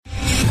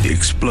the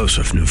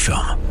explosive new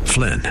film,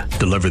 Flynn,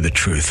 Deliver the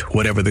Truth,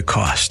 Whatever the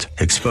Cost,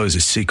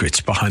 exposes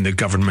secrets behind the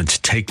government's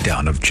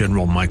takedown of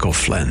General Michael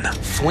Flynn.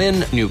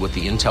 Flynn knew what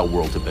the intel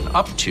world had been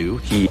up to.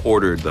 He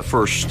ordered the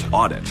first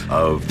audit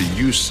of the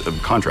use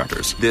of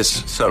contractors.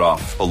 This set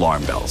off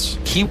alarm bells.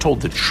 He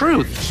told the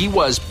truth. He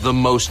was the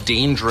most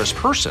dangerous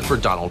person for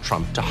Donald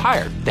Trump to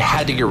hire. They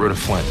had to get rid of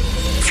Flynn.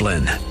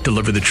 Flynn,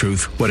 Deliver the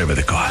Truth, Whatever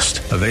the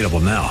Cost. Available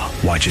now.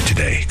 Watch it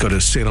today. Go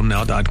to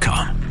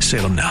salemnow.com.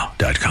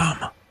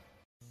 salemnow.com.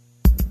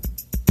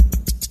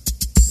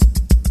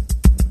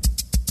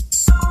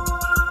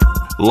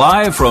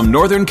 Live from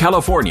Northern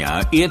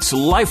California, it's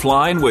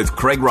Lifeline with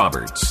Craig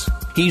Roberts.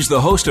 He's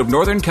the host of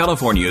Northern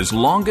California's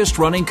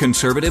longest-running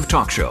conservative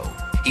talk show.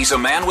 He's a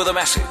man with a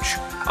message,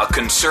 a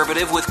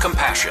conservative with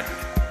compassion.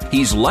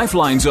 He's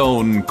Lifeline's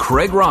own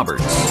Craig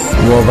Roberts.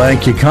 Well,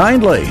 thank you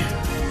kindly,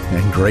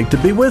 and great to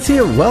be with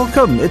you.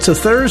 Welcome. It's a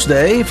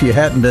Thursday, if you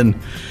hadn't been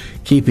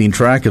keeping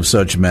track of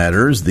such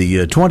matters,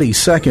 the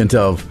 22nd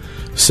of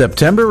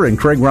September, and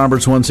Craig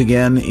Roberts once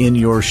again in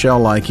your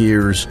shell-like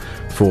ears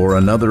for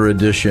another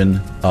edition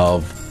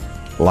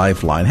of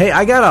Lifeline. Hey,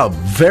 I got a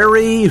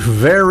very,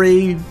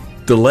 very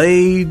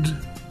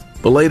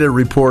belated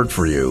report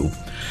for you.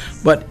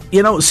 But,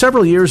 you know,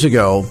 several years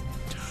ago,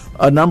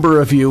 a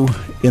number of you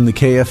in the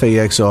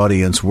KFAX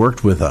audience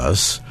worked with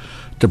us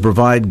to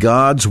provide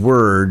God's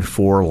Word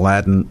for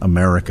Latin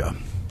America.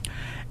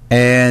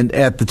 And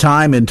at the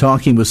time, in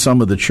talking with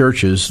some of the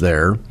churches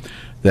there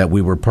that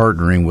we were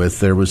partnering with,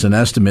 there was an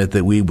estimate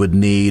that we would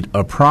need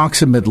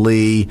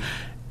approximately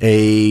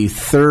a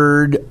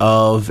third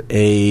of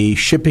a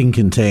shipping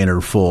container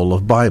full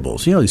of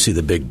Bibles. You know, you see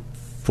the big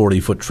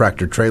 40-foot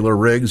tractor-trailer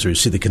rigs, or you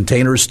see the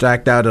containers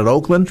stacked out at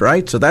Oakland,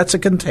 right? So that's a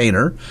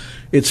container.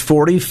 It's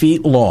 40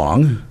 feet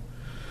long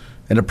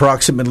and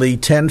approximately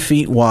 10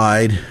 feet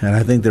wide, and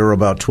I think they're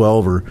about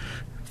 12 or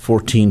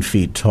 14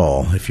 feet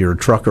tall. If you're a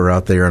trucker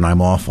out there and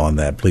I'm off on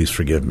that, please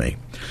forgive me.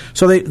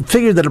 So they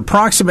figured that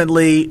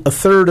approximately a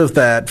third of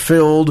that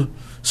filled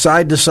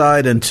side to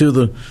side and to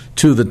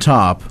the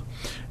top,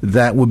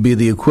 that would be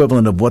the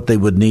equivalent of what they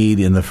would need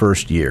in the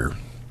first year.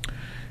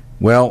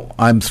 Well,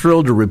 I'm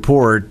thrilled to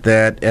report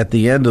that at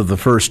the end of the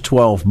first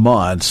 12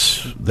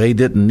 months, they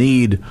didn't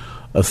need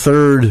a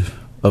third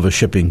of a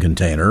shipping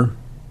container.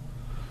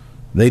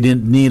 They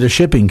didn't need a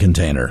shipping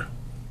container.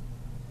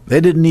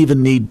 They didn't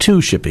even need 2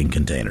 shipping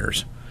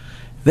containers.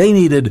 They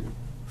needed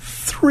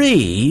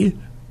 3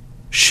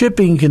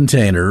 shipping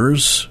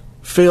containers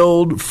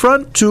filled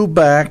front to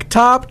back,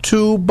 top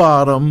to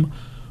bottom,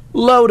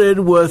 loaded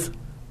with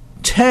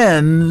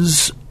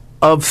tens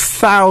of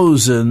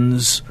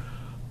thousands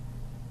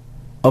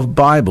of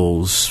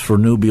Bibles for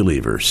new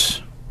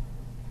believers.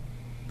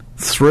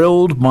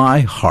 Thrilled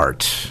my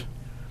heart.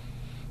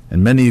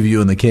 And many of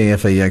you in the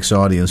KFAX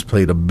audience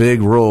played a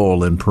big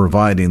role in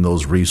providing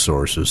those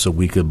resources so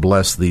we could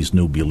bless these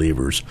new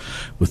believers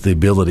with the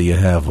ability to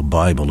have a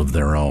Bible of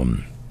their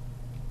own.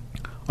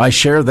 I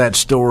share that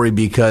story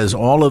because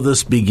all of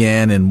this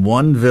began in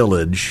one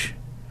village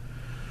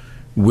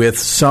with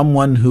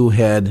someone who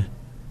had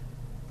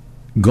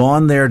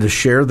gone there to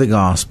share the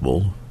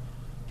gospel,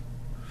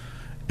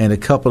 and a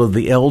couple of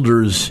the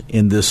elders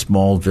in this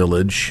small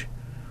village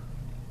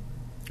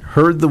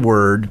heard the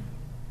word,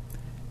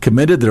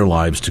 committed their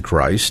lives to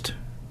Christ,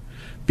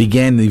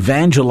 began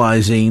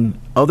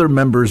evangelizing other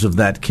members of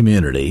that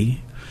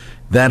community.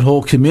 That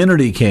whole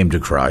community came to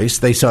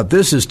Christ. They thought,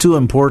 this is too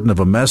important of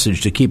a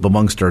message to keep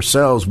amongst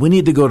ourselves. We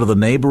need to go to the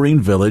neighboring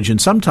village. And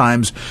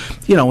sometimes,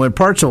 you know, in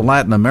parts of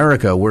Latin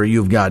America where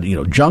you've got, you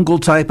know,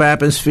 jungle-type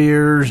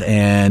atmospheres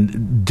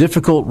and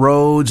difficult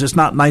roads, it's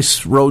not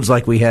nice roads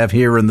like we have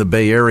here in the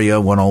Bay Area,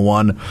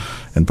 101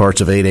 and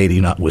parts of 880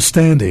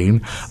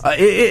 notwithstanding.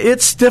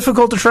 It's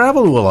difficult to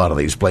travel to a lot of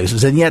these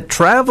places. And yet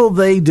travel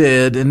they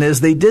did, and as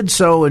they did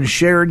so and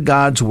shared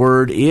God's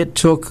Word, it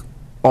took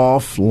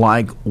off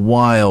like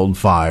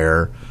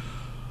wildfire,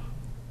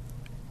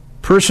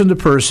 person to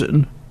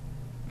person,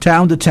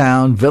 town to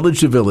town, village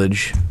to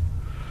village,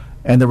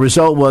 and the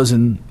result was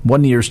in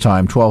 1 year's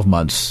time, 12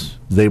 months,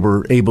 they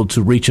were able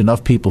to reach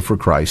enough people for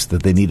Christ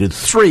that they needed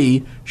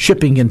 3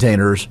 shipping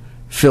containers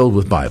filled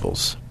with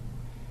Bibles.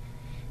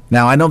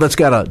 Now, I know that's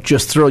got to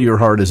just thrill your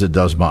heart as it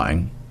does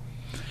mine.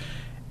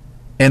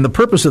 And the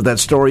purpose of that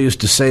story is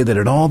to say that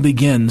it all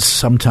begins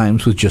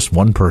sometimes with just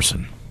one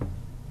person.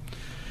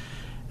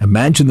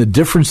 Imagine the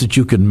difference that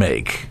you can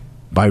make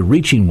by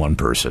reaching one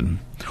person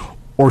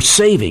or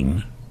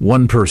saving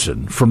one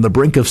person from the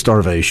brink of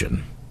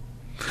starvation,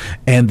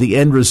 and the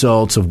end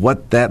results of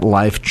what that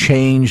life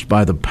changed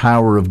by the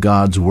power of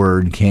God's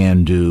Word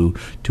can do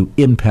to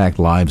impact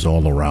lives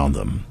all around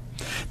them.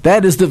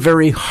 That is the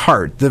very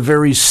heart, the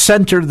very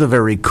center, the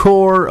very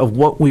core of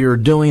what we are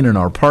doing in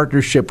our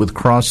partnership with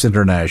Cross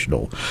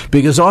International,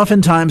 because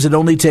oftentimes it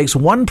only takes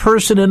one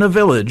person in a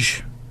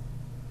village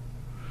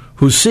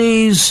who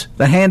sees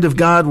the hand of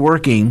God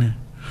working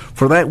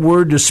for that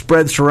word to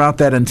spread throughout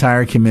that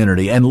entire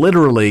community. And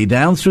literally,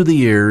 down through the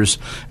years,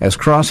 as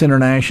Cross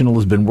International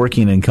has been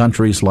working in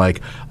countries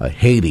like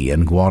Haiti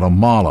and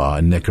Guatemala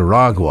and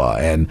Nicaragua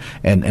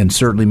and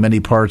certainly many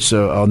parts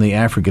on the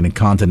African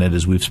continent,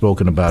 as we've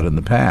spoken about in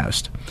the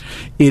past,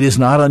 it is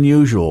not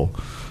unusual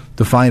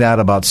to find out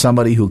about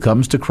somebody who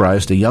comes to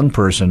Christ, a young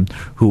person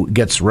who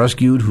gets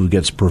rescued, who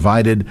gets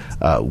provided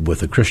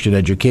with a Christian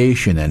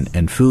education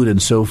and food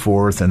and so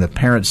forth, and the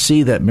parents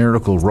see that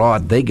miracle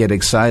wrought, they get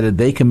excited,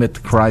 they commit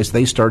to Christ,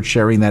 they start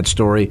sharing that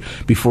story.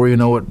 Before you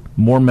know it,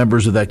 more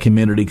members of that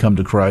community come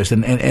to Christ,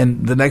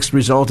 and the next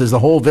result is the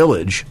whole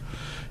village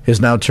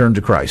has now turned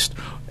to Christ.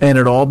 And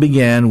it all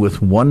began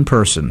with one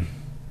person.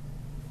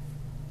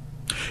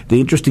 The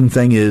interesting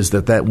thing is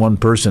that one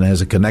person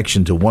has a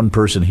connection to one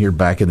person here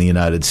back in the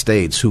United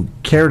States who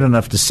cared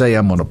enough to say,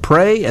 I'm going to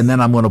pray, and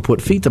then I'm going to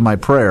put feet to my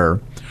prayer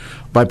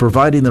by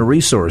providing the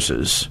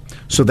resources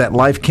so that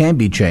life can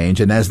be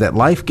changed. And as that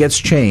life gets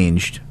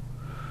changed,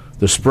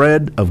 the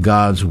spread of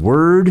God's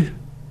Word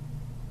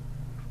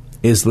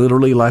is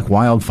literally like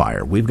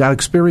wildfire. We've got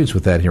experience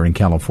with that here in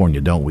California,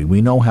 don't we?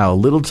 We know how a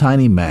little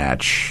tiny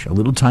match, a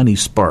little tiny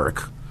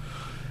spark,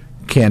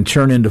 can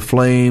turn into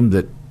flame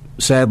that,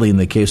 sadly, in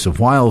the case of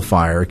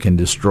wildfire, can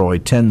destroy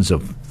tens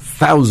of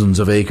thousands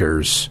of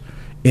acres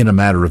in a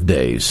matter of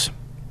days.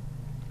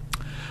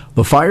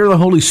 The fire of the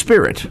Holy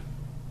Spirit,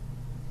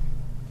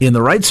 in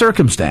the right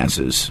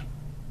circumstances,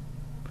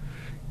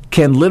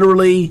 can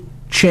literally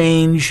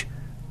change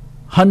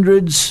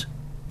hundreds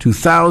to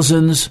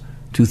thousands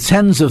to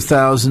tens of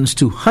thousands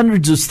to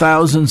hundreds of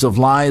thousands of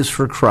lives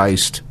for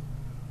Christ,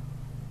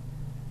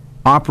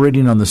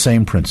 operating on the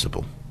same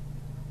principle.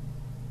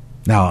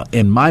 Now,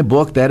 in my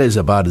book, that is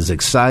about as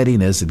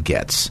exciting as it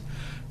gets.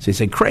 So you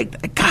say,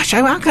 Craig, gosh,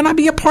 how can I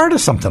be a part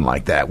of something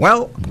like that?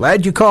 Well,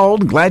 glad you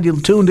called, glad you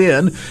tuned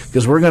in,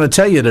 because we're going to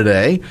tell you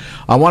today.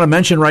 I want to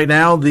mention right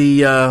now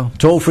the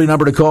toll-free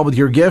number to call with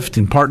your gift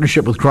in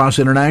partnership with Cross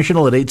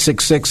International at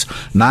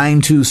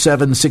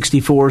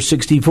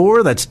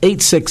 866-927-6464. That's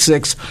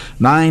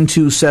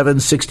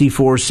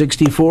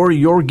 866-927-6464.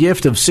 Your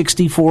gift of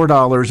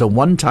 $64, a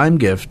one-time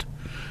gift,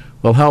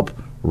 will help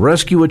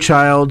rescue a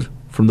child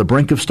from the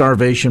brink of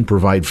starvation,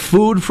 provide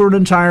food for an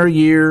entire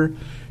year,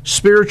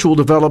 spiritual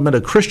development, a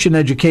Christian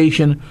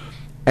education,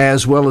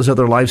 as well as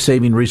other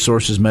life-saving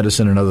resources,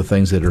 medicine, and other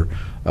things that are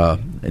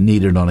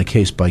needed on a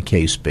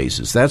case-by-case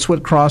basis. That's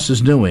what Cross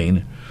is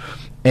doing,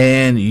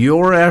 and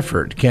your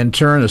effort can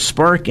turn a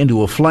spark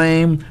into a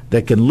flame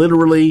that can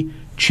literally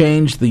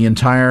change the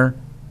entire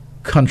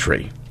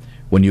country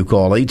when you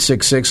call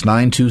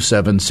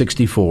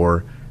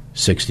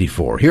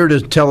 866-927-6464. Here to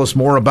tell us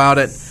more about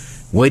it,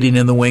 waiting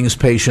in the wings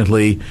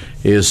patiently,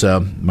 is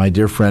my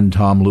dear friend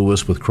Tom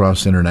Lewis with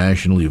Cross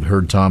International. You've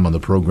heard Tom on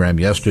the program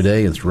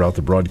yesterday and throughout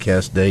the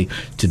broadcast day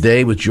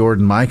today with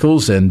Jordan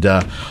Michaels. And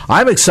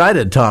I'm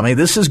excited, Tommy.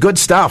 This is good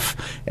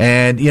stuff.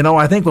 And, you know,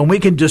 I think when we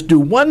can just do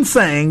one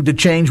thing to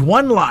change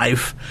one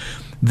life,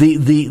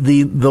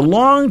 the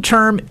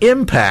long-term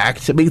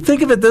impact, I mean,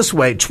 think of it this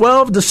way,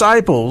 12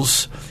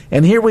 disciples,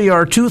 and here we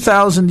are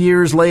 2,000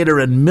 years later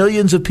and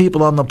millions of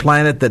people on the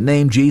planet that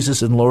name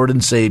Jesus and Lord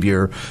and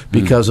Savior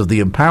because of the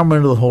empowerment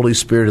of the Holy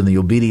Spirit and the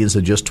obedience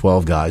of just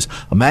 12 guys.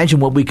 Imagine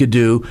what we could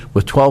do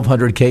with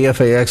 1,200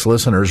 KFAX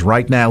listeners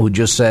right now who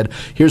just said,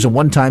 here's a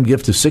one-time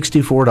gift of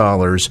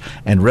 $64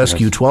 and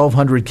rescue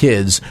 1,200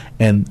 kids,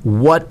 and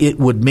what it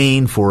would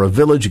mean for a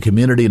village, a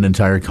community, an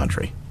entire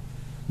country.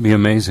 It'd be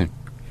amazing.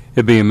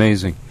 It'd be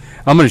amazing.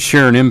 I'm going to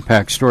share an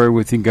impact story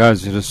with you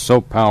guys that is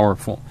so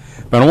powerful.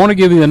 But I want to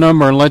give you the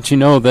number and let you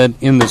know that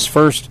in this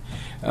first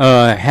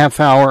half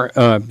hour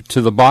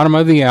to the bottom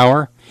of the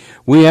hour,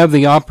 we have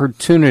the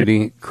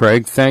opportunity,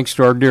 Craig, thanks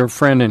to our dear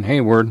friend in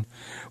Hayward,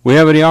 we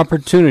have the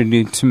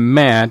opportunity to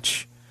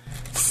match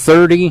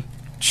 30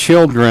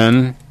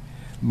 children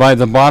by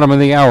the bottom of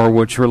the hour,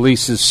 which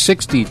releases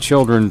 60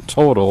 children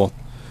total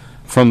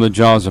from the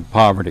jaws of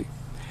poverty.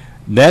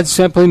 That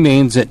simply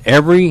means that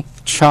every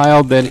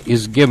child that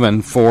is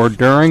given for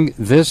during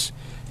this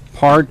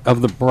part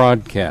of the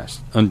broadcast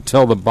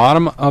until the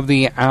bottom of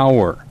the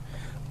hour,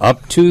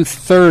 up to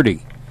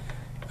 30,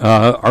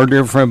 our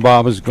dear friend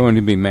Bob is going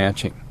to be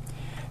matching.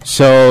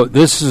 So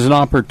this is an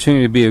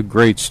opportunity to be a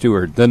great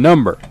steward. The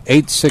number,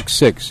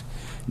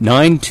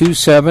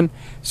 866-927-6464,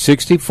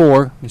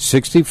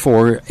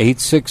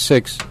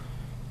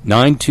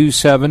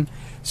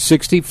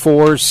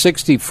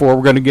 866-927-6464.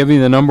 We're going to give you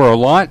the number a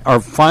lot.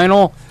 Our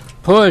final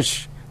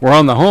push. We're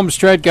on the home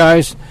stretch,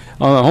 guys.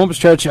 On the home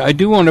stretch, I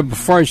do want to,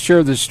 before I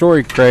share this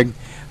story, Craig,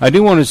 I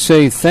do want to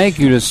say thank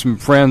you to some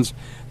friends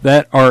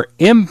that are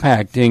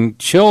impacting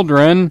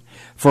children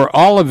for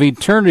all of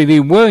eternity.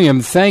 William,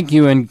 thank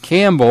you, and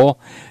Campbell,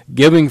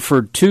 giving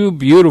for 2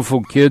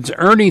 beautiful kids.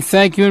 Ernie,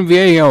 thank you, and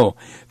Viejo,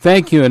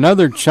 thank you.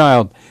 Another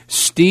child,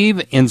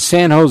 Steve in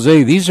San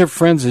Jose. These are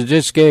friends that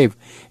just gave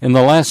in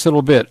the last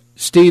little bit.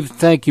 Steve,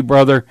 thank you,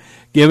 brother,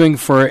 giving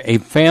for a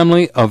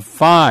family of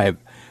 5.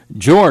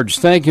 George,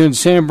 thank you, in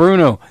San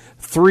Bruno.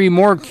 3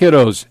 more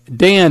kiddos.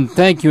 Dan,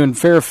 thank you in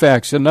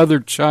Fairfax. Another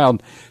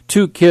child.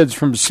 2 kids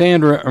from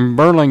Sandra and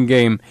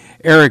Burlingame.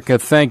 Erica,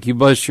 thank you.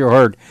 Bless your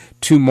heart.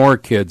 2 more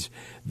kids.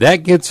 That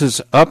gets us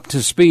up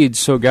to speed.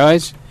 So,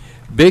 guys,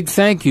 big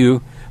thank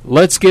you.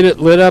 Let's get it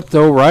lit up,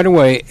 though, right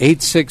away.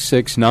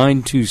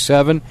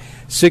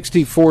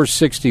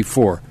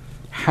 866-927-6464.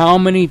 How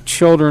many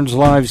children's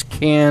lives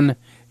can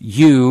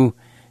you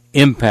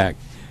impact?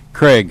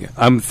 Craig,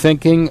 I'm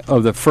thinking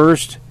of the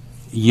first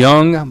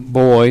young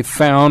boy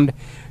found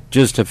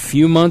just a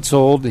few months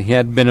old. He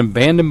had been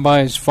abandoned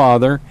by his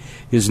father.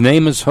 His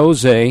name is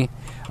Jose.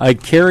 I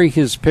carry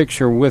his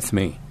picture with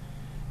me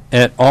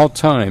at all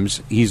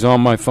times. He's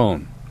on my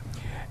phone.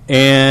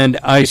 And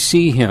I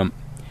see him.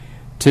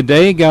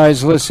 Today,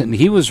 guys, listen,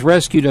 he was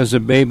rescued as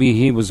a baby.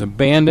 He was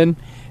abandoned,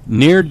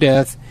 near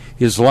death.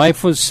 His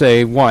life was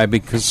saved. Why?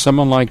 Because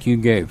someone like you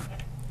gave.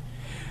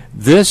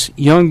 This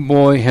young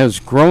boy has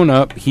grown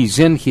up. He's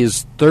in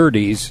his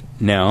 30s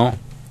now.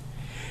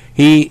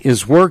 He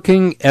is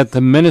working at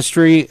the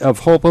Ministry of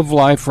Hope of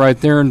Life right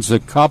there in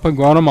Zacapa,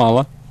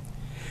 Guatemala.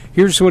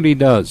 Here's what he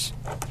does.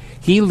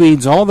 He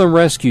leads all the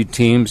rescue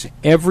teams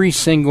every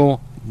single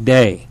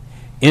day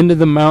into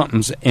the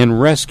mountains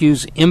and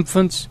rescues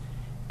infants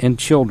and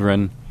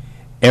children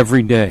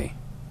every day,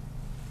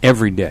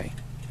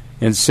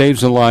 and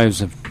saves the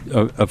lives of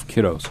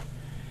kiddos.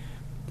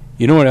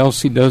 You know what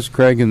else he does,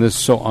 Craig? And this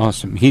is so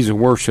awesome. He's a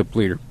worship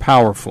leader,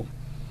 powerful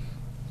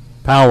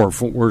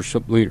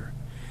worship leader.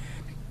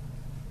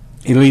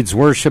 He leads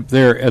worship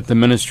there at the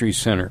ministry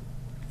center.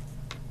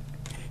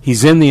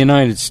 He's in the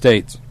United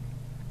States.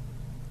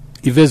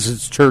 He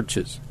visits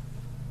churches.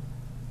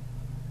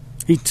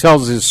 He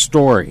tells his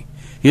story,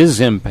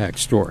 his impact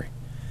story,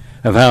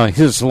 of how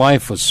his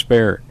life was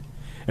spared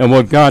and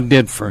what God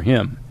did for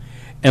him,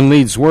 and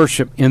leads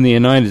worship in the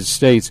United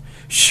States,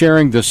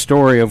 sharing the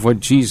story of what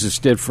Jesus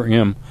did for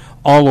him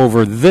all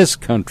over this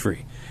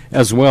country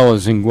as well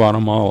as in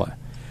Guatemala.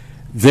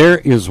 There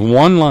is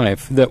one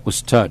life that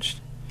was touched.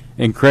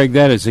 And Craig,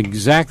 that is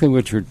exactly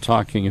what you're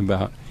talking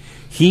about.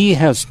 He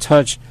has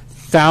touched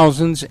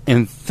thousands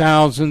and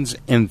thousands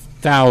and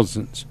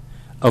thousands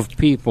of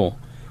people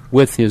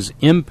with his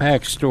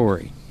impact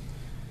story.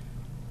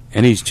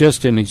 And he's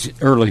just in his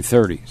early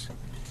 30s.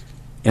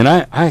 And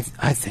I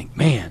think,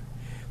 man,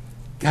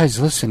 guys,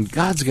 listen,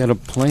 God's got a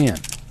plan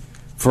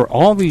for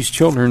all these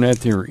children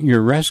that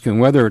you're rescuing,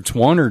 whether it's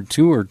 1 or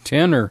 2 or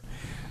 10,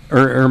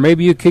 or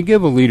maybe you could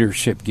give a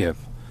leadership gift,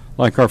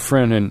 like our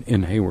friend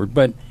in Hayward.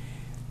 But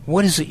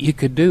what is it you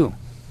could do?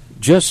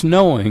 Just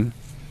knowing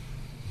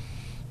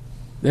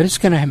that it's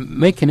going to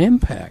make an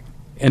impact,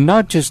 and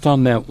not just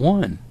on that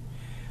one.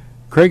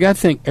 Craig, I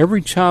think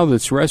every child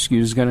that's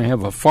rescued is going to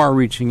have a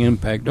far-reaching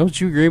impact.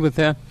 Don't you agree with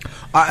that?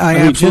 I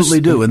mean,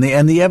 absolutely do, and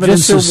the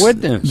evidence is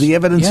witness. The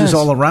evidence is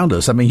all around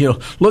us. I mean,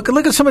 look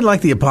at somebody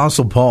like the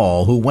Apostle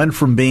Paul, who went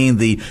from being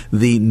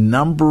the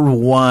number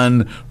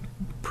one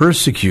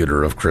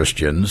persecutor of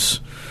Christians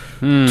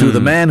to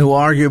the man who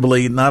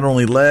arguably not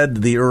only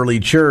led the early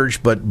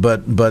church, but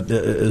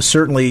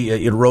certainly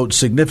it wrote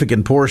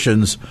significant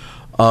portions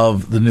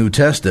of the New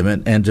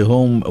Testament, and to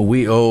whom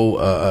we owe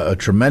a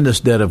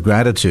tremendous debt of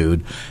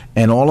gratitude,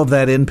 and all of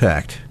that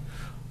impact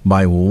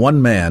by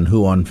one man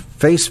who on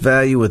face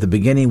value at the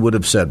beginning would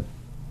have said,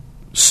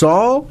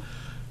 Saul,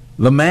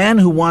 the man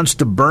who wants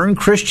to burn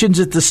Christians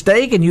at the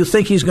stake, and you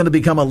think he's going to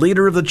become a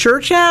leader of the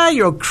church? Yeah,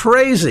 you're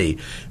crazy.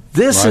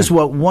 This is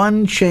what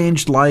one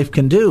changed life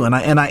can do, and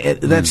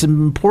that's an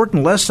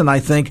important lesson, I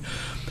think,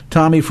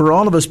 Tommy, for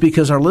all of us,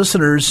 because our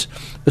listeners,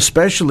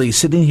 especially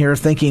sitting here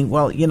thinking,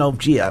 well,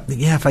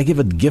 if I give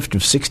a gift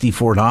of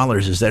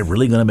 $64, is that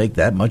really going to make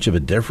that much of a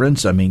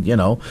difference? I mean,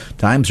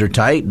 times are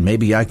tight, and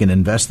maybe I can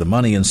invest the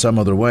money in some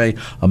other way.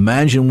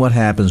 Imagine what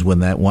happens when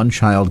that one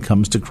child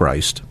comes to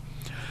Christ,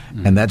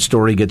 and that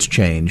story gets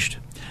changed,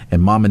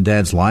 and mom and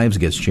dad's lives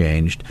gets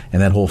changed,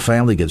 and that whole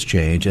family gets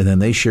changed, and then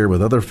they share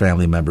with other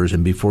family members,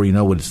 and before you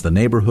know it, it's the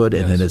neighborhood,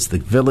 and then it's the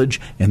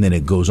village, and then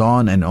it goes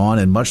on,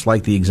 and much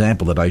like the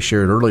example that I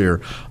shared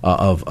earlier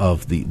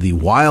of the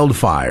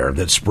wildfire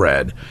that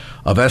spread,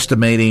 of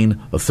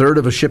estimating a third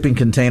of a shipping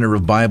container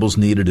of Bibles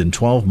needed in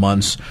 12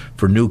 months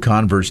for new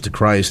converts to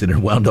Christ, and it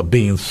wound up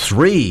being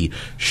 3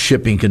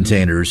 shipping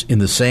containers in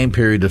the same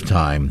period of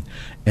time.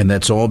 And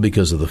that's all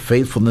because of the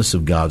faithfulness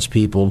of God's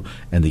people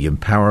and the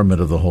empowerment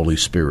of the Holy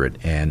Spirit.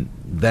 And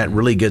that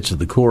really gets to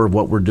the core of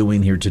what we're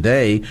doing here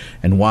today,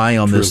 and why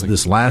on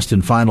this last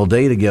and final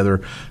day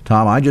together,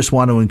 Tom, I just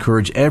want to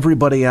encourage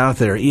everybody out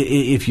there,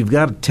 if you've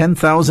got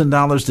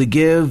 $10,000 to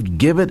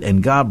give it,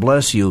 and God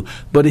bless you.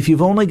 But if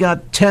you've only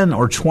got $10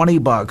 or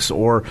 $20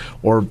 or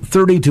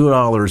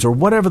 $32 or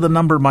whatever the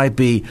number might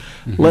be,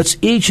 let's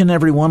each and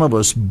every one of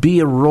us be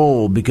a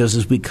role, because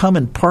as we come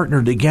and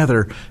partner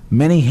together,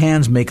 many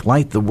hands make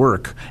light the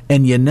work.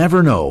 And you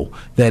never know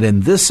that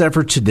in this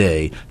effort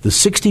today, the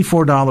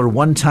 $64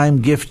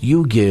 one-time gift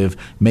you give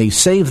may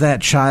save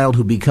that child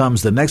who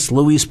becomes the next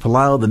Luis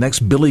Palau, the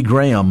next Billy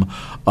Graham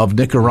of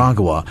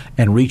Nicaragua,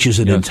 and reaches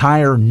an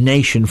entire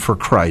nation for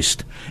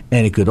Christ.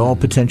 And it could all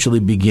potentially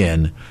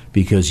begin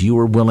because you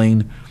are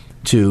willing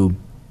to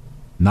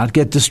not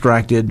get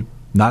distracted,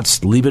 not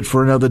leave it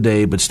for another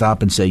day, but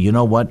stop and say, you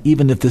know what,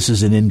 even if this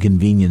is an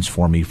inconvenience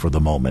for me for the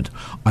moment,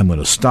 I'm going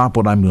to stop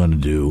what I'm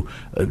going to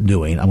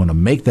doing. I'm going to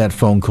make that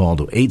phone call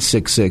to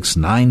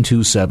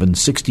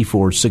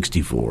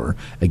 866-927-6464.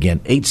 Again,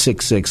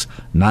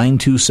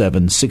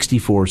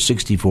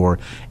 866-927-6464,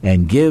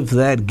 and give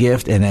that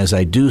gift. And as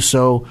I do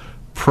so,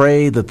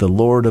 pray that the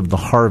Lord of the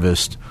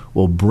harvest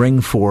will bring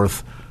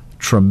forth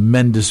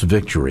tremendous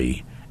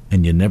victory.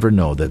 And you never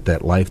know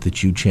that life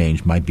that you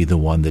change might be the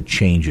one that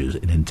changes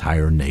an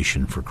entire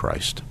nation for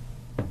Christ.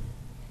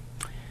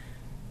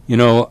 You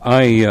know, do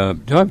I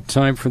have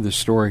time for the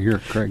story here,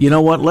 Craig? You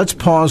know what? Let's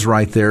pause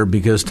right there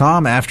because,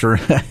 Tom, after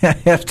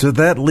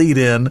that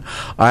lead-in,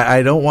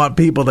 I don't want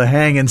people to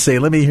hang and say,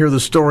 let me hear the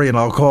story and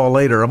I'll call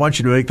later. I want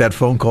you to make that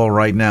phone call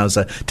right now.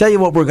 So tell you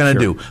what we're going to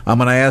do. I'm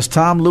going to ask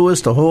Tom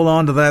Lewis to hold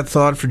on to that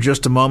thought for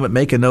just a moment.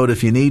 Make a note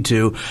if you need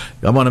to.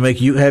 I'm going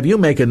to have you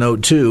make a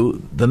note,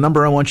 too. The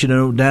number I want you to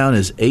note down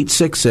is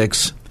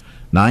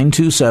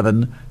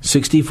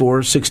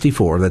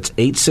 866-927-6464. That's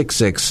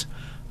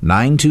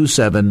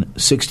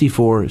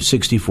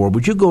 866-927-6464.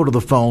 Would you go to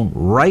the phone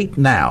right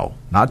now,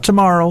 not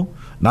tomorrow,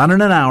 not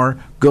in an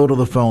hour, go to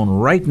the phone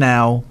right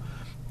now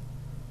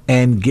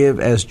and give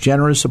as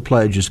generous a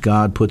pledge as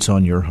God puts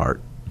on your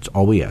heart. That's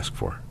all we ask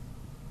for.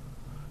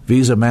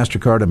 Visa,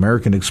 MasterCard,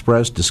 American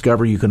Express,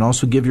 Discover. You can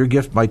also give your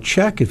gift by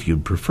check if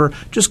you'd prefer.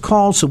 Just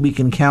call so we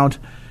can count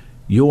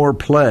your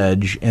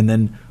pledge, and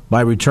then by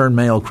return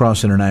mail,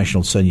 Cross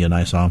International send you a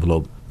nice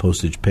envelope,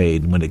 postage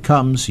paid. When it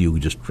comes, you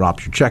just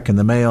drop your check in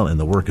the mail, and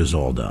the work is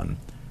all done.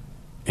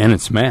 And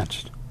it's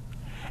matched.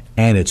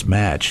 And it's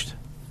matched.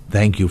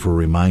 Thank you for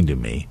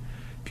reminding me.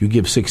 If you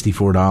give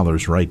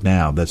 $64 right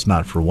now, that's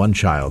not for one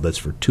child, that's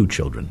for two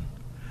children.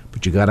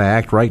 But you got to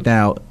act right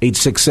now.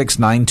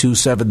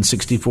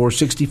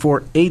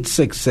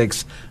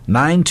 866-927-6464,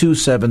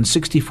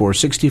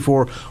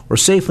 866-927-6464, or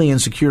safely and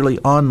securely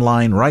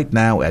online right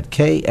now at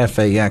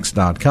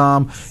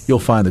KFAX.com. You'll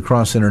find the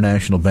Cross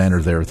International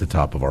banner there at the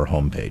top of our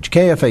homepage.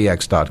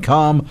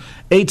 KFAX.com,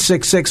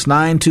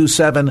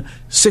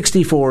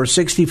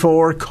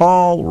 866-927-6464.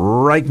 Call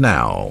right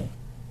now.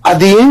 At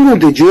the end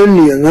of the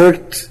journey on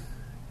earth,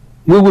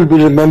 we will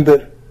be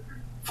remembered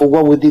for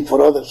what we did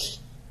for others,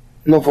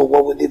 not for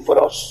what we did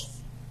for us.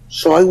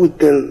 So I would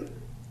tell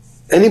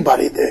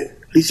anybody that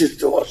listens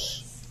to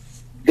us,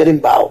 get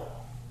involved.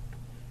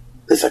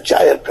 There's a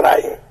child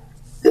crying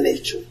in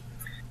nature.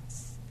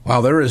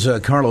 Wow, there is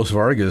Carlos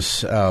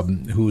Vargas,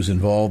 who's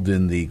involved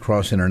in the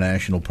Cross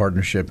International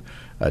Partnership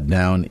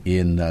down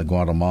in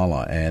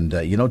Guatemala. And,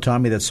 you know,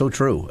 Tommy, that's so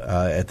true.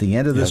 At the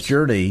end of this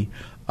journey,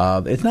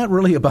 it's not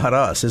really about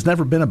us. It's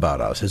never been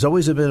about us. It's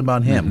always been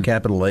about him,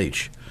 capital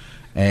H.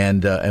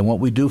 And what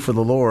we do for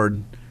the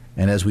Lord,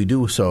 and as we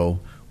do so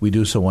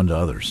unto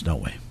others,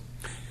 don't we?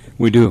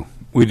 We do.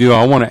 We do.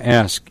 I want to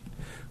ask,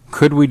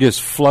 could we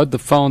just flood the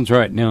phones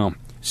right now?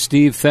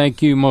 Steve,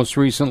 thank you. Most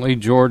recently,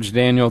 George,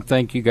 Daniel,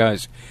 thank you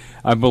guys.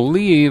 I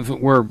believe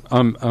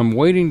I'm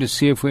waiting to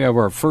see if we have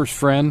our first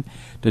friend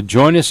to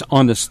join us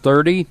on this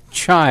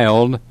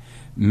 30-child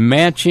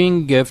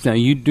matching gift. Now,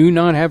 you do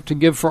not have to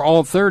give for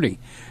all 30.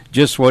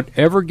 Just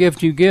whatever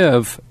gift you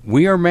give,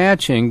 we are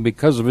matching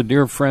because of a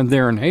dear friend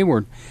there in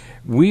Hayward.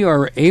 We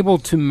are able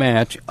to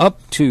match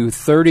up to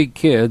 30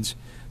 kids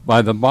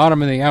by the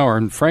bottom of the hour.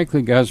 And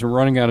frankly, guys, we're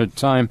running out of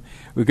time.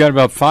 We've got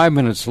about 5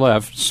 minutes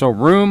left. So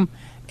room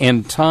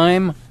and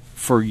time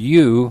for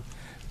you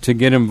to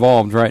get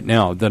involved right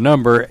now. The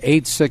number,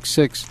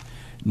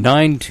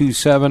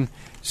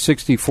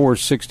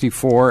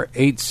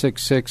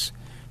 866-927-6464,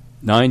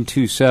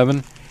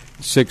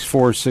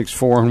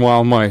 866-927-6464. And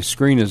while my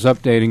screen is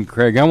updating,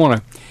 Craig, I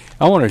want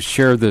to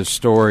share this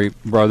story,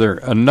 brother,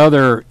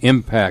 another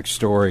impact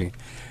story.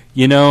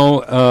 You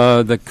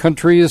know, the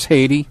country is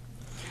Haiti.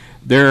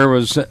 There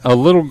was a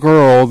little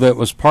girl that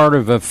was part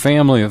of a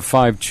family of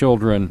 5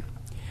 children.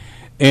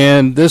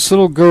 And this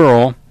little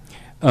girl,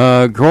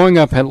 growing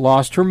up, had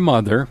lost her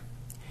mother,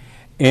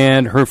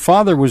 and her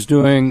father was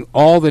doing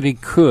all that he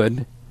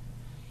could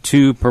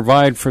to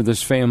provide for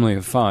this family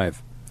of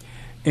 5.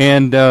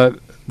 And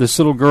this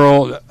little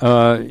girl,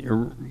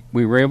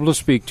 we were able to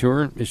speak to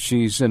her.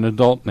 She's an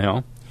adult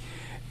now.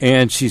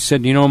 And she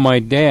said, you know, my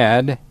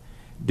dad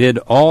did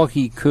all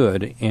he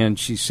could. And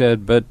she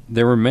said, but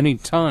there were many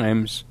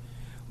times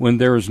when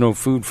there was no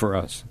food for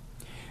us.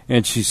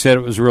 And she said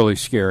it was really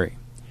scary.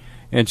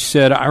 And she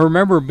said, I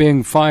remember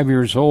being 5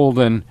 years old,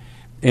 and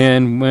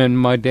when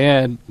my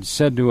dad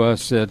said to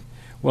us that,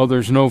 well,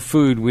 there's no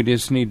food, we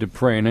just need to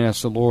pray and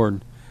ask the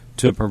Lord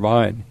to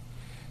provide.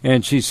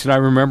 And she said, I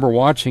remember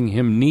watching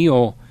him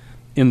kneel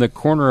in the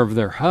corner of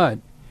their hut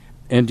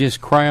and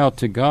just cry out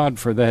to God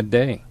for that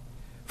day,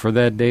 for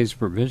that day's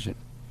provision.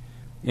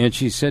 And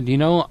she said, you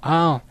know,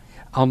 I'll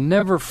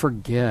never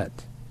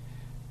forget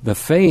the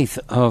faith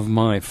of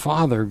my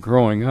father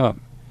growing up.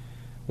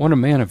 What a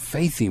man of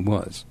faith he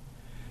was.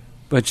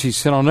 But she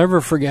said, I'll never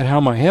forget how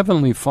my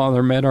Heavenly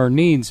Father met our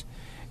needs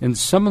in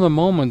some of the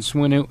moments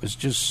when it was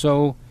just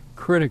so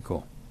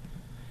critical.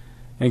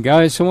 And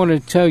guys, I want to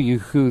tell you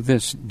who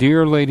this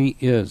dear lady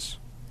is.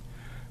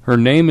 Her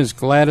name is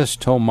Gladys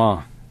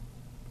Toma.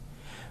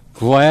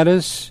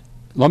 Gladys,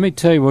 let me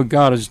tell you what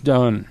God has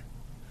done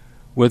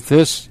with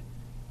this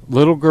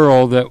little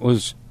girl that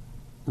was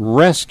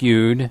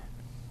rescued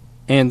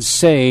and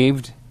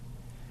saved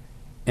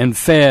and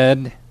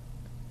fed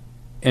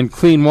and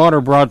clean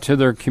water brought to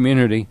their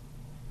community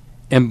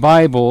and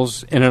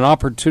Bibles and an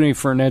opportunity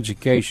for an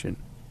education.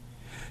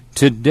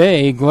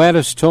 Today,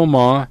 Gladys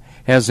Toma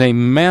has a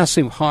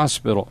massive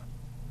hospital.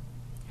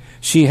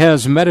 She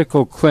has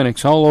medical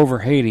clinics all over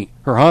Haiti.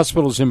 Her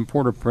hospital's in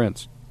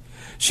Port-au-Prince.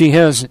 She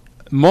has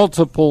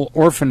multiple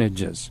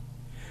orphanages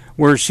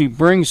where she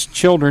brings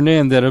children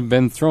in that have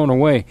been thrown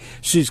away.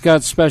 She's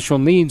got special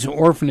needs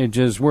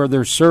orphanages where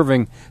they're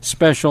serving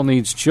special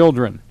needs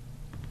children.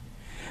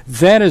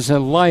 That is a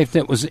life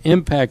that was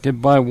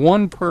impacted by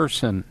one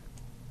person.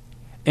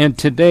 And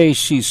today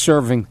she's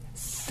serving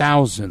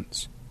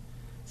thousands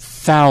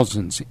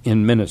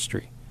in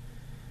ministry.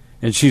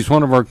 And she's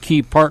one of our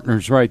key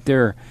partners right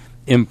there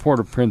in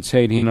Port-au-Prince,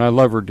 Haiti, and I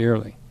love her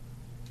dearly.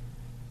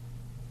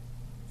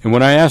 And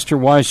when I asked her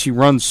why she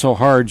runs so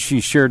hard, she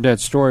shared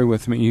that story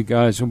with me, you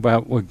guys,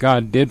 about what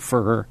God did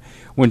for her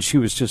when she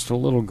was just a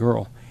little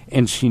girl,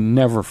 and she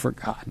never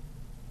forgot.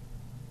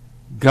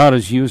 God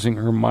is using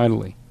her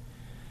mightily.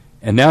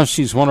 And now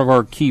she's one of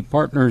our key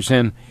partners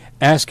and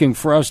asking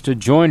for us to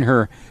join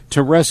her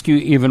to rescue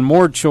even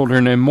more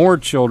children and more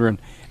children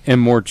and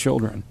more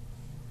children.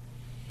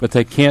 But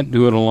they can't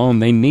do it alone.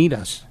 They need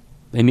us.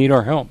 They need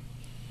our help.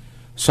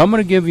 So I'm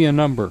going to give you a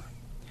number.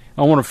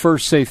 I want to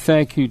first say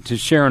thank you to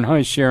Sharon.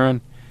 Hi,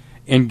 Sharon.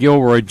 And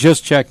Gilroy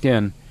just checked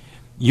in.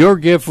 Your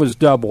gift was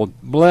doubled.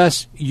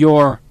 Bless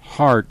your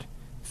heart.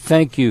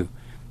 Thank you.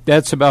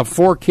 That's about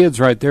 4 kids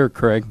right there,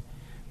 Craig,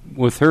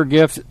 with her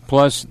gift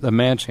plus the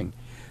matching.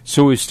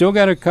 So we've still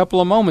got a couple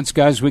of moments,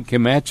 guys. We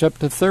can match up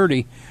to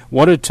 30.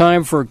 What a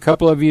time for a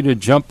couple of you to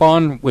jump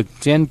on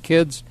with 10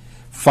 kids,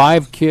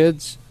 5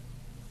 kids,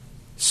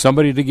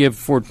 somebody to give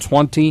for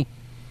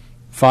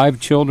 25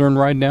 children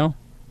right now.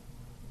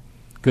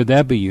 Could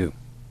that be you?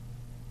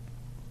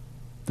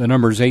 The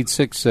number is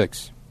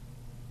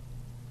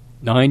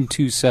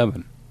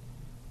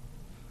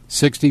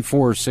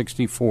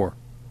 866-927-6464.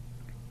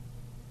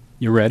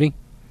 You ready?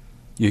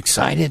 You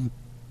excited?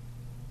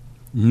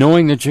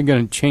 Knowing that you're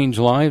going to change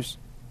lives?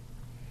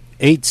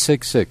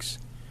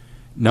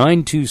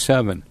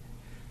 866-927-6464,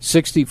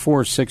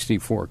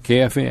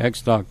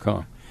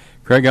 KFAX.com.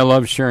 Craig, I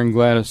love sharing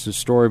Gladys'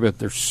 story, but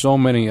there's so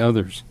many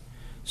others.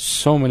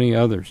 So many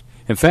others.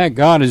 In fact,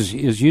 God is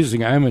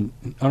using, I don't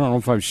know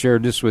if I've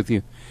shared this with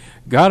you,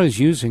 God is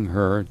using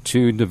her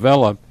to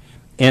develop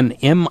an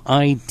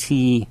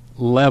MIT-level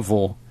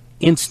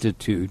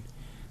institute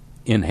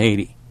in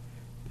Haiti.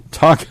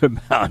 Talk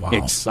about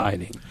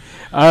exciting.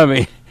 I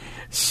mean,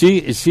 she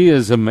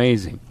is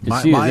amazing.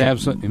 She is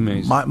absolutely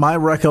amazing. My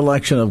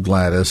recollection of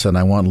Gladys, and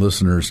I want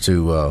listeners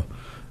to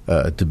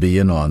be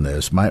in on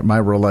this. My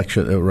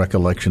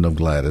recollection of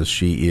Gladys,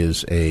 she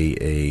is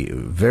a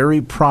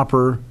very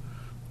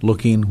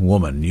proper-looking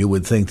woman. You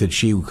would think that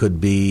she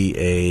could be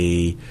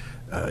a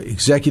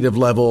executive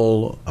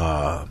level,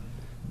 head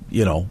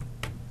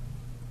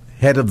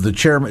of the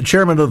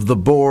chairman of the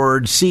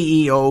board,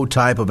 CEO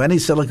type of any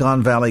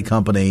Silicon Valley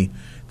company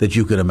that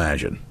you could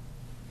imagine.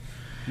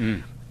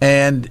 Mm.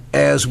 And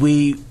as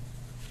we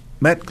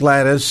met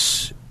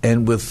Gladys,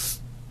 and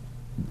with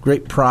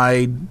great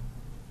pride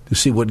to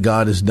see what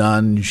God has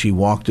done, she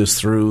walked us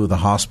through the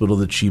hospital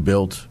that she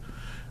built,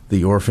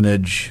 the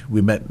orphanage.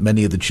 We met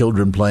many of the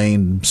children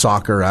playing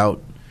soccer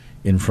out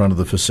in front of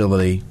the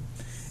facility.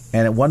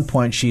 And at one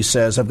point she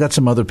says, I've got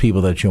some other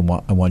people that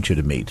I want you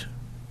to meet.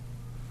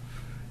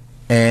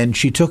 And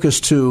she took us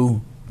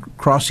to,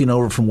 crossing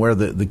over from where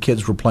the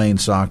kids were playing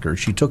soccer,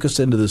 she took us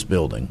into this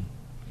building.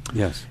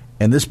 Yes.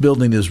 And this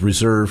building is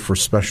reserved for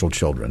special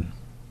children.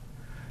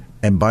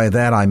 And by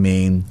that I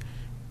mean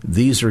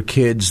these are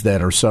kids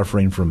that are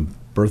suffering from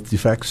birth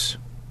defects.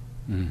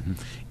 Mm-hmm.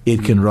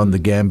 It can run the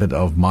gambit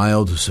of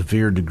mild to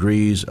severe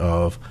degrees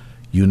of,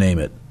 you name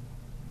it,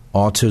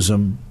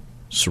 autism,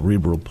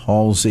 cerebral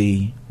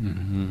palsy,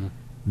 mm-hmm.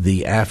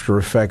 the after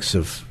effects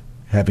of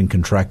having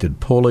contracted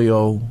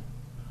polio.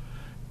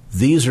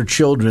 These are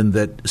children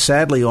that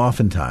sadly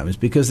oftentimes,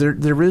 because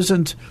there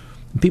isn't,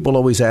 people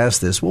always ask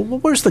this, well,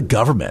 where's the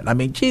government? I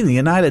mean, in the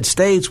United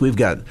States, we've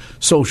got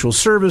social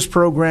service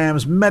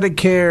programs,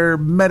 Medicare,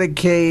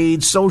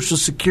 Medicaid, Social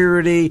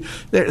Security.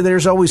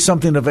 There's always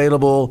something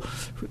available,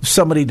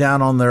 somebody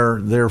down on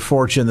their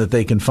fortune that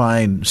they can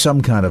find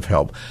some kind of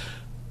help.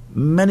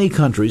 Many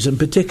countries, and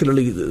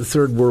particularly the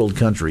third world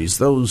countries,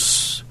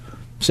 those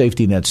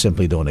safety nets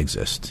simply don't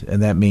exist.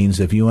 And that means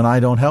if you and I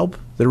don't help,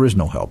 there is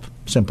no help.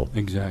 Simple.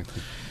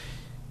 Exactly.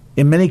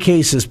 In many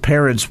cases,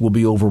 parents will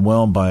be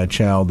overwhelmed by a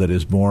child that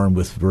is born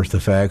with birth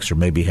defects or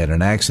maybe had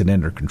an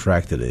accident or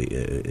contracted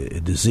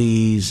a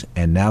disease,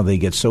 and now they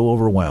get so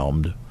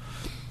overwhelmed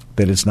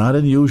that it's not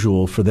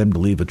unusual for them to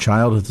leave a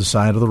child at the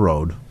side of the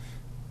road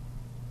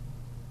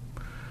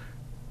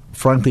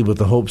frankly, with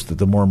the hopes that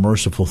the more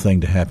merciful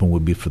thing to happen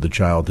would be for the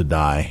child to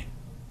die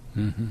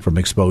from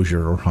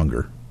exposure or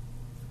hunger,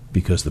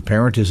 because the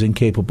parent is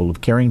incapable of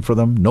caring for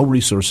them, no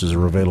resources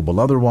are available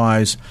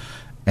otherwise,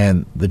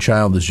 and the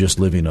child is just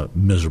living a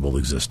miserable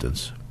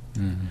existence.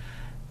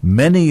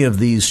 Many of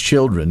these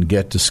children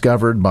get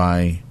discovered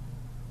by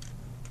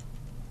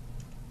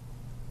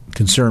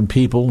concerned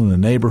people in the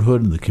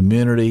neighborhood, in the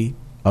community,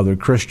 other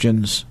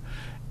Christians,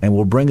 and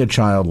will bring a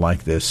child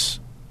like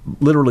this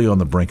literally on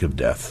the brink of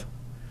death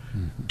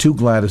to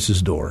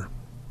Gladys's door.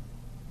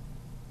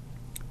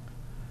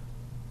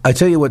 I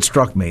tell you what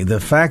struck me, the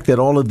fact that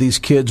all of these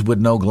kids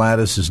would know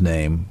Gladys's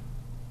name,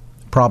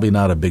 probably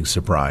not a big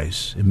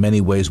surprise. In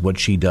many ways, what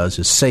she does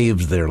is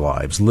saved their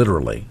lives,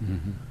 literally.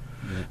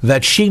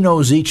 That she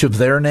knows each of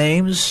their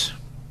names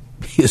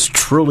is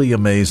truly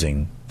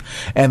amazing.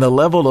 And the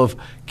level of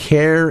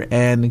care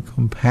and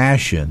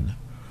compassion.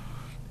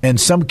 And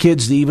some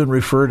kids even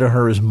refer to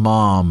her as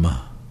Mom.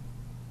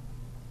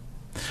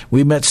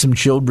 We met some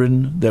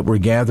children that were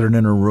gathered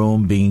in a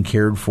room being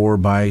cared for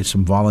by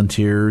some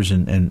volunteers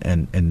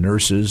and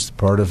nurses,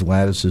 part of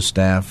Gladys's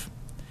staff.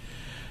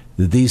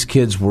 These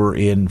kids were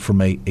in,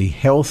 from a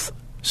health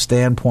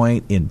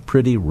standpoint, in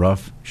pretty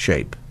rough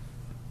shape.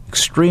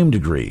 Extreme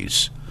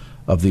degrees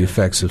of the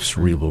effects of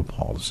cerebral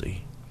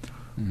palsy,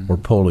 or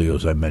polio,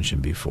 as I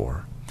mentioned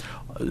before.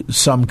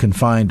 Some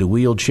confined to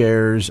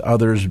wheelchairs,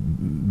 others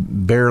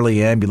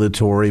barely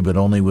ambulatory, but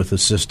only with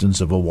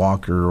assistance of a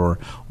walker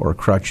or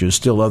crutches.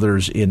 Still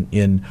others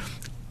in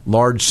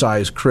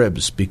large-sized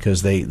cribs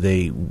because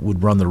they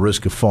would run the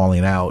risk of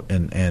falling out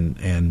and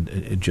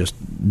it just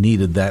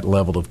needed that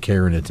level of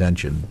care and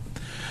attention.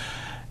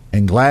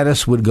 And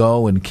Gladys would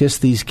go and kiss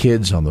these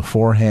kids on the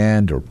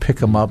forehand or pick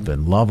them up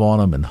and love on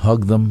them and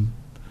hug them.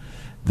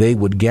 They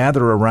would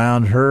gather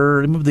around her.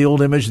 Remember the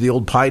old image of the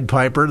old Pied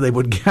Piper? They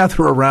would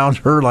gather around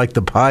her like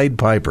the Pied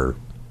Piper.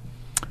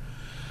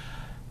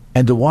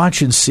 And to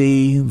watch and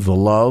see the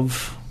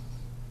love,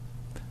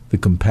 the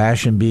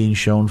compassion being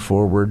shown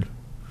forward,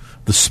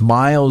 the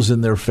smiles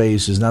in their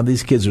faces. Now,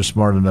 these kids are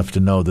smart enough to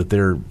know that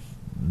they're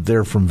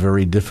from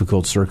very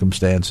difficult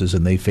circumstances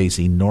and they face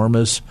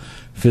enormous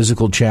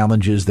physical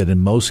challenges that in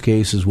most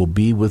cases will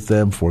be with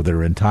them for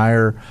their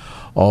entire,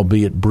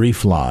 albeit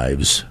brief,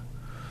 lives.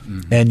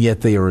 And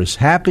yet they are as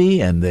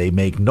happy and they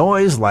make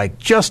noise like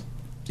just,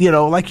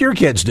 like your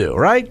kids do,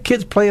 right?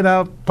 Kids playing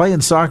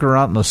soccer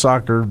out in a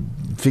soccer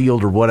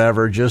field or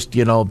whatever, just,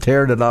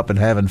 tearing it up and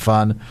having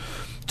fun.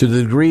 To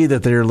the degree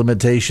that their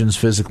limitations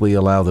physically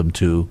allow them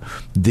to,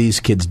 these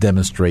kids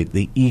demonstrate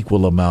the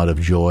equal amount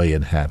of joy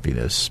and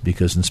happiness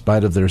because in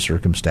spite of their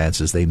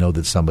circumstances, they know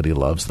that somebody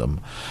loves them.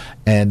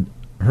 And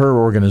her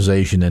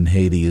organization in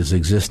Haiti is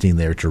existing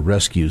there to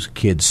rescue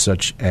kids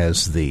such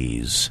as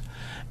these.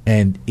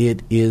 And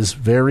it is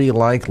very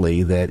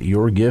likely that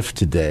your gift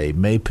today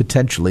may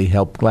potentially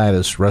help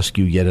Gladys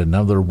rescue yet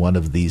another one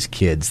of these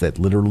kids that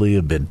literally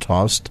have been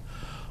tossed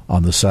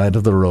on the side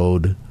of the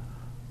road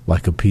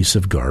like a piece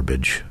of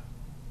garbage,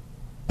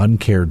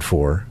 uncared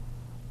for,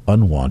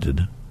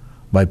 unwanted,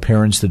 by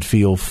parents that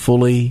feel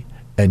fully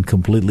and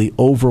completely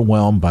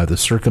overwhelmed by the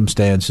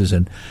circumstances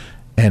and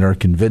are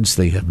convinced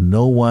they have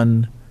no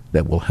one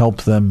that will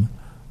help them,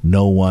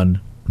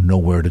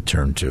 nowhere to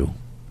turn to.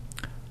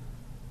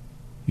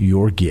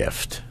 Your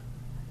gift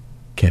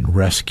can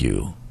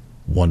rescue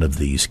one of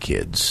these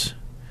kids.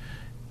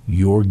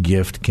 Your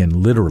gift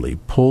can literally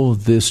pull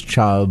this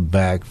child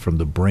back from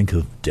the brink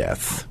of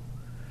death.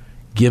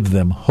 Give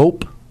them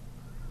hope,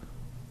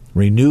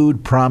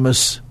 renewed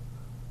promise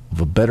of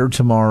a better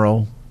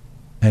tomorrow,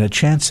 and a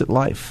chance at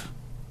life.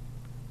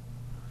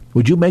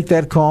 Would you make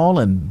that call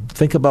and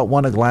think about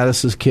one of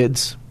Gladys's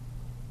kids?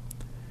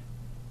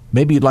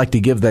 Maybe you'd like to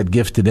give that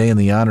gift today in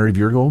the honor of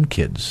your own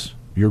kids,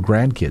 your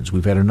grandkids.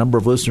 We've had a number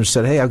of listeners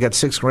said, hey, I've got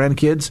 6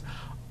 grandkids.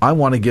 I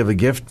want to give a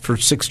gift for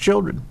 6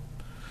 children.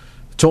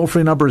 The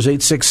toll-free number is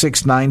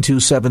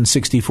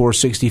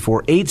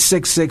 866-927-6464,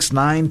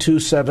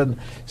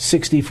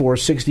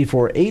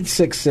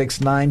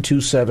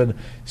 866-927-6464,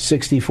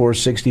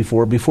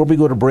 866-927-6464. Before we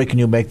go to break and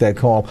you make that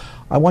call,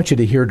 I want you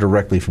to hear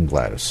directly from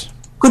Gladys.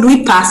 Could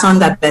we pass on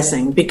that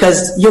blessing?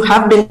 Because you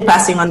have been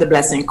passing on the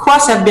blessing.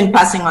 Cross have been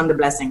passing on the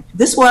blessing.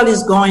 This world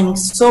is going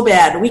so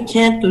bad. We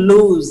can't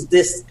lose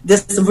this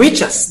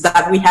riches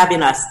that we have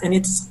in us. And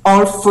it's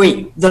all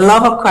free. The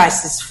love of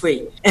Christ is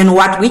free. And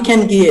what we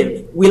can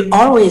give will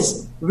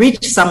always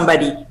reach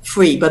somebody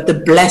free, but the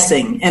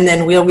blessing. And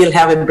then we'll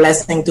have a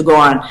blessing to go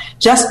on.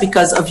 Just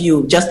because of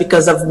you, just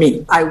because of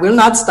me. I will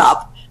not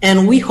stop.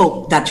 And we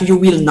hope that you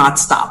will not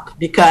stop.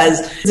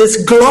 Because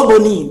this global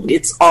need,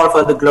 it's all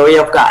for the glory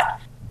of God.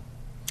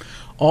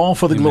 All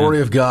for the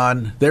glory of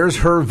God.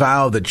 There's her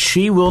vow that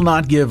she will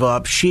not give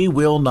up. She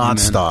will not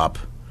stop.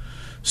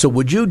 So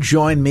would you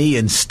join me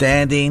in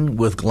standing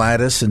with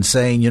Gladys and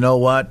saying, you know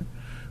what?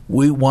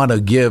 We want to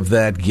give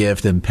that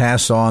gift and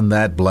pass on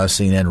that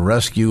blessing and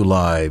rescue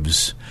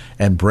lives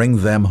and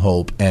bring them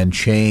hope and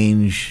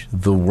change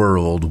the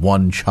world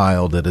one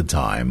child at a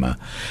time.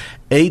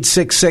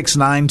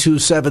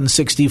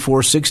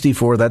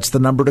 866-927-6464. That's the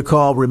number to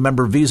call.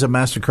 Remember, Visa,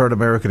 MasterCard,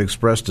 American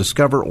Express,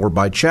 Discover, or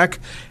by check.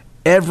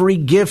 Every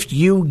gift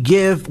you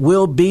give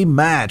will be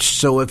matched.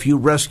 So if you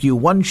rescue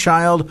one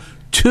child,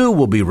 2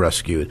 will be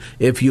rescued.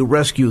 If you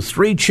rescue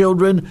 3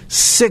 children,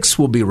 6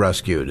 will be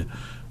rescued.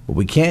 But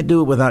we can't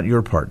do it without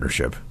your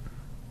partnership.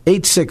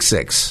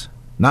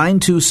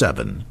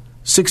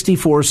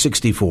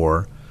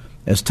 866-927-6464.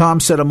 As Tom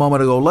said a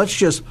moment ago, let's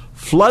just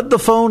flood the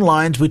phone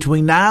lines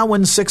between now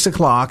and 6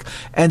 o'clock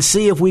and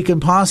see if we can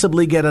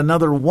possibly get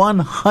another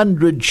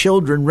 100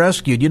 children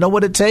rescued. You know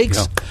what it takes?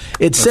 Yeah,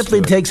 it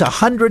simply takes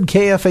 100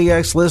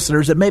 KFAX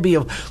listeners that maybe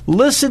have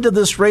listened to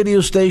this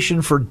radio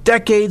station for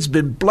decades,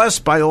 been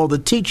blessed by all the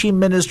teaching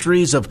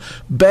ministries of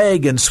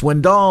Begg and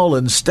Swindoll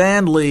and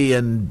Stanley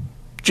and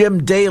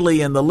Jim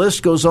Daly, and the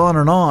list goes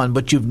on,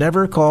 but you've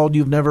never called,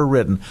 you've never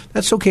written.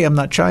 That's okay, I'm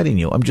not chiding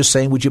you. I'm just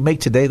saying, would you make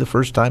today the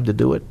first time to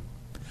do it?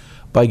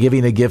 By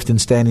giving a gift and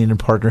standing in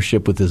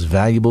partnership with this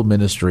valuable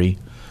ministry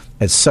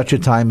at such a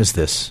time as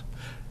this,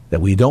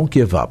 that we don't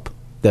give up,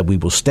 that we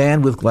will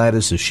stand with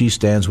Gladys as she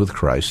stands with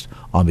Christ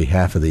on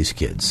behalf of these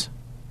kids.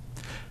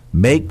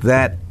 Make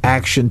that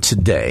action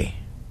today,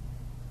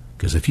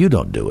 because if you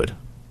don't do it,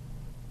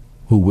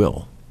 who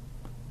will?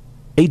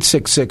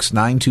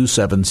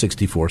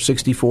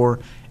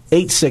 866-927-6464,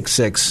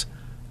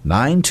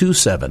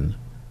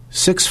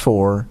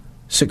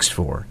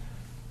 866-927-6464.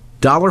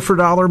 Dollar for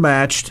dollar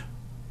matched,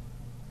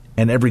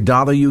 and every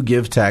dollar you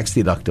give tax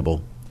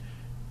deductible.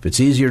 If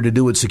it's easier to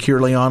do it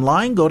securely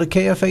online, go to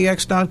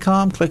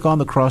KFAX.com, click on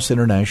the Cross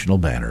International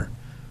banner.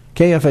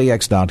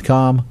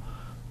 KFAX.com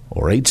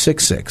or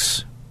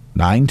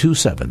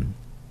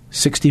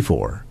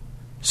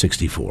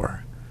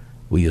 866-927-6464.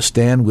 Will you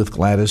stand with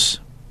Gladys,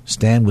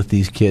 stand with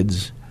these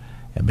kids,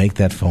 and make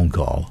that phone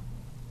call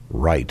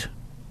right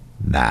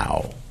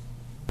now?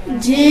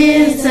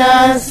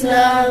 Jesus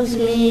loves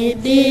me,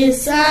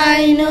 this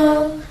I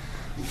know,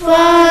 for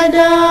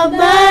the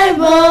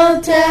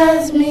Bible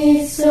tells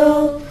me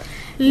so.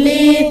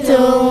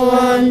 Little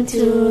one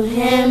to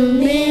him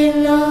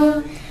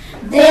belong.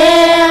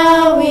 They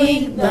are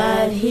weak,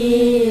 but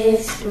he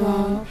is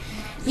strong.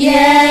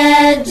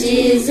 Yeah,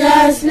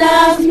 Jesus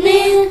loves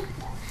me.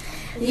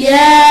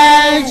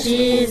 Yeah,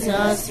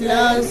 Jesus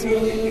loves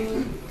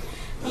me.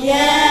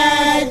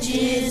 Yeah,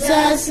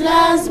 Jesus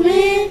loves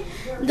me.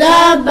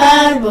 The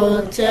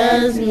Bible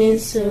tells me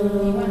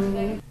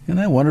so. Isn't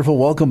that wonderful?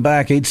 Welcome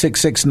back.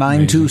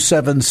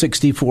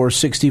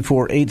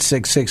 866-927-6464.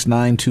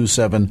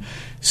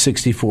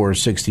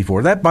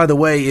 866-927-6464. That, by the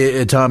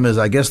way, Tom, is,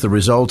 I guess, the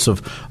results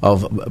of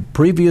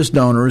previous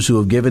donors who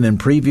have given in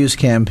previous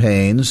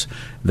campaigns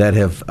that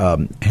have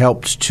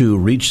helped to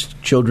reach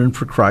children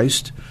for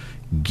Christ,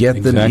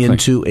 get them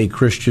into a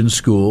Christian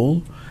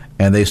school,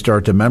 and they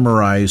start to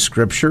memorize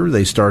Scripture.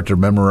 They start to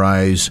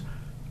memorize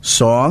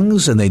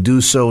songs, and they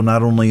do so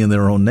not only in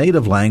their own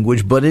native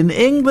language, but in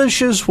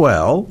English as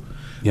well,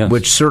 yes,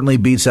 which certainly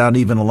beats out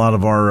even a lot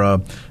of our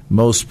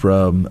most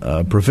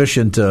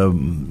proficient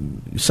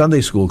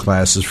Sunday school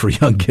classes for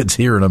young kids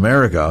here in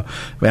America. I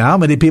mean, how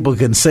many people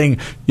can sing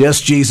 "Yes,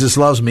 Jesus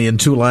Loves Me" in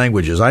 2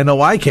 languages? I know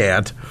I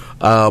can't,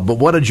 but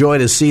what a joy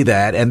to see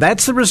that. And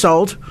that's the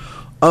result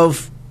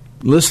of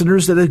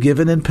listeners that have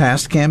given in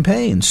past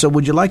campaigns. So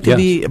would you like to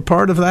be a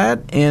part of that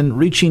and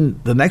reaching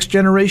the next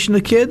generation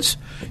of kids?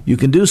 You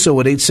can do so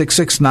at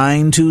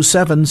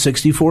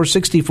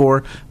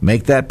 866-927-6464.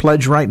 Make that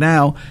pledge right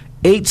now.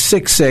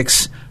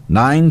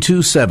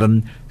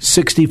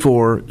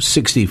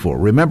 866-927-6464.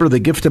 Remember the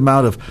gift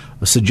amount of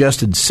a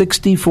suggested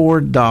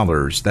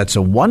 $64. That's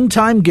a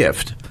one-time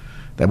gift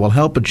that will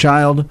help a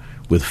child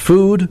with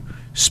food,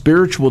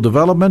 spiritual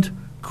development,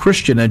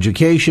 Christian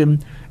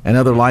education, and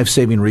other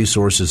life-saving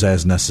resources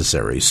as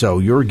necessary. So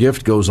your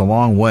gift goes a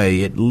long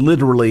way. It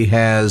literally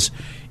has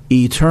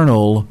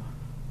eternal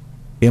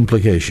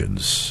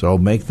implications. So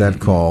make that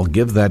call,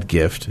 give that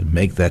gift, and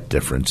make that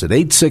difference at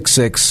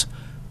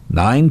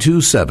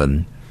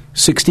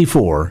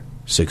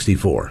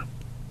 866-927-6464.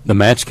 The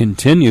match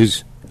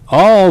continues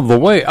all the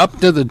way up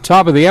to the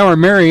top of the hour.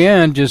 Mary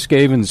Ann just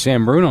gave in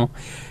San Bruno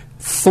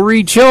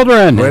 3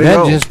 children.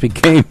 That just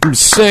became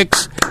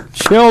 6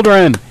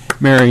 children.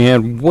 Mary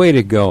Ann, way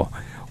to go.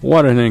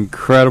 What an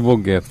incredible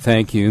gift.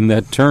 Thank you. And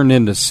that turned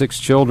into 6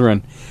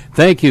 children.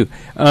 Thank you.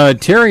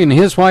 Terry and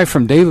his wife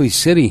from Daly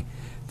City,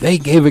 they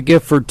gave a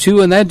gift for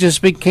 2, and that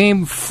just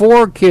became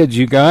 4 kids,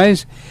 you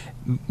guys.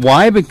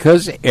 Why?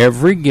 Because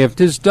every gift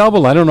is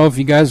double. I don't know if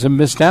you guys have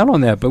missed out on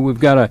that, but we've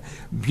got a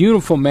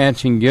beautiful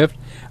matching gift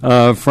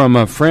from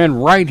a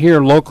friend right here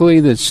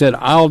locally that said,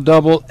 I'll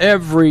double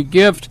every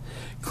gift,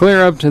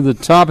 clear up to the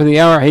top of the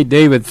hour. Hey,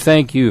 David,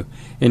 thank you.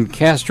 In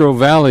Castro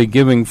Valley,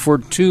 giving for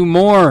 2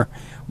 more.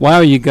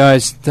 Wow, you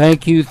guys,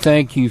 thank you,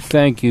 thank you,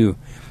 thank you.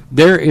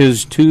 There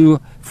is 2,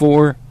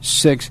 4,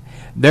 6.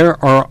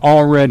 There are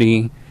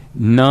already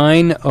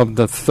 9 of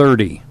the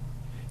 30.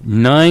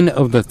 9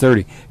 of the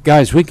 30.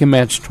 Guys, we can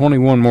match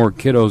 21 more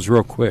kiddos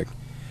real quick.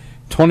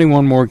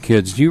 21 more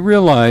kids. Do you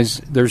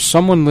realize there's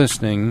someone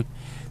listening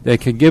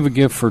that could give a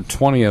gift for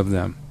 20 of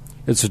them?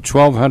 It's a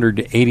 $1,200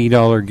 to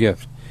 $80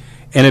 gift.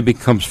 And it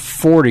becomes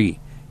 40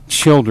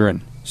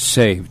 children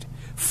saved,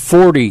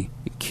 40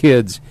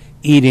 kids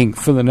eating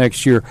for the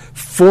next year,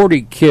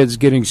 40 kids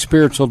getting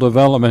spiritual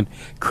development,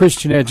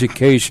 Christian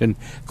education,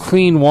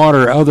 clean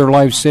water, other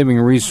life-saving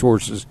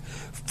resources.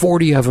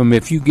 40 of them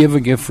if you give a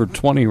gift for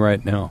 20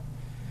 right now.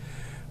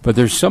 But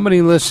there's somebody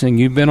listening,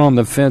 you've been on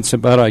the fence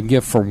about a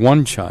gift for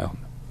one child.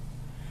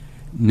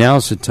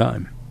 Now's the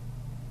time.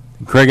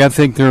 Craig, I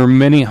think there are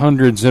many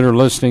hundreds that are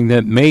listening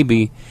that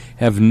maybe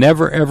have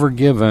never ever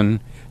given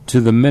to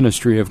the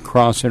ministry of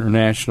Cross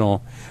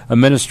International, a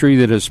ministry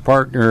that has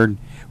partnered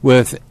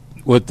with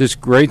this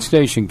great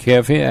station,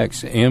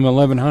 KFAX, AM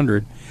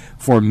 1100,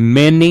 for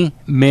many,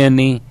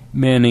 many,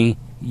 many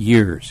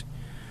years.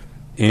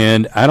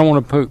 And I don't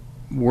want to put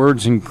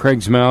words in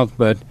Craig's mouth,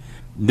 but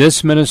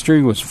this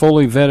ministry was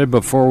fully vetted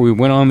before we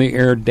went on the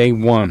air day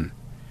one,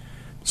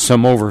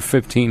 some over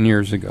 15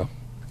 years ago.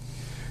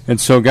 And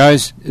so,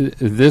 guys,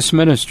 this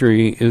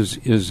ministry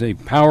is a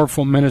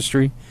powerful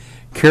ministry,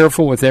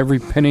 careful with every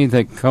penny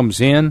that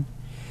comes in,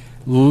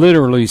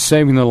 literally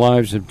saving the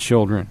lives of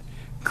children.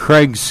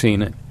 Craig's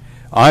seen it.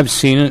 I've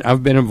seen it.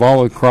 I've been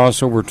involved with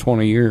Cross over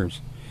 20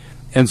 years.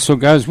 And so,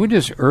 guys, we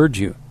just urge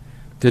you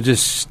to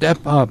just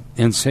step up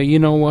and say, you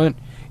know what?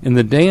 In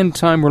the day and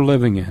time we're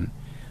living in,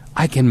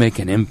 I can make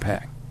an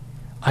impact.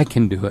 I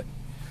can do it.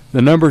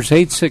 The number's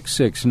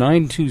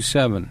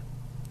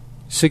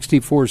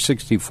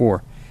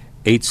 866-927-6464.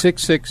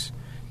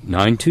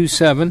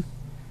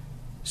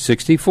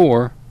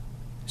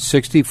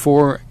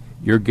 866-927-6464.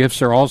 Your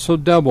gifts are also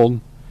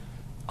doubled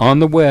on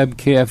the web,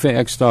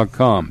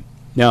 KFAX.com.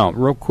 Now,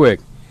 real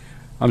quick,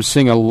 I'm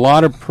seeing a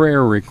lot of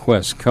prayer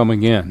requests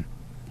coming in.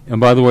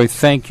 And by the way,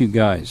 thank you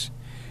guys.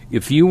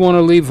 If you want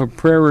to leave a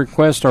prayer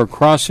request, our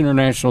Cross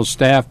International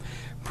staff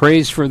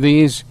prays for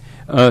these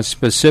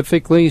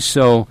specifically,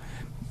 so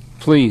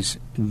please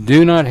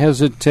do not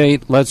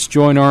hesitate. Let's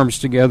join arms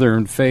together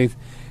in faith.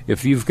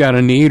 If you've got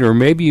a need, or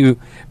maybe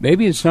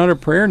it's not a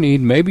prayer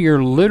need, maybe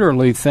you're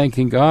literally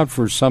thanking God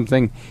for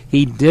something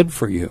He did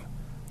for you,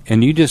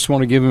 and you just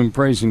want to give Him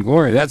praise and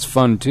glory, that's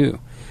fun too.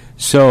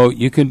 So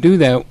you can do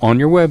that on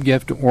your web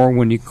gift or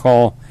when you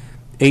call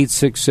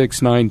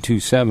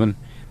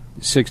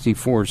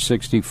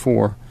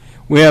 866-927-6464.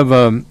 We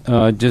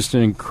have just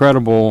an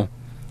incredible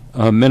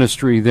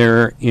ministry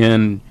there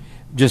in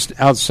just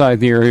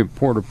outside the area of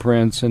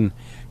Port-au-Prince, and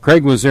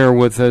Craig was there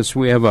with us.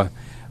 We have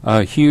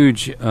a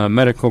huge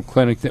medical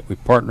clinic that we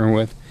partner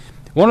with.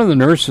 One of the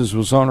nurses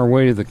was on her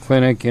way to the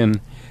clinic, and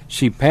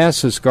she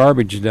passed this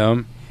garbage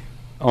dump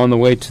on the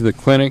way to the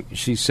clinic.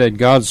 She said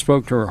God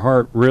spoke to her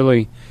heart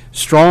really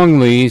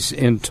strongly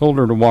and told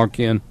her to walk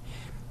in.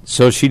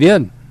 So she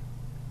did.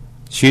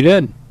 She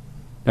did.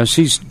 Now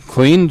she's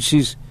clean.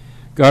 She's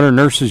got her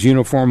nurse's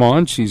uniform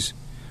on. She's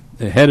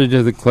headed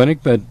to the clinic,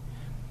 but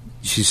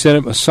she said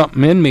it was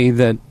something in me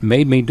that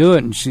made me do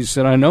it. And she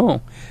said, I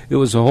know it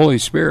was the Holy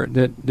Spirit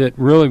that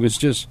really was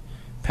just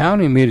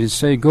pounding me to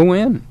say, go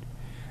in.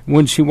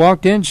 When she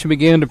walked in, she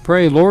began to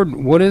pray, Lord,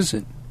 what is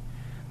it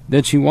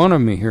that you wanted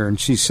me here? And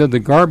she said the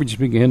garbage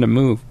began to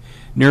move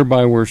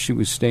nearby where she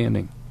was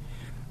standing.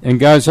 And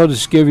guys, I'll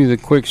just give you the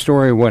quick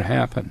story of what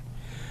happened.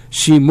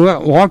 She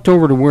walked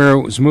over to where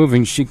it was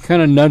moving. She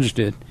kind of nudged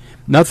it.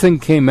 Nothing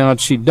came out.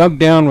 She dug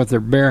down with her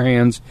bare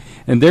hands,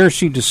 and there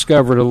she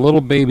discovered a little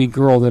baby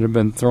girl that had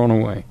been thrown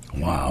away.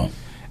 Wow.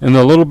 And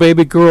the little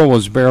baby girl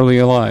was barely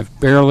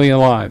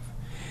alive.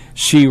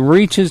 She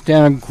reaches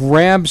down,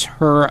 grabs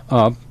her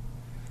up,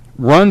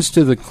 runs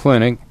to the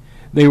clinic.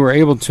 They were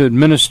able to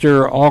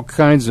administer all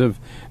kinds of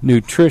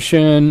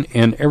nutrition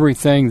and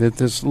everything that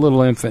this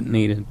little infant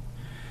needed.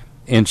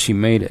 And she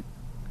made it.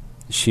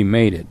 She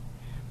made it.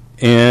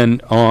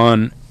 And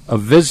on a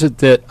visit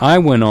that I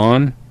went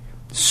on,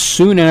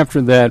 soon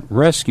after that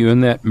rescue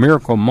and that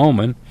miracle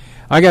moment,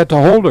 I got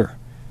to hold her.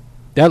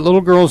 That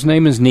little girl's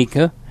name is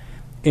Nika.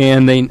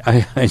 And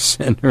I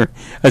said,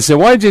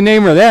 why did you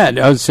name her that?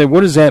 I said, what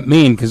does that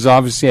mean? Because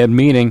obviously I had a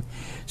meaning.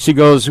 She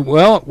goes,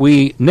 well,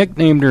 we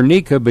nicknamed her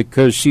Nika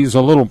because she's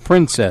a little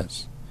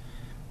princess.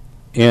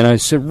 And I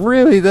said,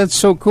 really? That's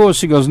so cool.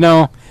 She goes,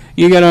 no,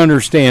 you got to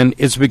understand,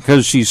 it's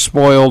because she's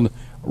spoiled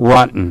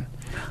rotten.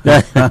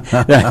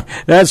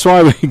 That's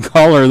why we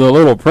call her the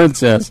little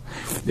princess.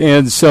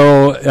 And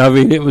so, I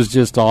mean, it was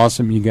just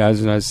awesome, you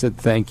guys. And I said,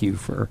 thank you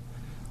for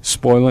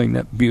spoiling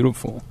that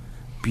beautiful,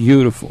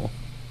 beautiful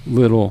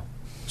little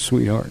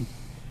sweetheart.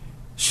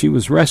 She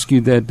was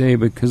rescued that day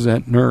because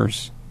that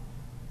nurse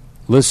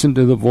listened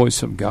to the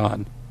voice of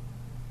God.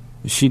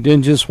 She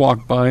didn't just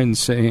walk by and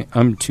say,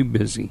 I'm too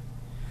busy.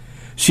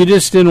 She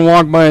just didn't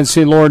walk by and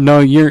say, Lord, no,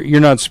 you're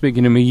not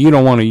speaking to me. You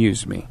don't want to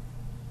use me.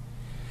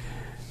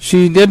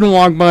 She didn't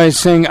walk by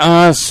saying,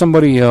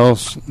 somebody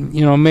else.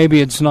 Maybe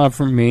it's not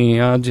for me.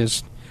 I'll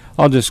just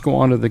go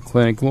on to the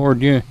clinic.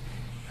 Lord,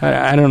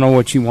 I don't know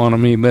what you want of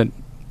me, but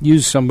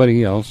use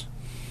somebody else.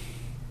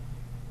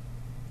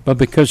 But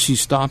because she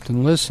stopped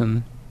and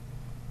listened,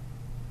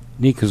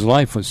 Nika's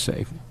life was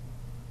saved.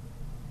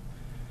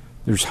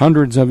 There's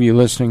hundreds of you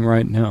listening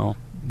right now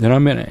then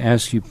I'm going to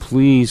ask you,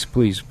 please,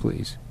 please,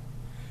 please,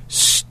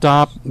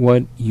 stop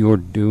what you're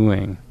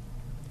doing.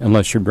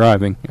 Unless you're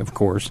driving, of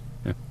course.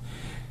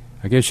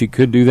 I guess you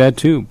could do that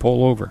too,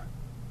 pull over.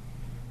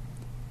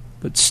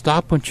 But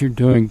stop what you're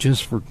doing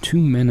just for 2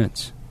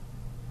 minutes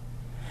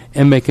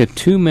and make a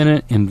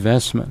 2-minute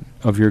investment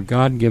of your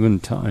God-given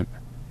time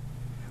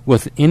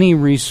with any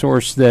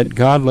resource that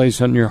God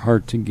lays on your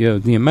heart to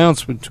give, the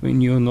amounts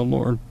between you and the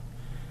Lord.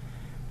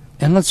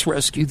 And let's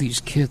rescue these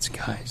kids,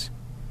 guys.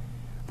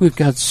 We've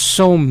got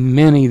so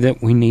many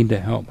that we need to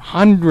help,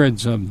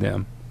 hundreds of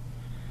them.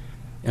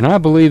 And I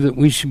believe that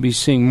we should be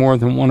seeing more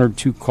than 1 or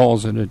 2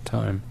 calls at a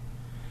time.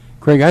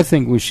 Craig, I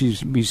think we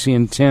should be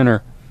seeing 10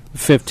 or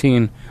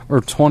 15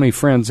 or 20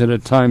 friends at a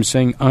time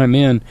saying, I'm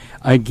in,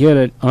 I get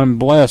it, I'm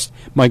blessed,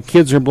 my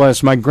kids are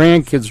blessed, my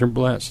grandkids are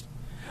blessed.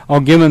 I'll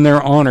give them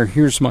their honor,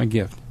 here's my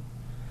gift.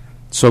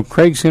 So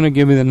Craig's going to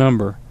give you the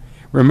number.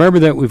 Remember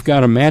that we've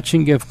got a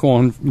matching gift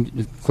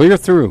going clear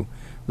through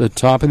the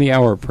top of the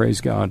hour,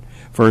 praise God,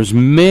 for as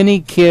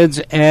many kids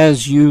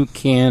as you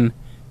can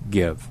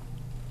give.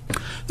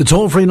 The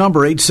toll-free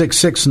number,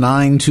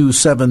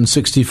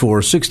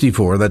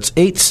 866-927-6464. That's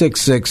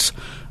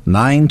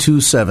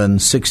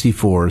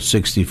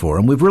 866-927-6464.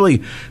 And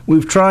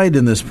we've tried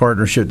in this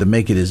partnership to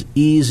make it as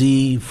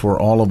easy for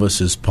all of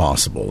us as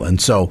possible. And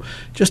so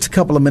just a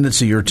couple of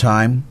minutes of your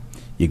time,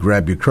 you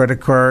grab your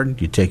credit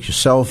card, you take your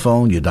cell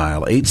phone, you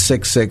dial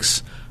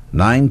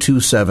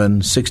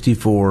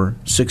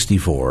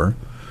 866-927-6464,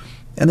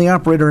 and the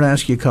operator will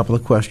ask you a couple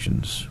of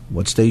questions.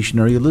 What station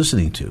are you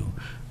listening to?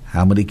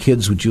 How many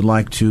kids would you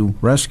like to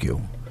rescue?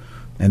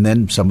 And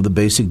then some of the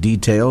basic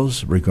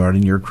details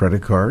regarding your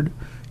credit card.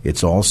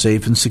 It's all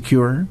safe and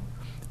secure.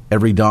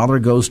 Every dollar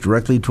goes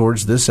directly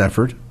towards this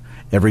effort.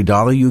 Every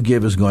dollar you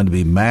give is going to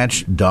be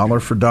matched dollar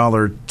for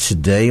dollar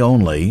today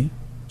only.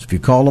 So if you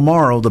call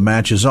tomorrow, the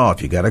match is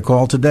off. You got to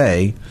call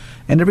today.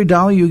 And every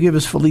dollar you give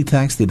is fully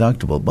tax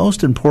deductible.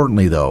 Most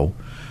importantly, though,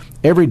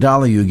 every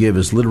dollar you give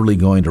is literally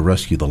going to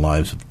rescue the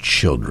lives of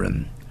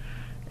children.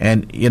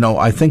 And, you know,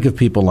 I think of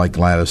people like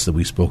Gladys that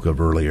we spoke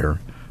of earlier,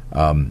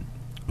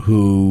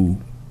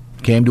 who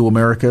came to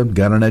America,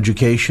 got an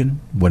education,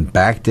 went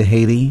back to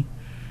Haiti,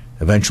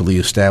 eventually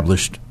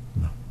established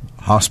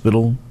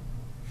hospital,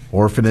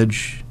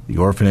 orphanage, the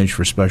orphanage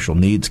for special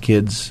needs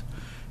kids,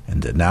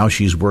 and now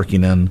she's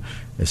working in,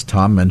 as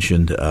Tom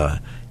mentioned,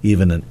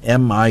 even an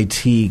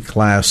MIT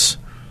class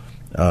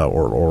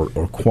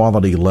or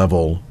quality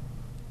level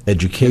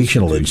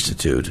educational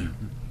institute.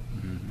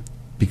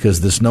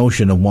 Because this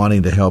notion of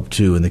wanting to help,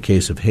 too, in the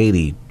case of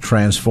Haiti,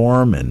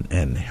 transform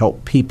and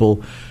help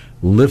people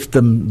lift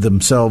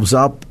themselves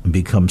up and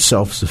become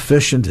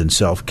self-sufficient and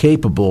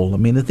self-capable. I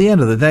mean, at the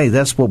end of the day,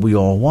 that's what we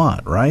all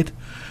want, right?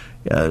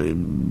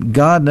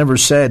 God never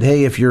said,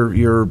 hey, if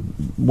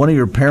one of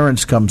your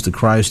parents comes to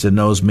Christ and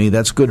knows me,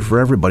 that's good for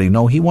everybody.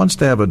 No, he wants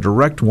to have a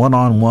direct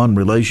one-on-one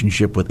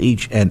relationship with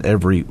each and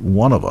every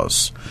one of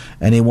us.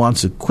 And he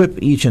wants to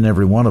equip each and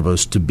every one of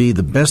us to be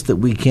the best that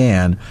we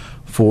can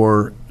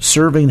for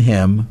serving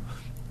him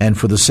and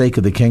for the sake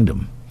of the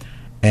kingdom.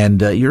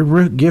 And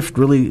your gift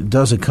really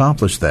does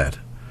accomplish that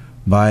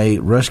by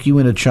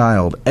rescuing a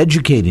child,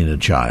 educating a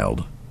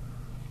child,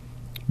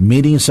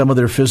 meeting some of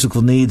their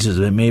physical needs as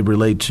it may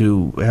relate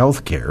to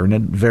health care. And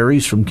it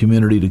varies from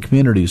community to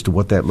community as to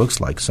what that looks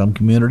like. Some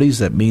communities,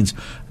 that means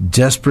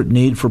desperate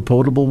need for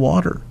potable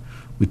water.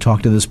 We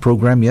talked in this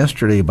program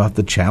yesterday about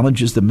the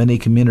challenges that many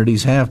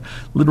communities have,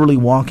 literally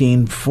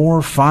walking 4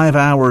 or 5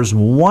 hours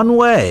one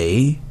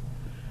way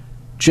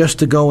just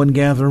to go and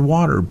gather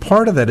water.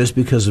 Part of that is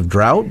because of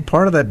drought,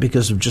 part of that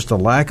because of just a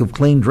lack of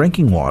clean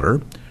drinking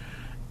water.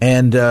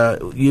 And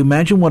you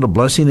imagine what a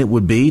blessing it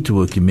would be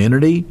to a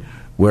community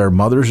where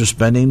mothers are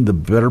spending the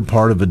better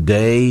part of a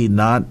day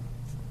not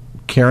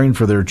caring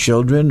for their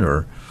children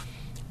or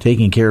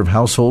taking care of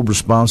household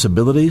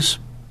responsibilities,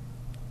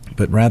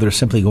 but rather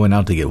simply going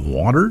out to get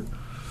water.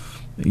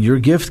 Your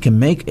gift can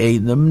make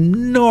an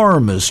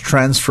enormous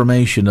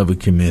transformation of a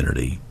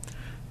community.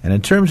 And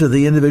in terms of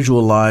the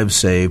individual lives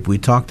saved, we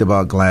talked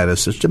about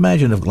Gladys. Just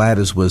imagine if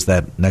Gladys was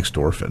that next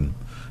orphan,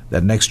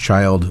 that next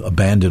child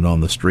abandoned on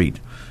the street,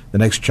 the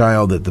next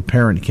child that the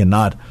parent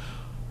cannot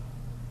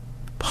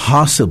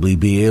possibly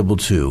be able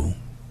to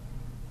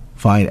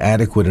find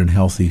adequate and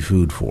healthy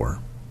food for.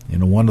 You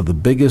know, one of the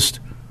biggest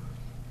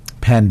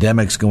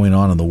pandemics going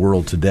on in the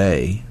world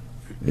today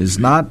is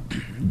not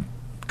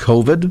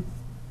COVID,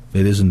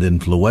 it isn't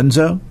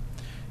influenza,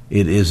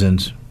 it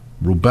isn't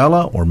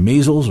rubella or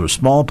measles or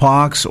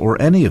smallpox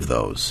or any of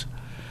those.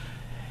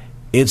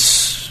 It's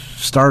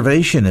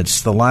starvation.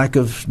 It's the lack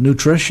of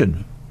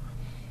nutrition.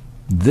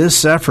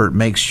 This effort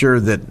makes sure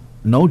that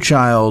no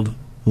child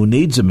who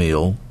needs a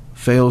meal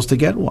fails to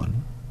get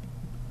one.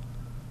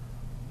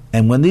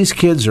 And when these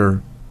kids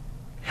are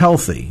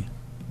healthy,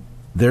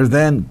 they're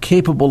then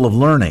capable of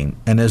learning.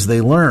 And as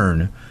they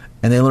learn,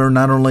 and they learn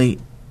not only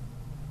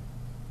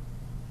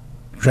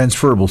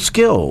transferable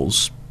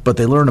skills, but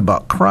they learn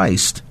about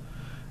Christ.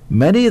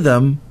 Many of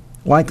them,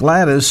 like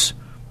Gladys,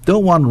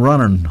 don't want to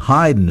run and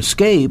hide and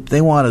escape.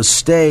 They want to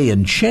stay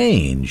and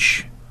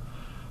change.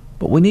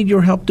 But we need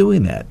your help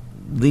doing that.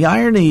 The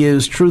irony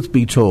is, truth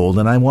be told,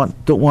 and I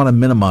don't want to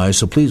minimize,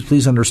 so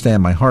please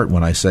understand my heart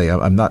when I say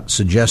I'm not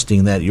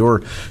suggesting that your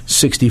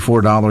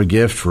 $64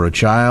 gift for a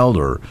child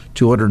or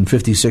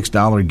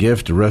 $256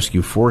 gift to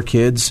rescue 4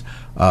 kids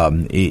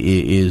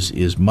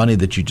is money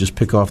that you just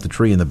pick off the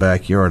tree in the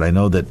backyard. I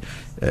know that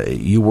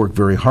you work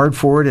very hard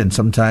for it, and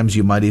sometimes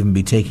you might even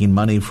be taking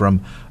money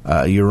from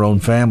your own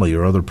family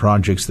or other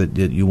projects that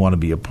you want to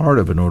be a part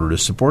of in order to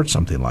support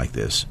something like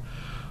this.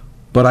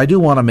 But I do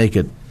want to make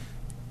it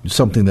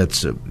something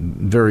that's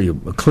very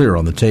clear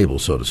on the table,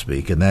 so to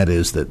speak, and that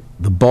is that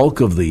the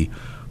bulk of the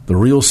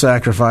real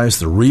sacrifice,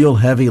 the real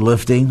heavy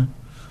lifting,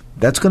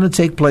 that's going to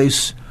take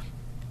place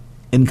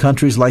in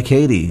countries like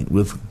Haiti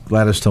with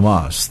Gladys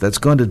Tomas. That's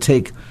going to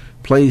take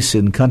place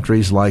in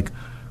countries like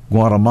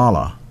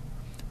Guatemala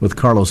with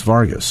Carlos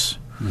Vargas.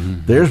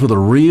 Mm-hmm. There's where the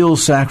real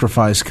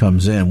sacrifice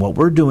comes in. What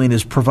we're doing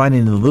is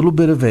providing a little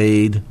bit of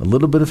aid, a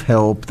little bit of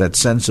help, that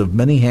sense of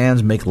many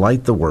hands make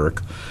light the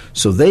work,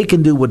 so they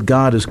can do what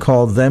God has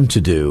called them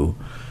to do,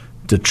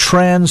 to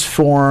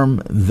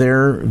transform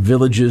their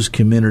villages,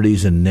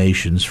 communities, and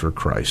nations for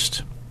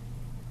Christ.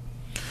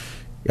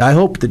 I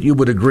hope that you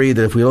would agree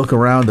that if we look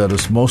around at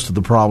us, most of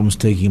the problems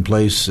taking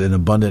place in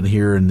abundant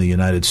here in the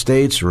United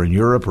States or in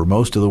Europe or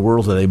most of the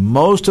world today,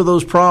 most of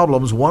those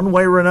problems, one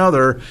way or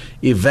another,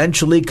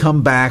 eventually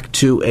come back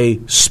to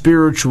a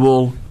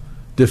spiritual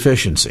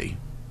deficiency.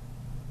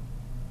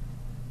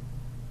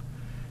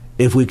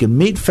 If we can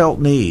meet felt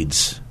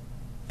needs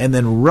and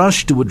then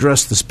rush to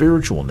address the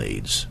spiritual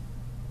needs,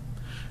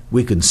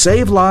 we can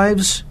save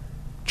lives,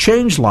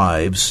 change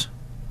lives,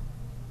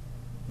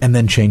 and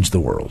then change the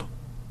world.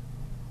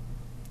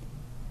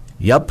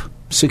 Yup,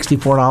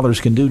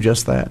 $64 can do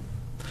just that.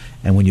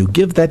 And when you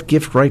give that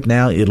gift right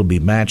now, it'll be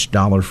matched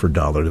dollar for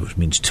dollar, which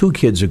means 2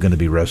 kids are going to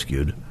be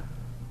rescued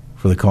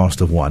for the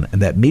cost of 1.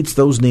 And that meets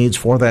those needs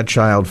for that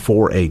child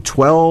for a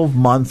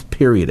 12-month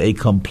period, a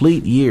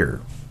complete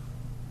year.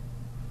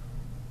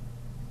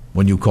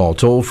 When you call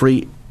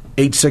toll-free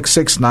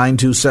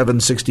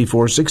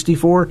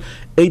 866-927-6464,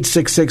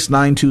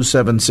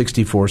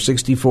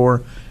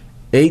 866-927-6464,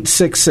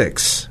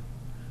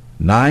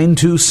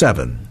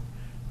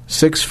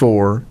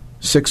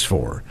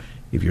 866-927-6464.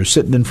 If you're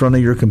sitting in front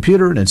of your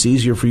computer and it's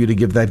easier for you to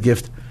give that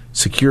gift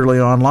securely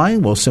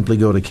online, well, simply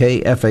go to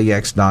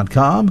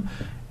kfax.com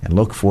and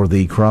look for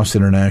the Cross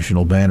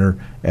International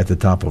banner at the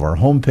top of our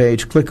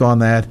homepage. Click on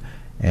that,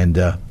 and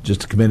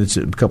just a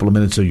couple of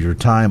minutes of your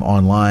time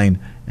online,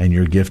 and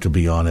your gift will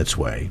be on its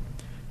way.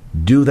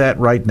 Do that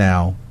right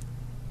now,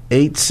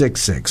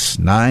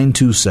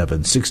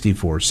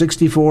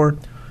 866-927-6464,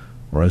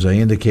 or as I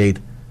indicate,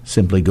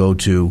 simply go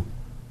to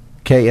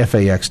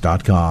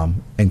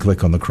kfax.com and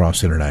click on the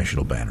Cross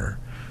International banner.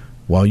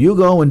 While you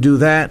go and do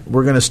that,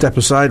 we're going to step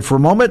aside for a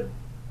moment,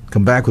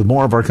 come back with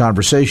more of our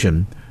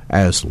conversation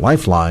as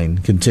Lifeline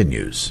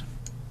continues.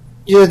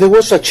 Yeah, there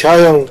was a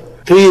child,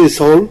 3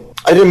 years old.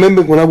 I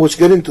remember when I was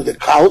getting to the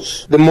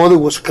house, the mother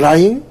was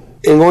crying,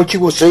 and all she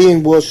was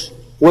saying was,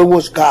 where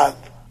was God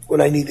when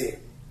I needed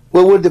him?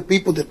 Where were the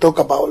people that talk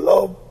about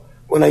love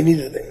when I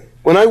needed them?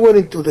 When I went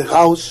into the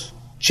house,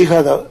 she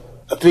had a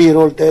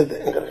 3-year-old dead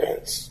in her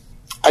hands.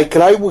 I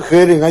cried with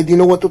her, and I didn't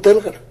know what to tell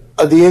her.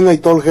 At the end, I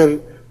told her,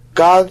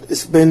 God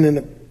has been in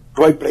the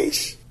right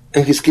place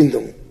in his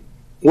kingdom.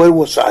 Where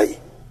was I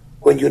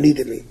when you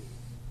needed me?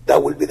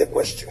 That will be the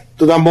question.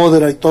 To that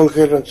mother, I told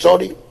her, I'm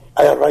sorry,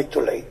 I arrived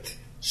too late.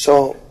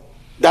 So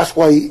that's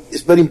why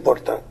it's very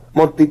important,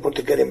 more people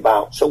to get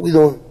involved, so we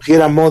don't hear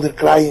a mother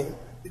crying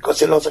because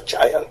she lost a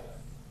child.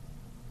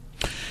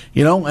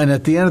 You know, and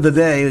at the end of the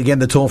day, again,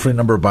 the toll-free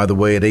number, by the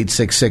way, at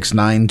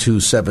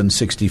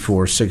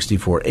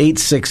 866-927-6464,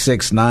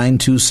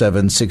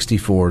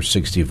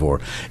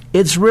 866-927-6464.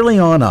 It's really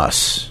on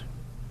us.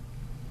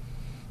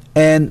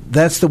 And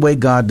that's the way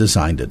God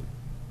designed it.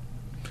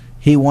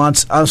 He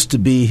wants us to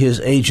be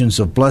his agents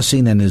of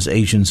blessing and his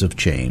agents of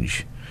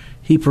change.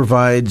 He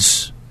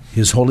provides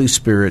his Holy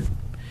Spirit.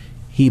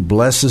 He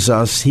blesses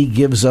us. He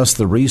gives us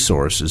the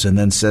resources and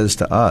then says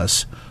to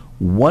us,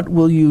 what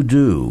will you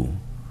do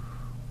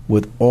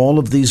with all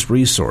of these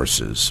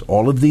resources,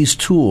 all of these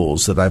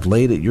tools that I've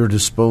laid at your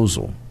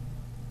disposal?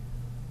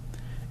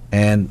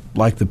 And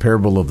like the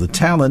parable of the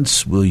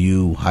talents, will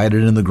you hide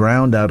it in the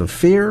ground out of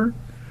fear?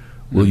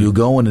 Will you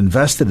go and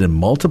invest it and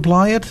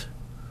multiply it?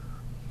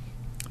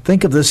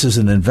 Think of this as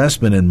an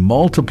investment in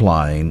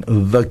multiplying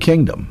the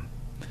kingdom.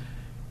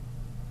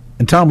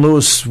 And Tom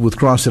Lewis with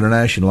Cross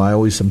International, I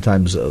always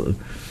sometimes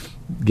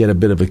get a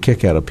bit of a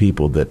kick out of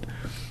people that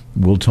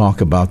will talk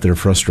about their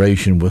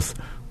frustration with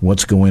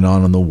what's going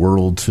on in the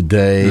world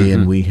today,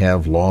 and we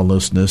have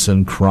lawlessness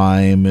and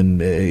crime,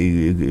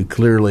 and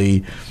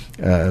clearly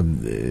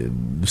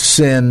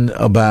sin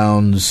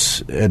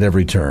abounds at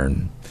every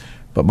turn.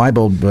 But my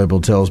Bible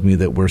tells me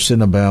that where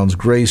sin abounds,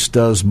 grace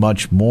does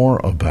much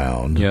more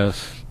abound.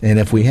 Yes. And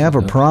if we have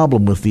a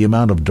problem with the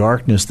amount of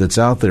darkness that's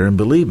out there, and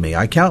believe me,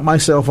 I count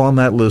myself on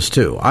that list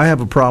too. I have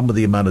a problem with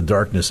the amount of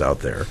darkness out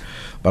there.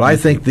 But I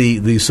think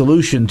the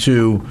solution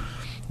to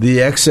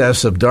the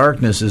excess of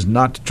darkness is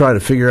not to try to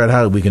figure out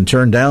how we can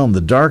turn down the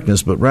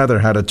darkness, but rather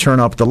how to turn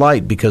up the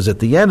light. Because at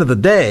the end of the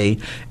day,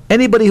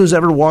 anybody who's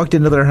ever walked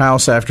into their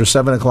house after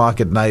 7 o'clock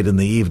at night in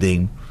the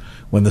evening,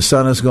 when the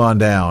sun has gone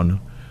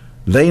down,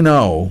 they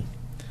know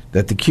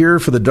that the cure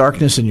for the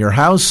darkness in your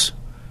house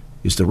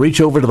is to reach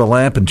over to the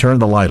lamp and turn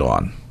the light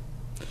on.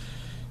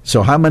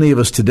 So how many of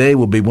us today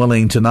will be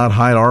willing to not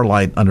hide our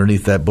light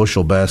underneath that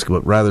bushel basket,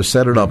 but rather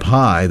set it up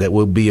high that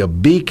will be a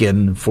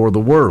beacon for the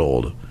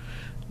world?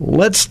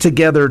 Let's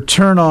together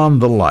turn on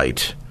the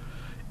light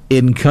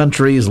in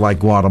countries like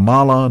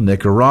Guatemala,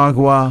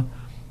 Nicaragua,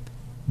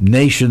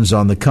 nations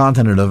on the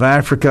continent of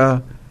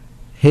Africa,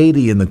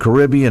 Haiti in the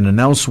Caribbean and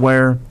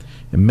elsewhere,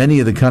 and many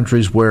of the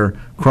countries where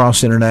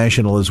Cross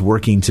International is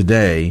working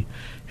today.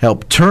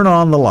 Help turn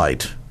on the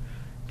light,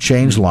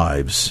 change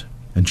lives,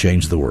 and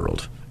change the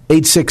world.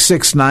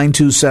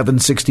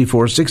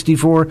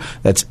 866-927-6464.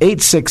 That's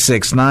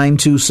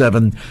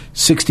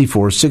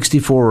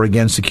 866-927-6464. Or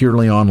again,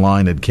 securely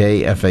online at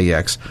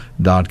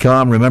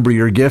kfax.com. Remember,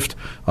 your gift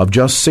of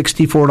just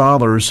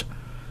 $64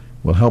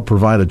 will help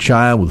provide a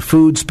child with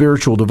food,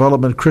 spiritual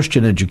development,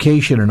 Christian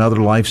education, and other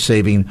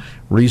life-saving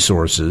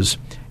resources.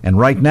 And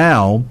right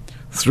now,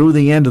 through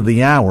the end of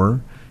the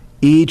hour,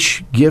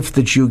 each gift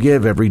that you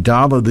give, every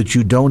dollar that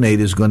you donate,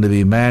 is going to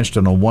be matched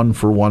on a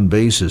one-for-one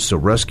basis. So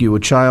rescue a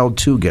child,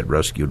 2 get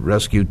rescued.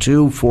 Rescue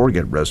 2, 4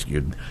 get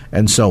rescued,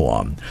 and so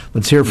on.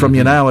 Let's hear from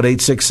you now at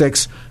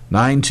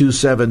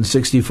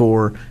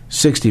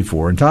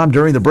 866-927-6464. And Tom,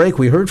 during the break,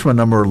 we heard from a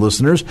number of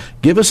listeners.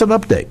 Give us an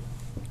update.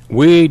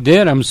 We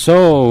did. I'm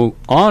so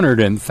honored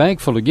and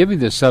thankful to give you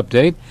this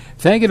update.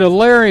 Thank you to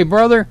Larry,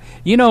 brother.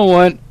 You know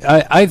what?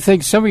 I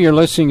think some of you are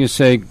listening, you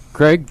say,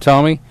 Craig,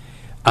 Tommy,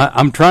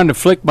 I'm trying to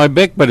flick my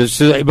Bic, but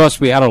it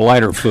must be out of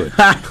lighter fluid.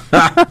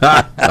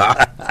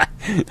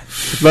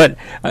 But,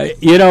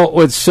 you know,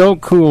 what's so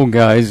cool,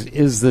 guys,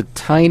 is the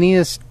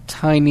tiniest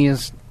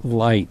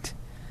light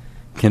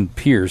can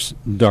pierce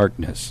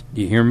darkness.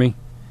 Do you hear me?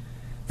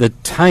 The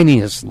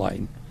tiniest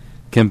light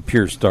can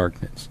pierce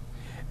darkness.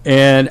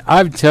 And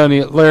I'm telling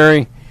you,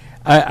 Larry,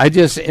 I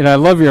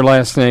love your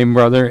last name,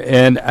 brother,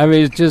 and I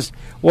mean, it's just,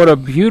 what a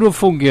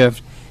beautiful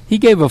gift. He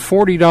gave a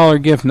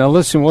 $40 gift. Now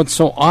listen, what's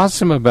so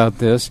awesome about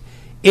this,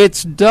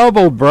 it's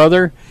double,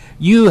 brother.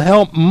 You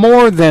help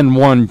more than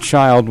one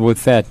child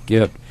with that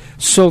gift.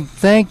 So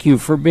thank you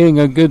for being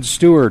a good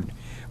steward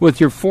with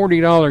your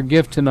 $40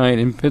 gift tonight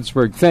in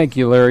Pittsburgh. Thank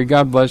you, Larry.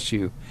 God bless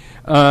you.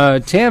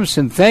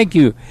 Tamsin, thank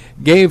you.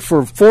 Gave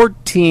for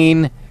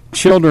 14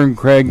 children,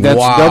 Craig.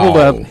 That's doubled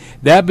up.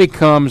 That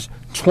becomes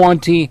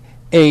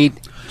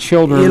 28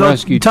 children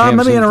rescued. Tom,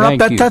 let me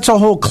interrupt. That's a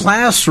whole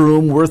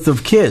classroom worth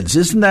of kids.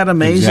 Isn't that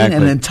amazing? Exactly.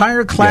 An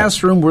entire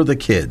classroom worth of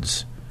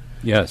kids.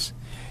 Yes.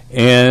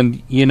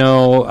 And, you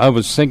know, I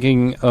was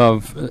thinking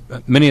of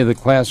many of the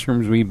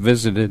classrooms we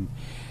visited.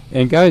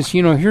 And, guys,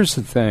 you know, here's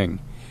the thing.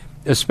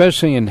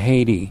 Especially in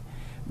Haiti,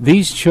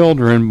 these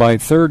children by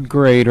 3rd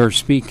grade are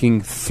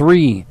speaking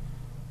 3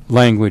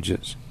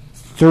 languages.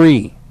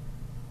 3.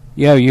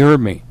 Yeah, you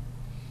heard me.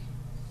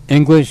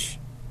 English,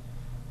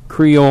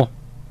 Creole,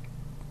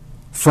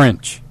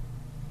 French.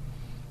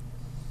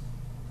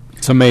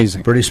 It's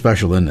amazing. Pretty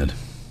special, isn't it?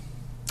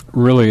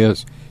 Really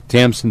is.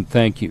 Tamsin,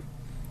 thank you.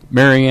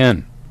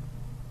 Marianne,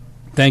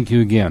 thank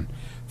you again.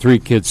 3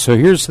 kids. So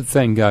here's the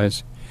thing,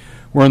 guys.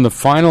 We're in the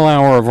final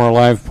hour of our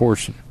live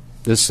portion.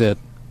 This is it.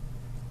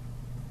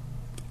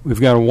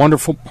 We've got a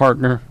wonderful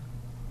partner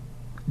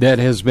that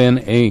has been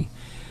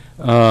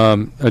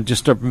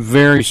just a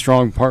very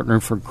strong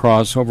partner for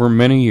Cross over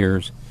many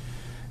years.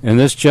 And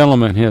this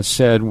gentleman has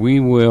said,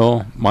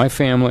 my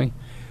family,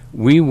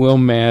 we will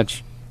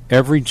match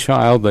every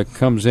child that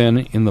comes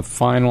in the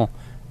final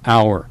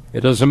hour. It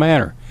doesn't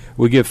matter.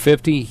 We get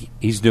 50,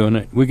 he's doing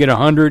it. We get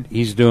 100,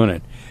 he's doing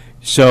it.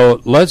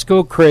 So let's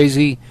go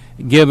crazy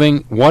giving.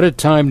 What a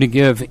time to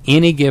give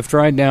any gift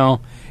right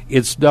now.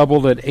 It's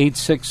doubled at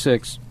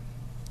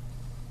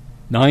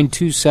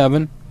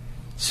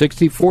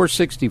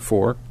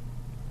 866-927-6464.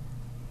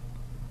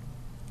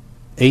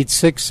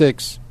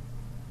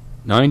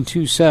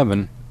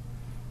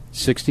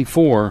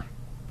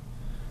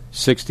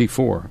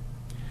 866-927-6464.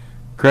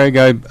 Craig,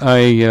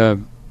 I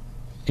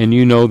and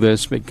you know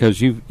this because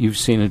you've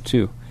seen it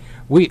too.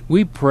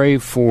 We pray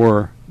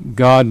for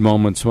God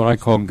moments, what I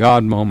call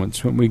God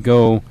moments, when we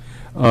go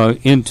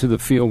into the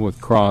field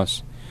with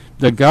Cross,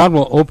 that God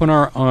will open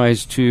our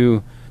eyes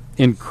to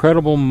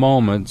incredible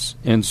moments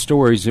and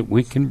stories that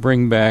we can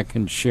bring back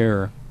and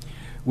share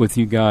with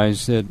you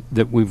guys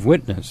that we've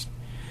witnessed.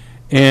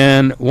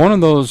 And one of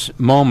those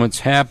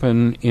moments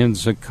happened in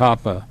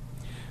Zacapa,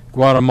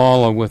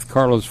 Guatemala, with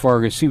Carlos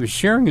Vargas. He was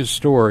sharing a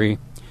story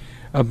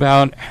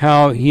about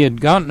how he had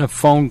gotten a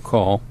phone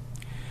call,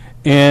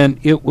 and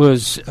it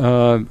was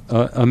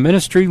a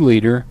ministry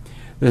leader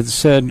that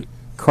said,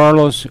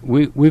 Carlos,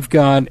 we've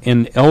got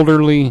an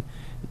elderly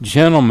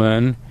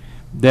gentleman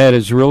that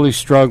is really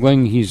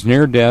struggling. He's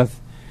near death.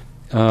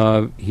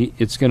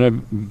 It's going to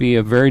be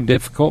a very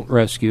difficult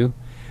rescue.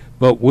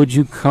 But would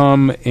you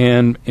come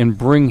and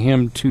bring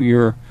him to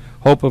your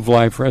Hope of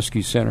Life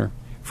Rescue Center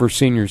for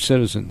senior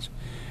citizens.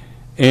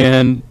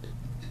 And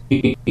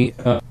the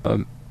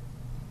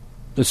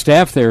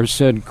staff there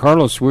said,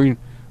 Carlos, we're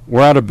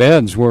out of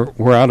beds.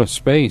 We're out of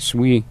space.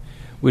 We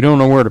don't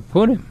know where to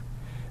put him.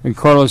 And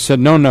Carlos said,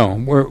 no,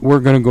 we're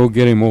going to go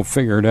get him. We'll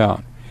figure it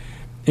out.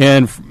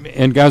 And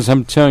guys,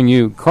 I'm telling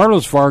you,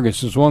 Carlos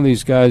Vargas is one of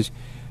these guys,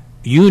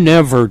 you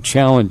never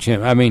challenge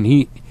him. I mean,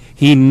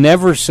 he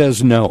never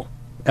says no,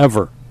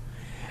 ever.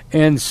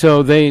 And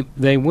so they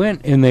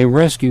went and they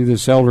rescued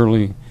this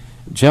elderly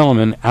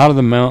gentleman out of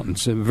the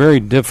mountains, a very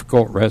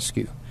difficult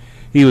rescue.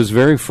 He was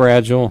very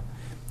fragile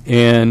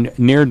and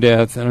near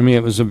death, and I mean,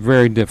 it was a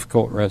very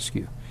difficult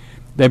rescue.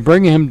 They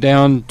bring him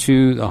down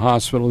to the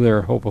hospital there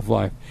at Hope of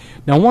Life.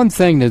 Now, one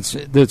thing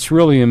that's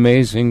really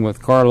amazing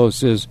with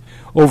Carlos is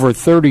over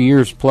 30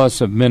 years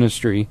plus of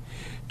ministry.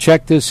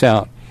 Check this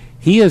out.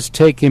 He has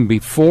taken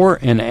before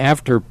and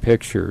after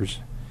pictures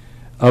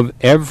of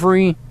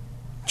every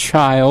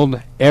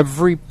child,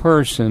 every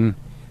person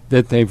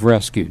that they've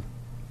rescued,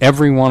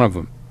 every one of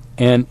them.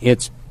 And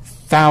it's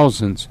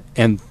thousands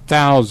and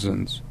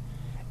thousands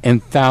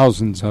and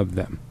thousands of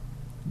them,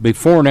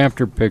 before and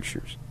after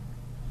pictures.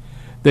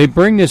 They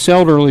bring this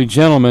elderly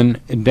gentleman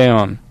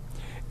down,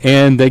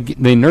 and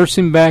they nurse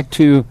him back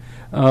to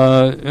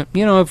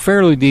a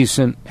fairly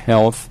decent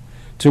health,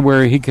 to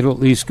where he could at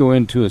least go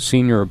into a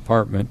senior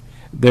apartment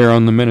there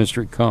on the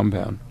ministry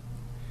compound.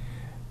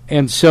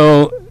 And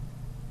so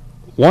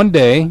one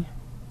day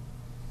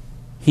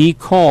he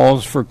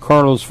calls for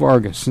Carlos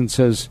Vargas and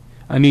says,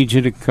 I need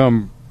you to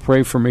come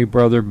pray for me,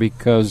 brother,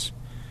 because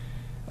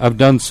I've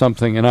done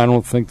something and I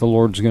don't think the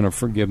Lord's going to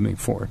forgive me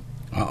for it.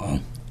 Uh-oh.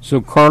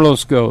 So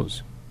Carlos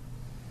goes,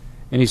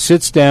 and he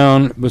sits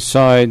down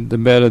beside the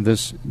bed of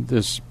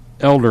this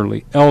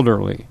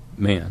elderly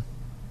man.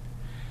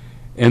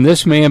 And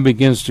this man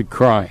begins to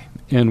cry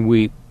and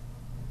weep.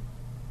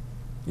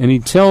 And he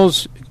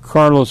tells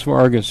Carlos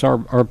Vargas,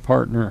 our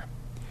partner,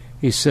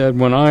 he said,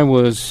 when I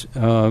was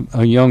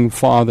a young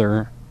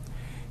father,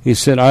 he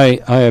said, I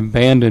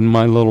abandoned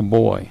my little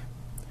boy.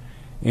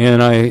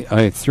 And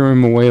I threw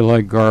him away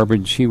like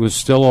garbage. He was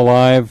still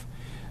alive.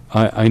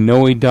 I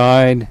know he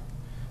died.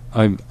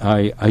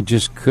 I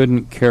just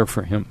couldn't care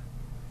for him.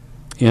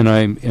 And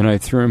I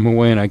threw him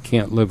away, and I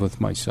can't live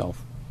with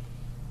myself.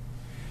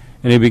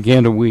 And he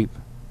began to weep.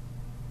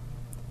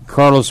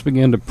 Carlos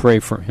began to pray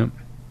for him.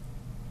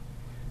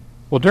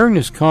 Well, during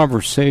this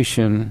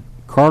conversation,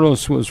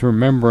 Carlos was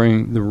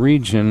remembering the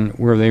region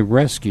where they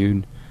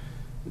rescued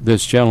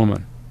this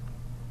gentleman.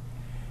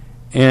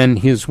 And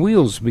his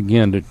wheels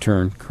began to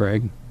turn,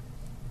 Craig.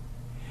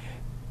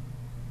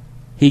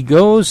 He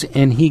goes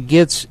and he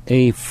gets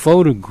a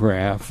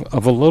photograph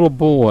of a little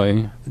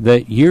boy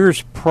that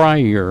years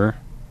prior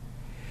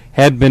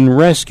had been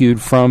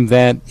rescued from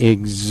that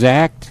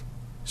exact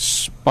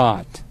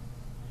spot.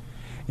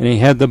 And he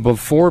had the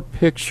before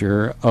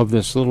picture of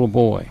this little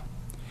boy.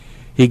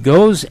 He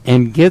goes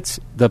and gets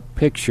the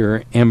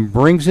picture and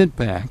brings it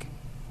back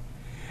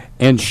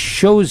and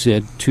shows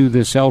it to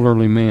this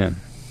elderly man.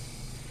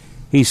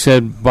 He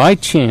said, by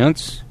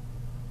chance,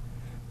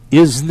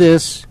 is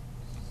this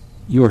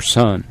your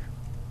son?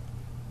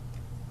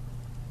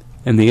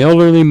 And the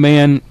elderly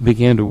man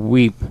began to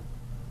weep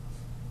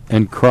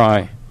and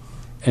cry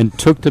and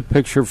took the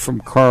picture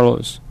from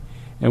Carlos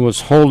and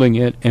was holding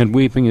it and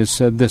weeping and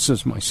said, this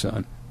is my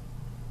son.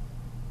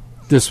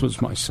 This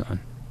was my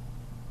son.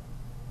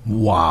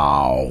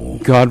 Wow.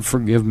 God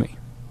forgive me.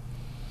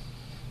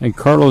 And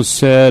Carlos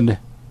said,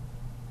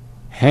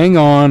 hang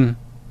on,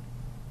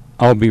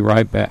 I'll be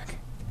right back.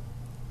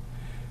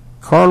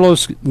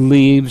 Carlos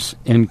leaves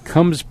and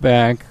comes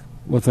back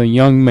with a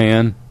young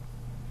man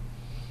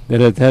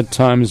that at that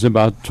time is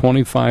about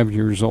 25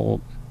 years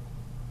old,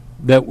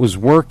 that was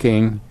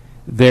working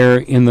there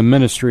in the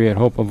ministry at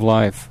Hope of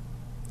Life.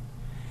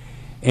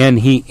 And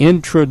he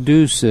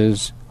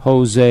introduces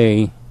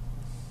Jose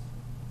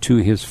to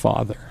his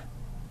father.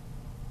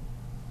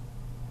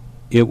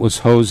 It was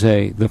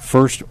Jose, the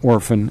first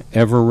orphan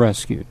ever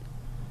rescued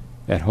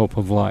at Hope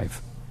of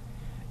Life.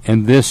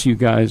 And this, you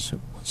guys,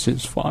 was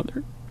his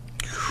father.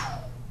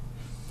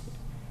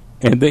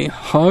 And they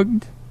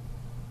hugged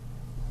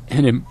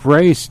and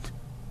embraced.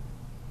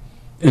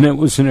 And it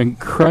was an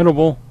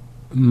incredible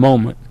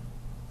moment.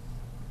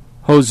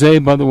 Jose,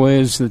 by the way,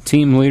 is the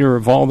team leader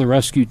of all the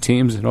rescue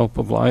teams at Hope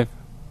of Life.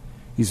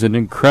 He's an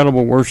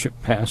incredible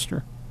worship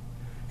pastor.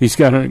 He's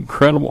got an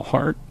incredible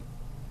heart.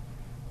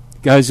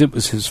 Guys, it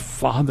was his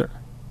father.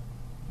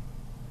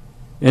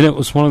 And it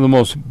was one of the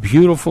most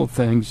beautiful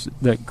things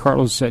that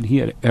Carlos said he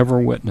had ever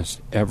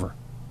witnessed, ever.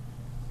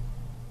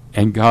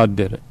 And God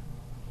did it.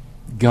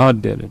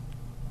 God did it.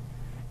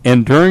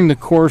 And during the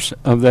course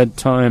of that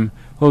time,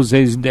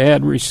 Jose's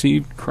dad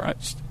received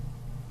Christ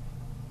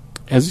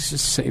as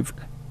his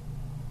Savior.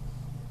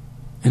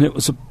 And it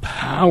was a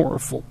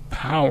powerful,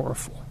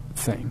 powerful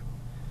thing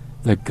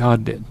that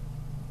God did.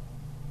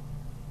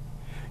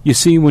 You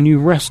see, when you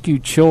rescue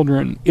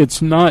children,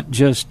 it's not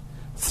just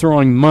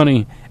throwing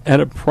money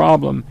at a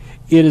problem.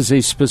 It is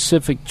a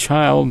specific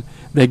child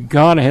that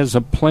God has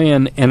a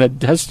plan and a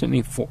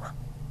destiny for.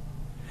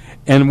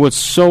 And what's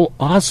so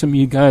awesome,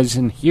 you guys,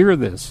 and hear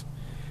this,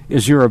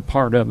 is you're a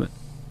part of it.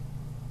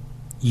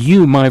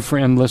 You, my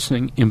friend,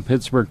 listening in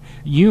Pittsburgh.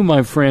 You,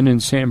 my friend, in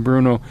San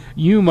Bruno.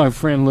 You, my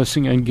friend,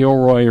 listening in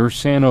Gilroy or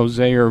San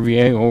Jose or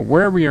Viejo, or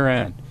wherever you're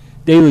at.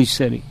 Daly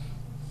City.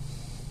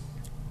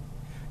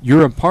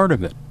 You're a part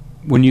of it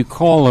when you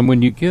call and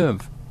when you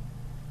give.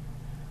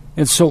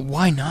 And so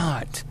why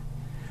not?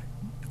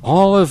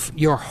 All of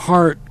your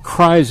heart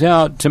cries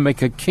out to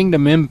make a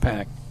kingdom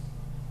impact.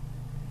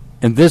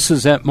 And this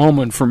is that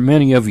moment for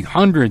many of you,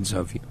 hundreds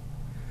of you.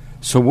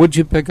 So would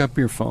you pick up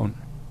your phone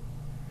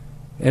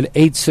at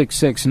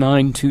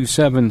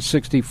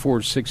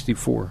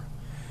 866-927-6464?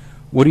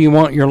 What do you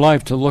want your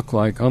life to look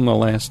like on the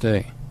last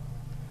day?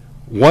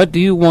 What do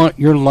you want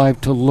your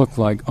life to look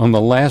like on the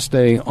last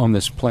day on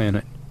this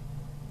planet?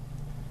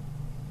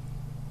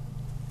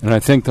 And I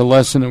think the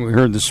lesson that we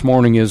heard this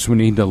morning is we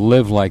need to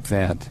live like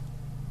that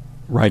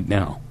right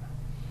now.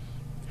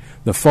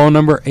 The phone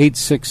number,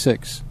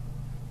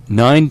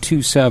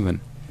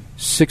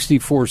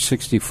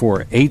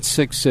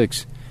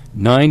 866-927-6464.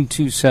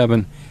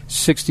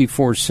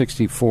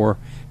 866-927-6464.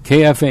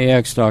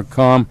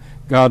 KFAX.com.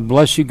 God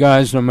bless you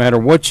guys. No matter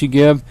what you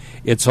give,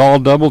 it's all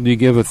doubled. You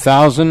give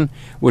 1,000,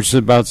 which is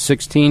about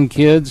 16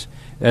 kids.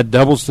 That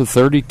doubles to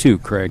 32,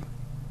 Craig.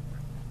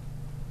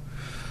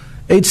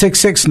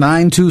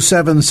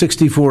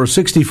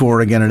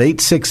 866-927-6464. Again, at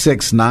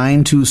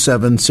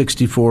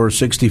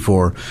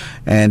 866-927-6464.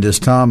 And as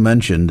Tom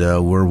mentioned,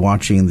 we're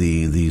watching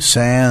the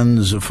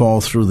sands fall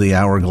through the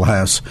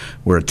hourglass.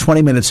 We're at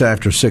 20 minutes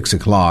after 6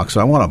 o'clock,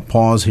 so I want to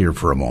pause here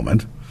for a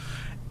moment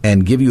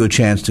and give you a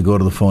chance to go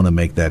to the phone and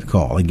make that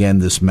call. Again,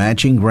 this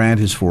matching grant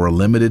is for a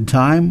limited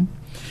time.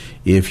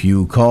 If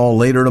you call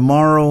later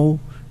tomorrow,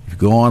 if you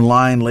go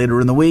online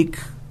later in the week,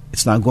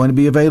 it's not going to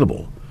be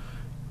available.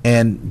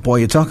 And,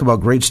 boy, you talk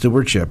about great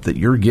stewardship, that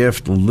your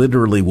gift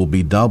literally will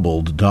be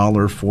doubled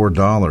dollar for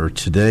dollar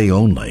today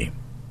only.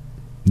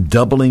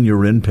 Doubling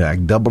your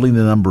impact, doubling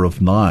the number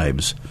of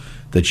lives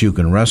that you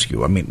can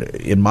rescue. I mean,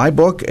 in my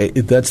book,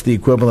 that's the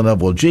equivalent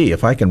of, well, gee,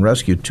 if I can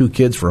rescue 2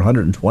 kids for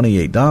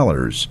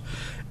 $128,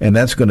 and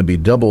that's going to be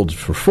doubled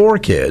for 4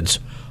 kids,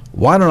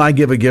 why don't I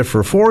give a gift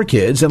for 4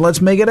 kids and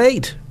let's make it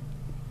 8?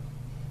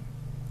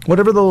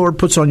 Whatever the Lord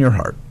puts on your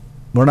heart.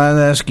 We're not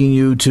asking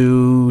you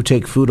to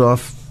take food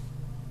off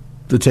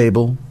the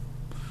table.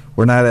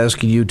 We're not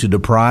asking you to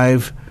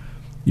deprive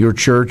your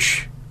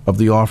church of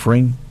the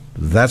offering.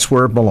 That's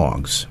where it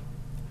belongs.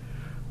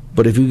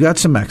 But if you've got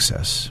some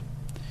excess,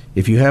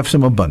 if you have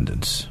some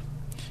abundance,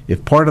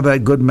 if part of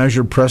that good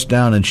measure pressed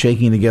down and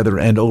shaking together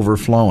and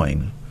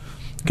overflowing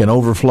can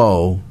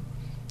overflow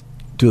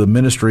to the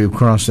ministry of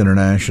Cross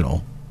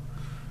International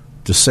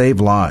to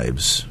save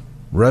lives,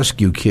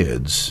 rescue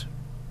kids,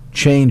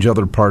 change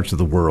other parts of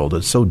the world,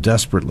 it's so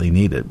desperately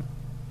needed.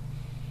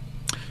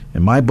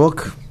 In my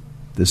book,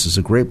 this is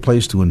a great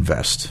place to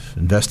invest.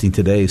 Investing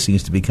today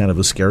seems to be kind of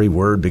a scary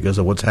word because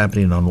of what's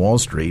happening on Wall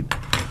Street.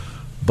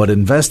 But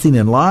investing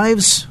in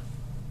lives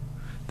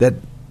that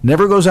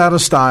never goes out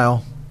of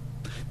style,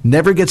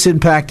 never gets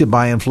impacted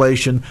by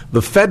inflation.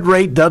 The Fed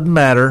rate doesn't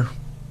matter.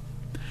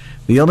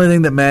 The only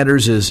thing that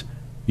matters is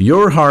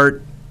your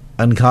heart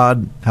and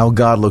God, how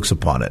God looks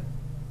upon it.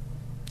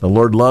 The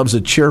Lord loves a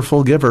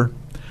cheerful giver.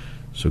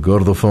 So go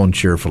to the phone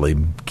cheerfully.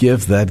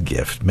 Give that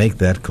gift. Make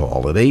that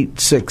call at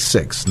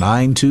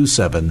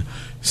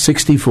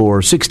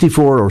 866-927-6464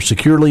 or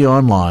securely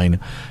online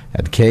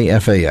at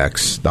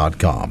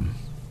KFAX.com.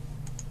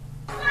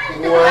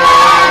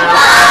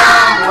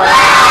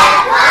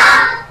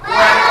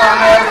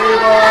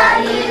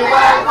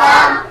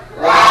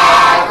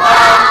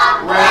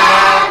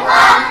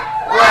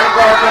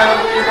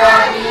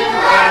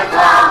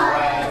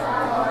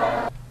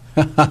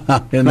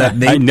 Isn't that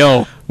neat? I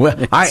know.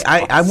 Well,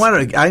 I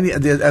want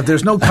to.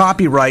 There's no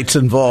copyrights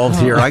involved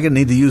here. I'm going to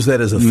need to use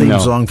that as a theme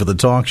song for the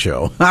talk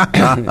show.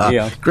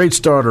 Yeah. Great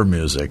starter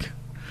music.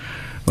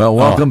 Well,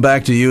 welcome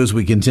back to you as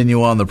we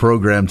continue on the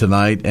program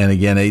tonight. And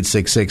again,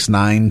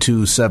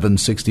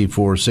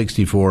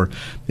 866-927-6464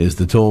 is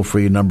the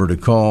toll-free number to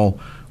call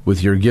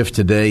with your gift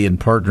today in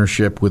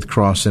partnership with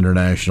Cross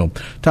International.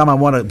 Tom, I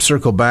want to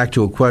circle back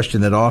to a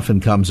question that often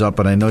comes up,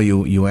 and I know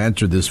you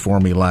answered this for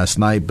me last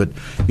night, but,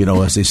 you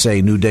know, as they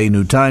say, new day,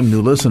 new time,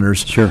 new listeners.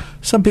 Sure.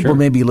 Some people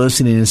may be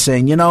listening and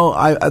saying, you know,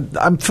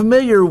 I'm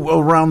familiar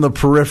around the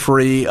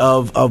periphery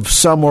of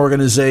some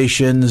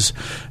organizations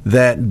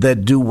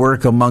that do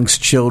work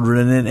amongst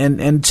children,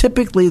 and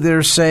typically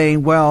they're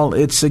saying, well,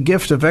 it's a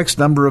gift of X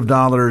number of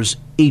dollars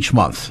each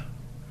month.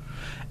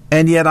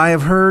 And yet I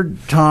have heard,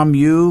 Tom,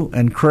 you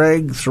and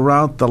Craig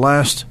throughout the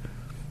last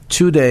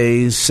 2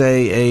 days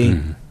say a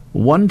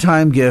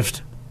one-time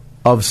gift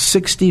of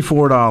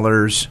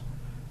 $64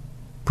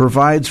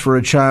 provides for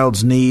a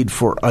child's need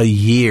for a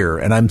year.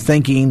 And I'm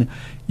thinking,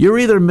 you're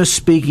either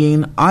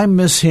misspeaking, I'm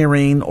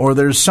mishearing, or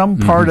there's some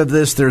part of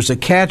this, there's a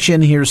catch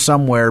in here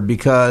somewhere,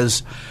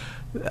 because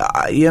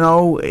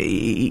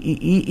Even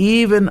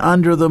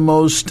under the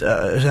most,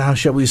 how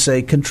shall we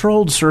say,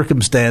 controlled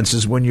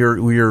circumstances, when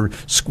you're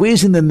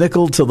squeezing the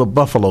nickel till the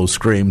buffalo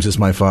screams, as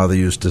my father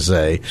used to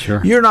say,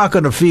 sure, you're not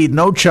going to feed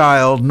no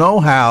child, no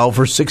how,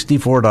 for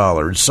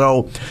 $64.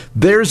 So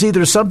there's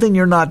either something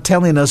you're not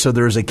telling us or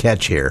there's a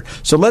catch here.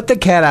 So let the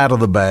cat out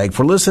of the bag.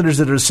 For listeners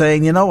that are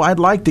saying, I'd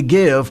like to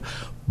give,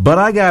 but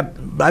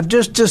I've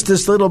just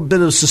this little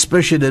bit of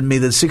suspicion in me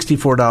that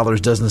 $64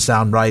 doesn't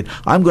sound right.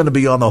 I'm going to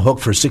be on the hook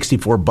for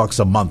 $64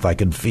 a month. I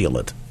can feel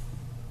it.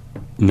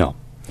 No,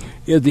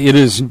 it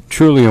is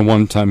truly a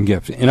one-time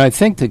gift, and I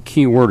think the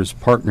key word is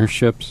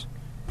partnerships.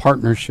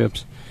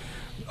 Partnerships.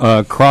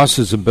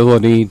 Cross's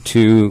ability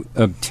to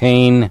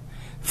obtain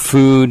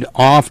food,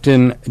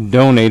 often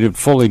donated,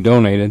 fully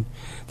donated.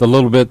 The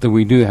little bit that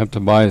we do have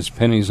to buy is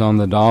pennies on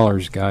the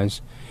dollars,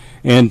 guys,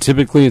 and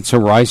typically it's a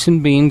rice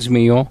and beans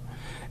meal.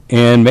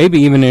 And maybe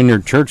even in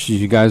your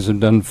churches, you guys have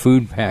done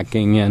food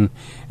packing, and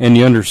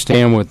you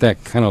understand what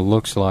that kind of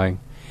looks like.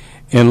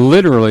 And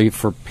literally,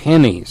 for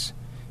pennies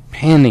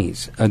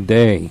a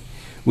day,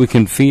 we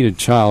can feed a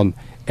child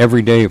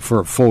every day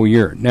for a full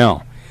year.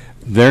 Now,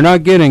 they're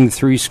not getting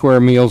 3 square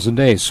meals a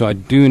day, so I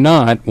do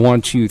not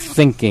want you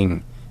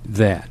thinking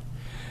that.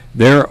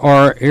 There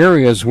are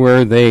areas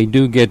where they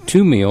do get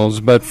 2 meals,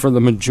 but for the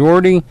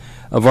majority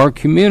of our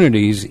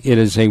communities, it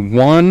is a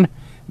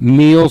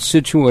one-meal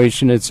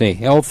situation. It's a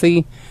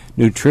healthy,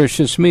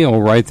 nutritious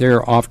meal right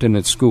there, often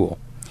at school.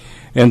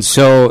 And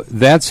so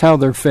that's how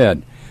they're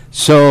fed.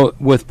 So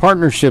with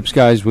partnerships,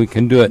 guys, we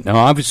can do it. Now,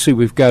 obviously,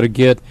 we've got to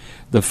get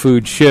the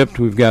food shipped.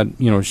 We've got,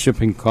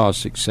 shipping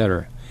costs,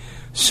 etc.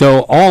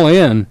 So all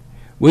in,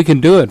 we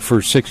can do it for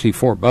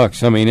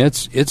 $64. I mean,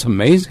 it's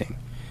amazing.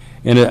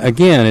 And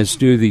again, it's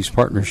due to these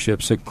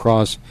partnerships that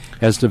Cross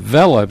has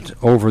developed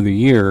over the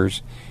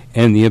years,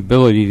 and the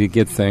ability to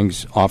get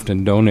things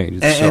often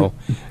donated. And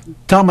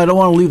Tom, I don't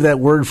want to leave that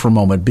word for a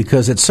moment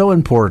because it's so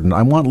important.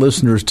 I want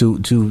listeners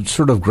to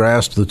sort of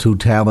grasp the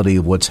totality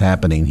of what's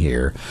happening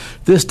here.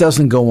 This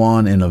doesn't go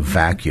on in a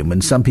vacuum.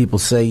 And some people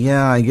say,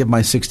 yeah, I give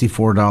my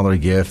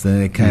 $64 gift,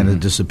 and it kind of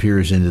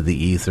disappears into the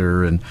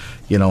ether. And,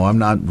 I'm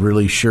not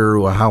really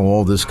sure how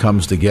all this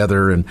comes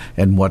together and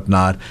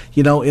whatnot.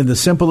 In the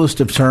simplest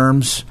of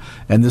terms,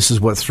 and this is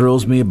what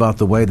thrills me about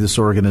the way this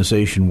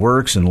organization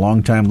works, and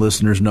longtime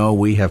listeners know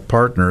we have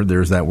partnered,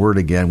 there's that word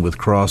again, with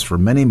Cross for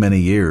many,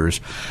 many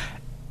years.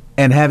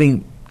 And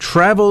having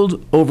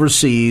traveled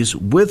overseas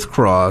with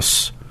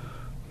Cross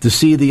to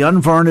see the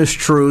unvarnished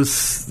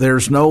truth,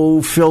 there's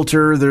no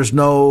filter, there's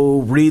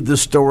no read the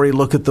story,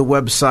 look at the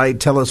website,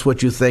 tell us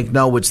what you think.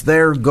 No, it's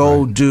there,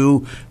 go,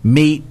 do,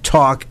 meet,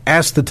 talk,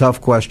 ask the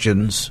tough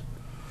questions.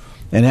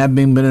 And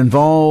having been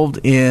involved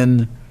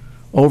in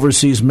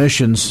overseas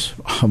missions,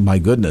 oh my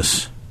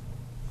goodness.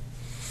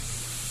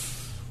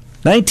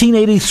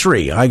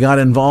 1983, I got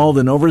involved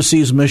in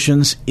overseas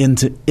missions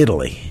into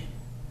Italy.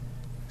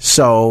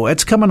 So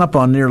it's coming up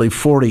on nearly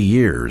 40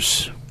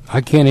 years. I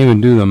can't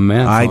even do the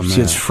math on that.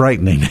 It's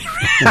frightening.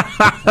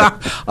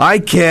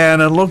 I can,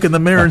 and look in the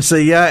mirror and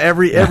say, yeah,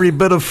 every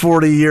bit of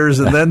 40 years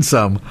and then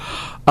some.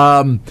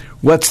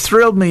 What's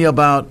thrilled me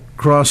about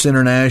Cross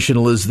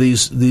International is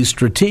these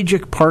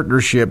strategic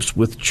partnerships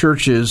with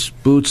churches,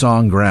 boots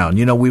on ground.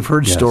 We've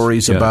heard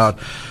stories about,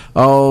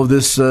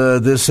 this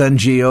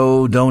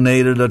NGO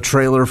donated a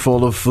trailer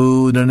full of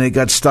food and it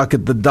got stuck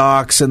at the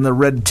docks, and the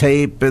red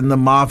tape and the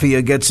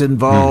mafia gets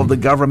involved. The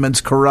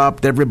government's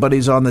corrupt.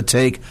 Everybody's on the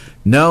take.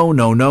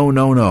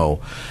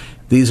 No.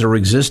 These are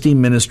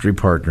existing ministry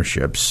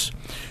partnerships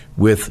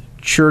with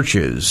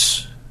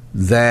churches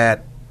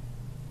that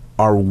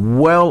are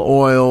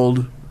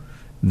well-oiled,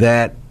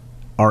 that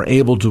are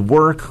able to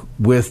work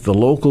with the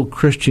local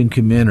Christian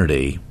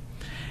community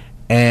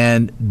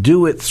and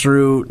do it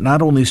through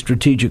not only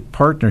strategic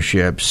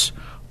partnerships,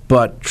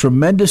 but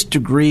tremendous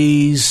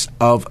degrees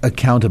of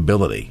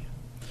accountability.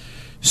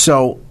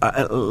 So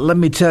let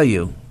me tell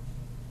you,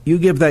 you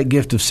give that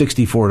gift of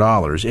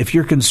 $64. If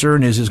your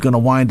concern is going to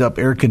wind up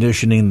air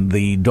conditioning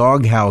the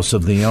doghouse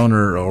of the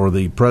owner or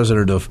the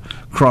president of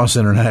Cross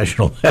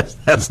International,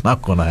 that's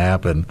not going to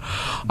happen.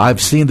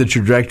 I've seen the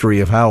trajectory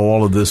of how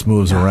all of this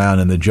moves around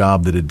and the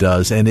job that it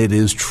does, and it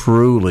is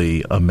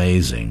truly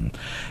amazing.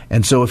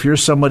 And so if you're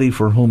somebody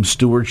for whom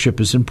stewardship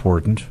is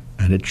important,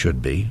 and it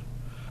should be,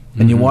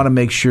 and you want to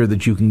make sure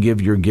that you can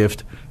give your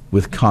gift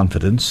with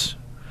confidence,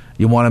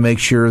 you want to make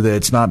sure that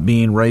it's not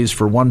being raised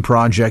for one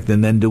project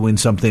and then doing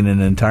something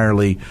and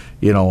entirely,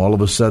 all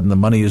of a sudden the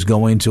money is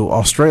going to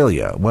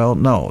Australia. Well,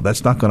 no,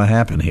 that's not going to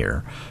happen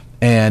here.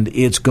 And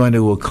it's going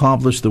to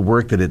accomplish the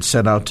work that it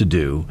set out to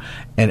do.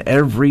 And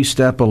every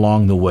step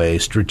along the way,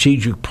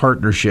 strategic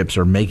partnerships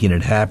are making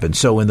it happen.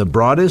 So in the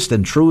broadest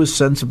and truest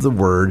sense of the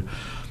word,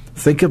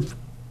 think of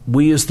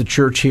we as the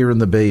church here in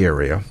the Bay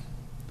Area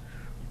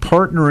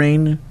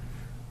partnering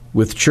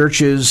with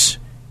churches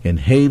in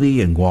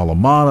Haiti and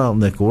Guatemala,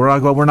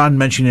 Nicaragua. We're not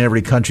mentioning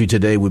every country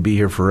today. We'd be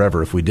here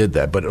forever if we did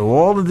that. But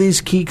all of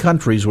these key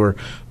countries where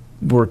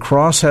where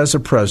Cross has a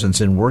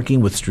presence in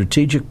working with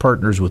strategic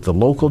partners with the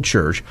local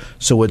church.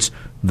 So it's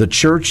the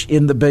church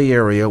in the Bay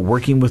Area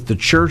working with the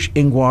church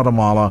in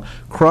Guatemala.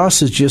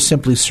 Cross is just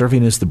simply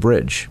serving as the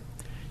bridge.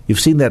 You've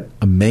seen that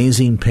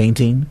amazing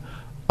painting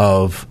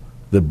of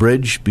the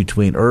bridge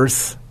between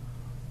earth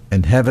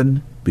and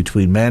heaven,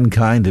 between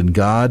mankind and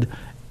God,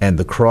 and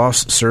the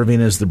cross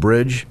serving as the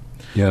bridge?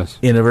 Yes.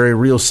 In a very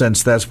real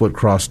sense, that's what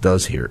Cross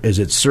does here, is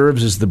it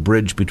serves as the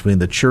bridge between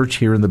the church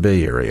here in the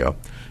Bay Area,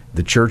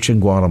 the church in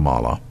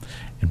Guatemala,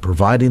 and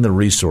providing the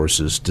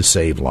resources to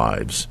save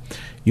lives.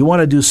 You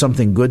want to do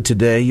something good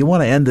today? You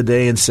want to end the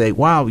day and say,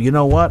 wow, you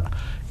know what?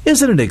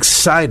 Isn't it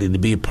exciting to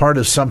be a part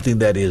of something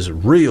that is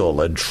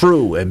real and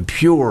true and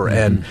pure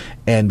and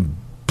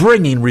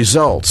bringing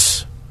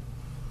results?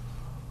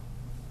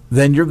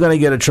 Then you're going to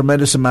get a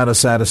tremendous amount of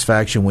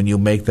satisfaction when you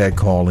make that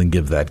call and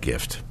give that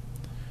gift.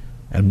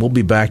 And we'll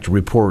be back to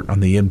report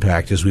on the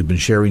impact, as we've been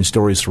sharing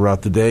stories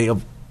throughout the day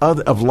of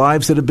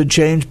lives that have been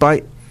changed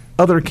by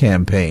other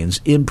campaigns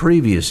in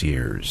previous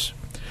years.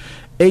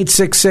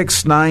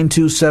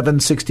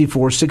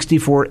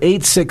 866-927-6464,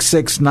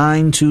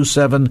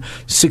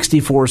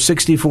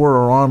 866-927-6464,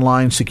 or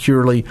online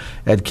securely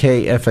at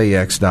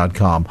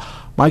kfax.com.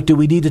 Mike, do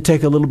we need to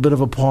take a little bit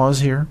of a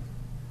pause here?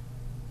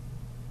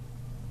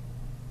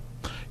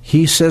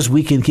 He says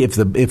we can.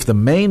 If the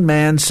main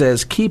man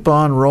says keep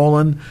on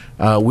rolling,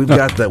 we've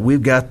got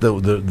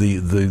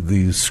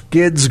the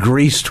skids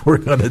greased. We're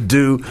going to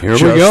do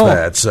just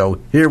that. So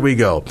here we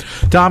go.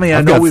 Tommy,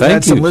 I know we've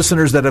had some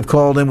listeners that have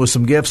called in with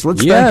some gifts.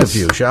 Let's thank a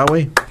few, shall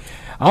we?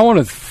 I want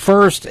to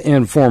first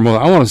and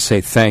foremost, say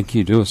thank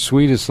you to the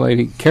sweetest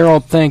lady, Carol.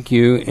 Thank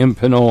you, in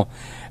Pinole.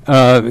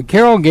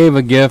 Carol gave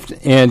a gift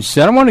and she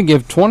said, I want to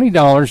give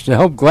 $20 to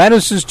help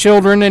Gladys's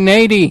children in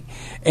Haiti,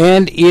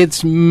 and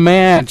it's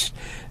matched.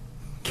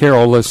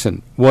 Carol,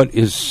 listen, what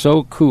is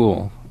so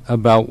cool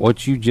about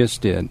what you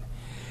just did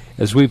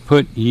is we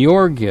put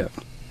your gift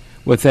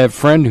with that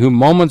friend who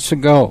moments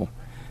ago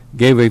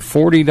gave a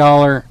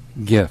 $40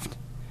 gift,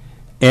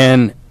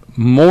 and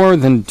more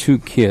than 2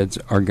 kids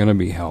are going to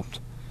be helped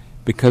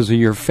because of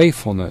your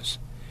faithfulness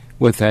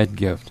with that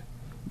gift.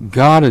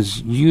 God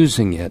is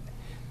using it,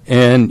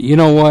 and you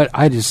know what?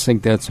 I just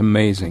think that's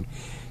amazing.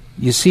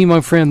 You see,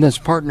 my friend, this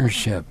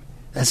partnership,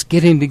 that's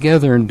getting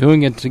together and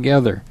doing it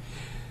together.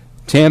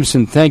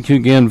 Tamsin, thank you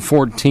again,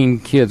 14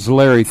 kids.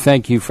 Larry,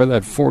 thank you for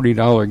that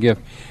 $40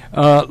 gift.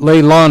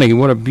 Leilani,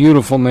 what a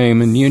beautiful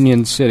name, in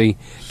Union City,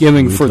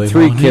 giving for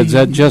 3 kids.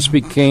 That just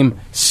became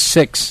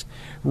 6.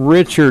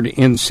 Richard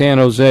in San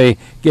Jose,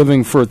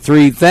 giving for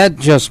 3. That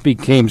just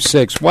became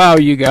 6. Wow,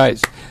 you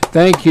guys.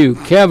 Thank you.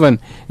 Kevin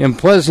in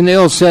Pleasant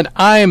Hill said,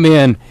 I'm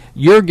in.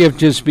 Your gift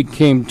just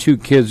became 2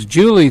 kids.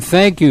 Julie,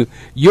 thank you.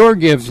 Your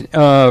gift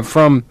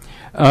from,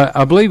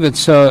 I believe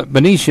it's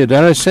Benicia. Did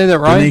I say that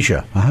right?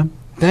 Benicia,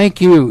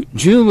 Thank you,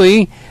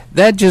 Julie.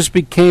 That just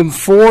became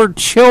 4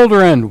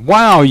 children.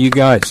 Wow, you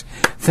guys.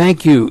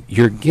 Thank you.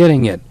 You're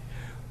getting it.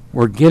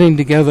 We're getting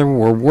together.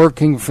 We're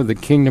working for the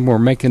kingdom. We're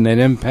making that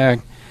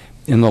impact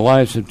in the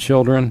lives of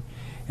children.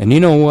 And you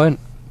know what?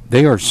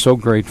 They are so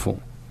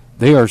grateful.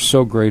 They are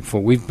so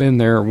grateful. We've been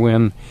there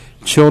when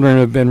children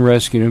have been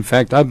rescued. In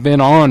fact, I've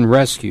been on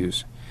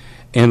rescues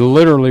and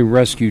literally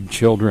rescued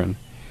children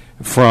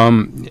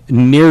from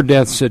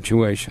near-death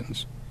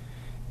situations.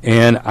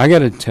 And I got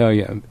to tell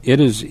you, it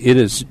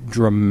is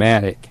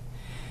dramatic.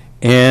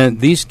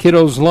 And these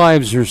kiddos'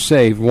 lives are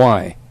saved.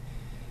 Why?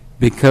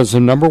 Because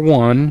of, number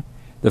one,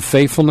 the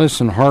faithfulness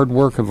and hard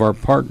work of our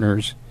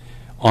partners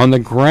on the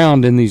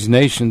ground in these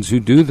nations who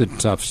do the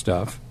tough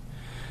stuff.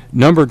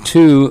 Number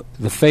 2,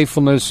 the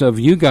faithfulness of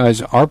you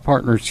guys, our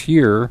partners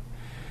here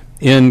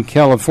in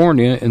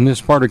California, in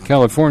this part of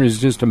California,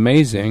 is just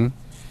amazing.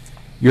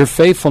 Your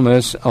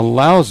faithfulness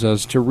allows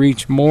us to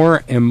reach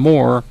more and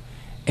more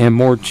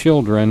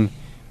children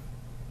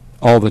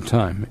all the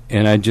time.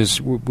 And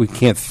we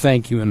can't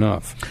thank you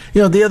enough.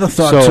 You know, the other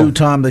thought, too,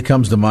 Tom, that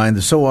comes to mind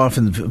is so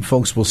often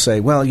folks will say,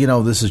 well, you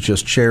know, this is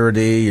just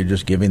charity. You're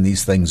just giving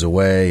these things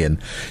away. And,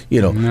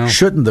 you know,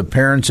 shouldn't the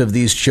parents of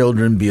these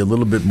children be a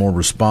little bit more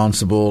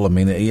responsible? I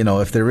mean, you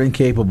know, if they're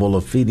incapable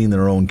of feeding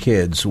their own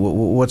kids,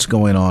 what's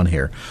going on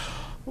here?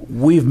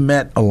 We've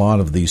met a lot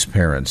of these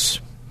parents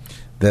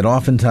that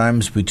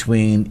oftentimes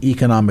between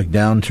economic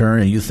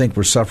downturn, and you think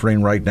we're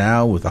suffering right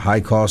now with the high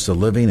cost of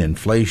living,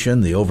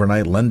 inflation, the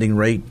overnight lending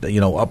rate, you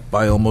know, up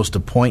by almost a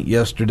point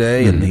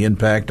yesterday, and the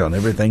impact on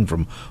everything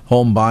from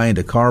home buying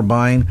to car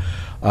buying.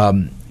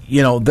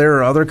 You know, there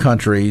are other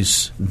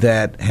countries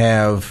that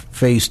have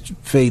faced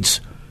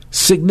fates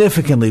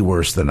significantly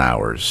worse than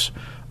ours.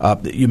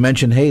 You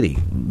mentioned Haiti.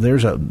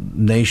 There's a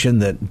nation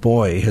that,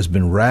 boy, has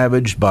been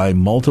ravaged by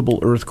multiple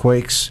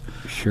earthquakes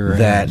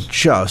that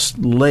just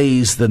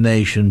lays the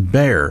nation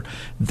bare.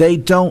 They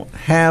don't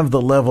have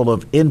the level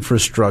of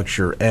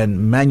infrastructure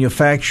and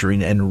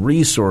manufacturing and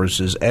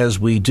resources as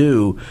we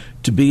do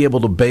to be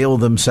able to bail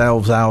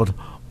themselves out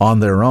on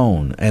their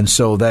own. And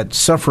so that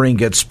suffering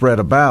gets spread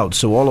about.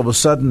 So all of a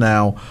sudden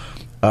now,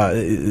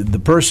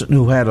 the person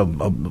who had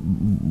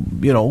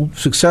a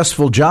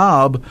successful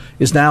job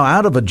is now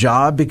out of a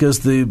job because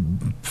the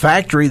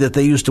factory that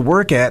they used to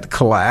work at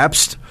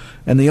collapsed,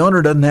 and the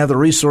owner doesn't have the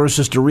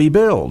resources to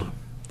rebuild.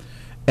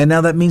 And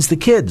now that means the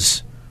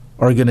kids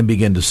are going to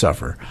begin to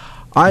suffer.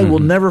 I will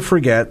never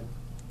forget,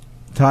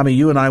 Tommy,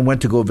 you and I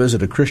went to go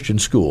visit a Christian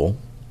school.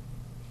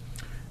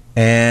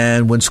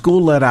 And when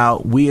school let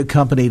out, we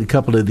accompanied a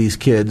couple of these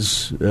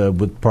kids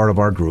with part of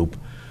our group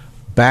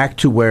back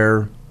to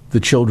where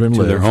the children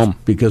lived. Their home.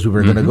 Because we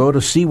were going to go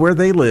to see where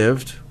they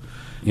lived.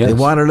 Yes. They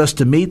wanted us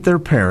to meet their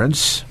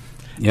parents.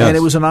 Yes. And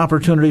it was an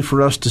opportunity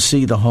for us to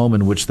see the home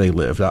in which they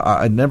lived.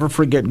 I never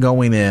forget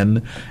going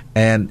in,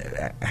 and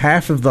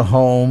half of the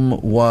home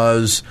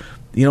was,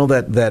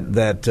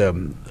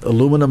 that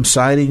aluminum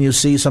siding you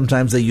see.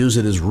 Sometimes they use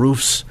it as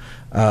roofs.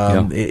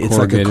 It's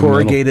like a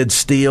corrugated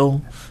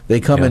steel.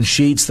 They come in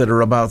sheets that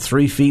are about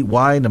 3 feet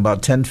wide and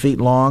about 10 feet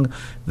long.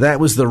 That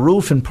was the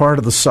roof and part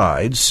of the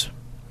sides.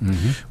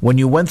 When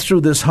you went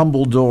through this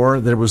humble door,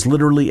 there was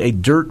literally a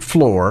dirt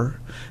floor.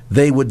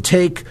 They would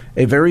take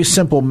a very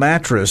simple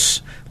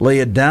mattress, lay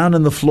it down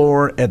in the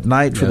floor at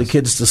night for the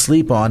kids to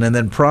sleep on, and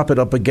then prop it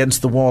up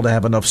against the wall to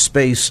have enough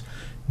space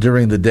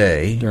during the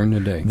day.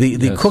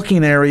 The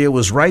cooking area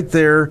was right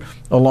there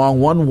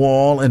along one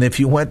wall, and if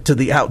you went to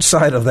the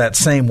outside of that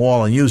same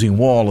wall, and using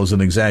wall is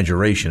an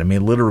exaggeration, I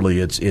mean literally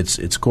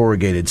it's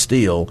corrugated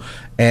steel,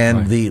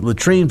 and the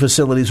latrine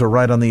facilities are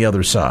right on the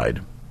other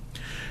side.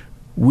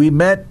 We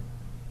met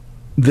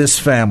this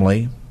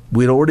family.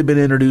 We'd already been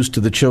introduced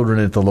to the children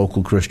at the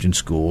local Christian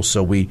school,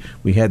 so we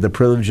had the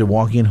privilege of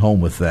walking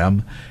home with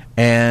them.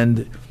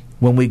 And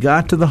when we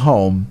got to the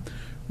home,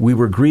 we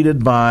were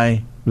greeted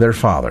by their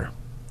father.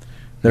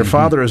 Their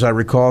father, as I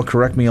recall,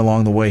 correct me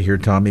along the way here,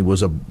 Tommy,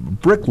 was a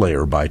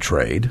bricklayer by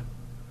trade,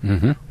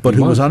 but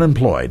who was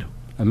unemployed.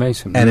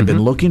 Amazing. And had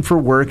been looking for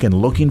work and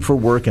looking for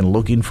work and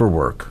looking for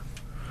work.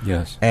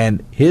 Yes.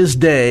 And his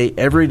day,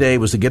 every day,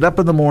 was to get up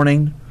in the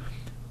morning,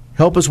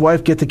 help his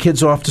wife get the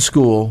kids off to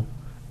school,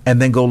 and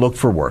then go look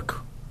for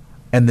work,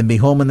 and then be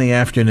home in the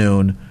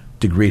afternoon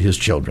to greet his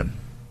children.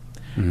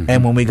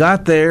 And when we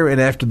got there,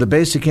 and after the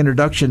basic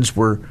introductions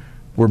were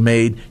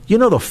made,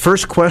 the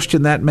first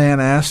question that man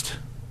asked?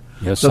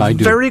 Yes, I do.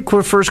 The very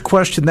first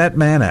question that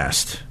man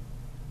asked,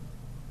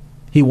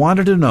 he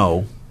wanted to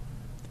know,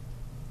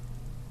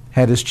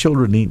 had his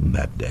children eaten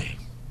that day?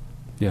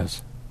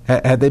 Yes.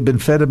 Had they been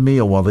fed a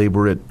meal while they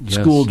were at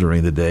school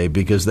during the day?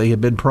 Because they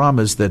had been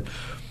promised that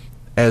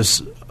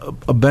as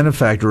a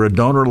benefactor, a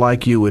donor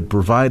like you, had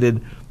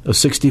provided a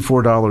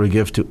 $64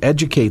 gift to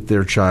educate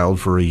their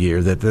child for a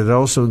year, that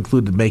also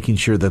included making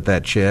sure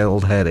that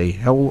child had a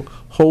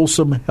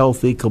wholesome,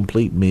 healthy,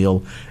 complete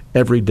meal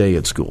every day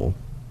at school.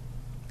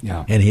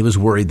 Yeah. And he was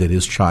worried that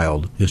his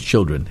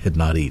children had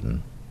not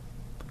eaten.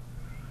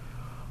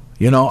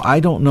 I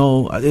don't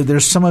know.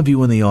 There's some of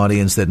you in the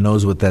audience that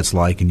knows what that's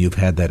like, and you've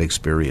had that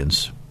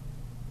experience.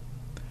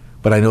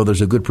 But I know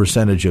there's a good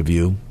percentage of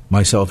you,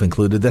 myself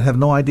included, that have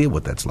no idea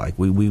what that's like.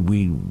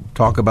 We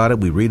talk about it,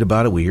 we read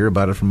about it, we hear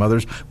about it from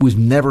others. We've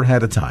never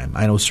had a time.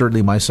 I know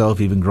certainly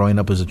myself, even growing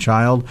up as a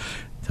child,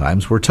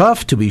 times were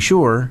tough, to be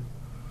sure,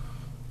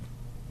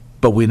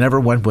 but we never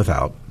went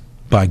without,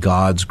 by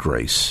God's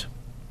grace.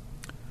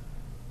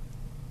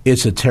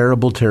 It's a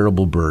terrible,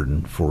 terrible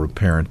burden for a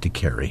parent to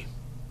carry.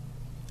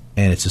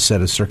 And it's a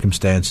set of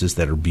circumstances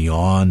that are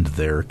beyond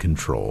their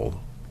control.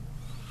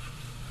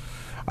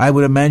 I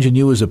would imagine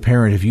you as a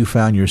parent, if you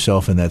found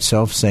yourself in that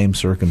self-same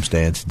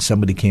circumstance and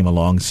somebody came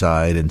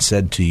alongside and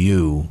said to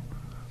you,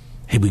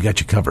 hey, we got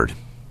you covered.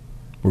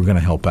 We're going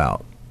to help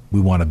out.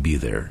 We want to be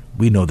there.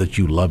 We know that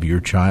you love your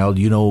child.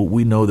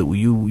 We know that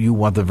you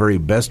want the very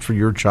best for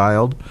your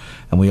child.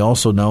 And we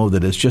also know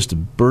that it's just a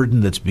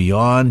burden that's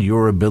beyond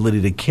your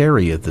ability to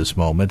carry at this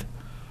moment.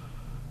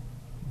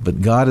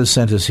 But God has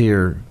sent us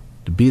here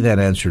to be that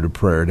answer to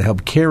prayer, to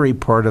help carry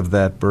part of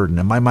that burden.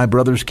 Am I my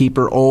brother's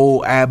keeper?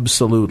 Oh,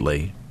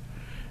 absolutely.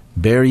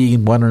 Bear ye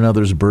one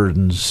another's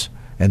burdens,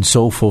 and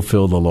so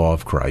fulfill the law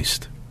of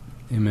Christ.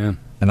 Amen.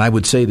 And I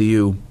would say to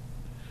you,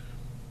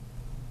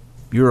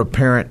 you're a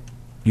parent,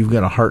 you've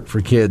got a heart for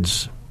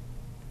kids.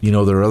 There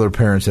are other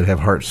parents that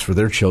have hearts for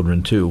their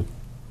children too,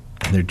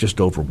 and they're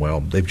just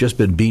overwhelmed. They've just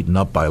been beaten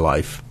up by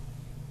life.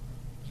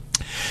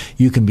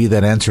 You can be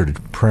that answer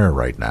to prayer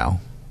right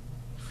now.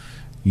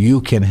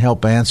 You can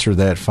help answer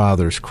that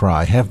father's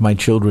cry. Have my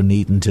children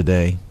eaten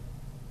today?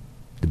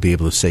 To be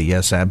able to say,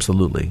 yes,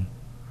 absolutely.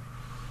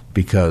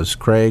 Because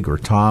Craig or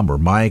Tom or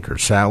Mike or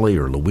Sally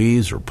or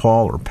Louise or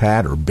Paul or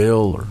Pat or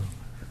Bill or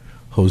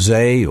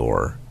Jose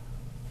or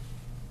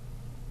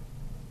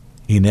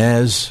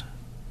Inez,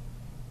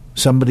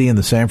 somebody in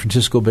the San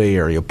Francisco Bay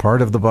Area,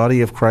 part of the body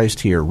of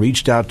Christ here,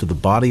 reached out to the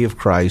body of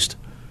Christ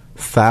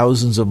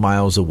thousands of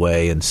miles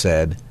away and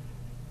said,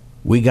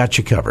 we got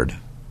you covered.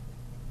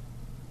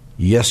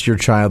 Yes, your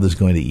child is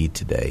going to eat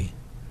today.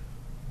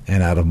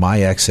 And out of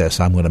my excess,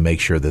 I'm going to make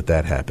sure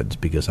that happens,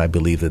 because I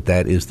believe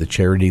that is the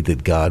charity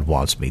that God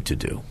wants me to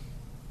do.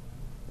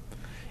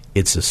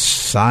 It's a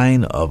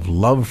sign of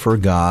love for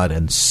God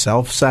and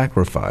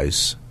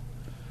self-sacrifice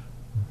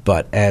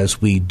but as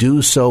we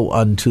do so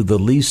unto the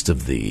least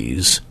of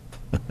these,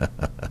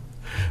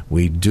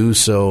 we do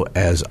so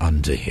as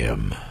unto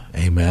him.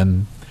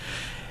 Amen.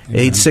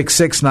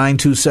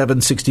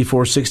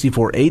 866-927-6464.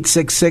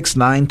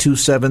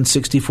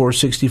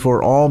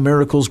 866-927-6464. All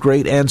miracles,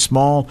 great and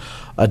small.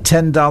 A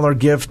 $10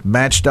 gift,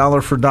 match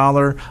dollar for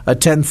dollar. A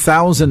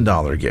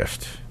 $10,000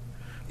 gift.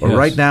 Well,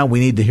 right now, we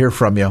need to hear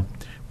from you.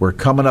 We're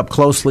coming up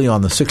closely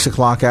on the 6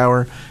 o'clock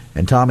hour.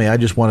 And, Tommy, I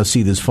just want to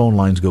see these phone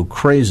lines go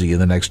crazy in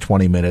the next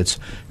 20 minutes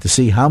to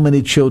see how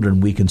many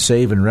children we can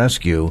save and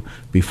rescue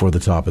before the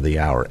top of the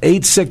hour.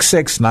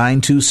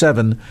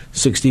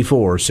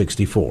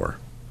 866-927-6464.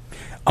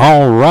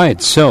 All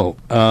right, so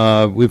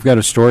we've got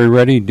a story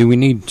ready. Do we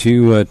need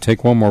to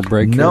take one more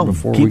break here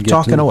before we get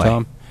talking to away.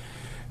 Tom?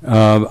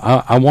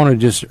 I want to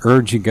just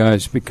urge you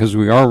guys, because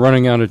we are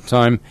running out of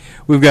time.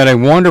 We've got a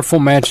wonderful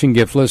matching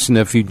gift. Listen,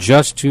 if you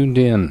just tuned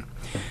in,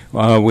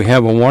 we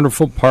have a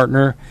wonderful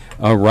partner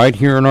right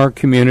here in our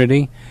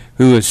community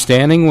who is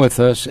standing with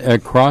us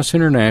at Cross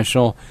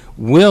International,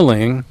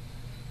 willing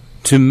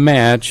to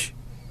match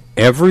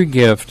every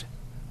gift,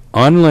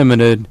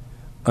 unlimited,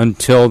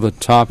 until the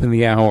top of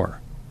the hour.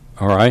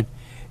 All right?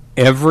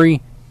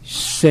 Every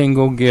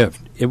single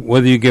gift.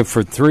 Whether you give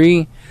for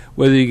 3,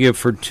 whether you give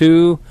for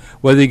 2,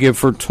 whether you give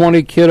for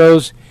 20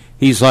 kiddos,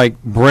 he's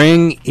like,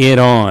 bring it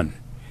on.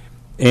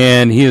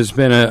 And he has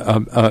been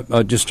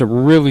just a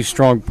really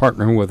strong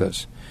partner with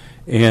us.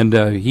 And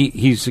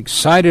he's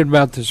excited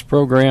about this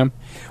program.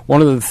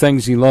 One of the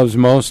things he loves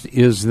most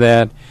is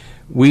that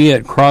we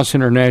at Cross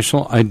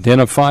International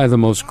identify the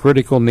most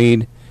critical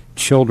need,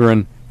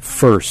 children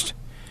first.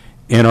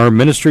 And our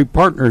ministry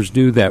partners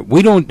do that.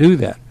 We don't do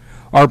that.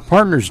 Our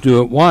partners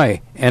do it.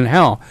 Why and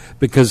how?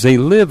 Because they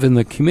live in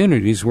the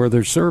communities where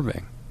they're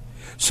serving.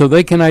 So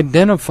they can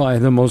identify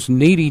the most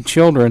needy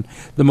children,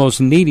 the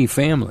most needy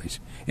families,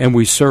 and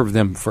we serve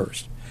them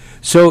first.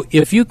 So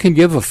if you can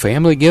give a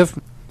family gift,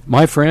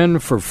 my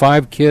friend, for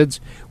 5 kids,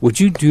 would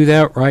you do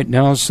that right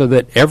now so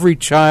that every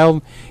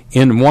child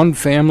in one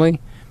family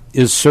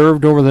is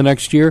served over the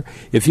next year?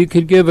 If you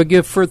could give a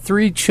gift for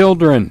 3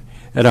 children,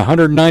 at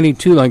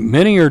 192, like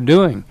many are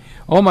doing.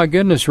 Oh, my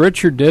goodness,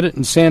 Richard did it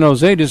in San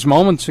Jose just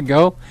moments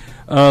ago.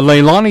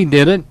 Leilani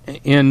did it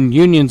in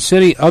Union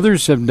City.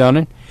 Others have done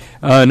it.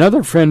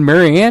 Another friend,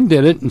 Mary Ann,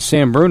 did it in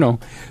San Bruno.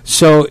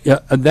 So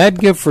that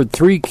gift for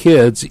 3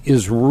 kids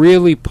is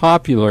really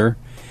popular,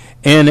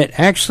 and it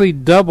actually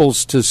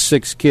doubles to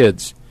 6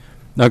 kids.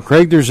 Now,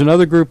 Craig, there's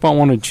another group I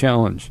want to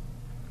challenge,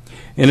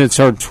 and it's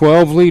our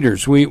 12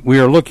 leaders. We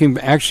are looking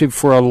actually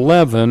for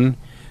 11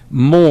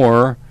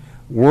 more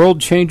World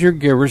Changer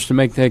givers to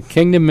make that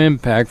kingdom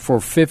impact for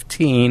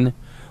 15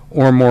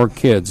 or more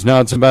kids.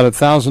 Now, it's about a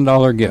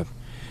 $1,000 gift.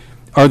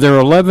 Are there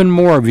 11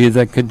 more of you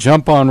that could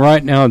jump on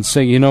right now and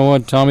say, you know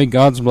what, Tommy,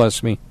 God's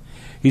blessed me.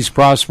 He's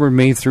prospered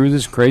me through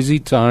this crazy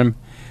time.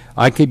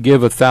 I could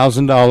give a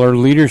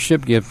 $1,000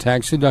 leadership gift,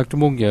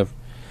 tax-deductible gift,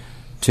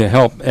 to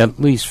help at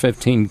least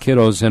 15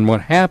 kiddos. And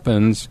what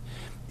happens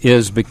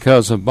is,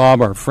 because of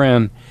Bob, our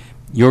friend,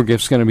 your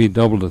gift's going to be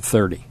doubled to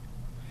 30.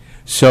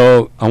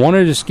 So I want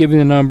to just give you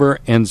the number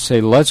and say,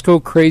 let's go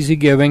crazy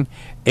giving,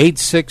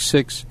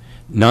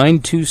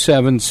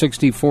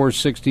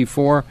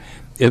 866-927-6464.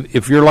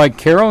 If you're like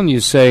Carol and you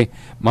say,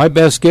 my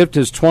best gift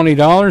is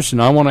 $20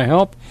 and I want to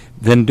help,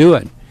 then do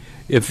it.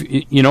 If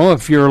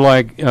you're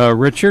like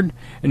Richard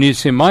and you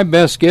say, my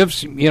best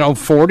gift's,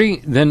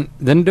 $40,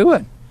 then do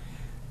it.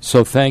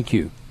 So thank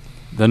you.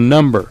 The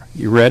number,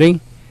 you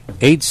ready?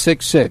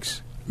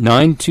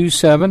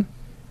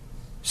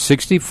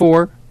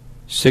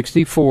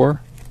 866-927-6464.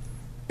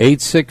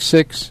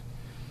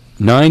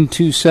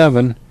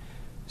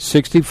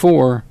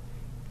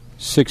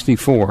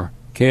 866-927-6464,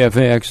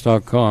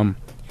 KFAX.com.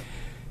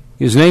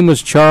 His name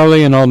was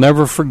Charlie, and I'll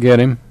never forget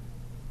him.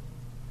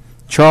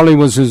 Charlie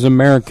was his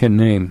American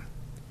name.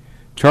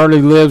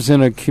 Charlie lives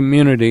in a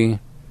community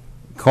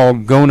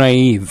called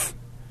Gonaive,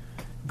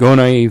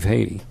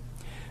 Haiti.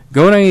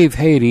 Gonaive,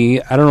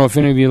 Haiti, I don't know if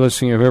any of you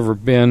listening have ever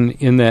been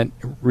in that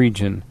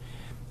region,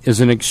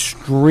 is an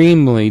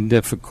extremely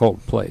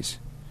difficult place.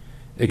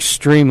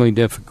 Extremely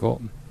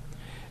difficult.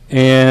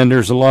 And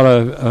there's a lot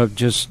of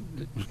just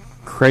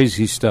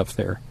crazy stuff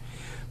there.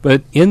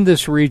 But in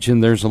this region,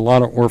 there's a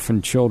lot of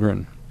orphan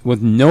children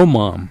with no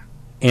mom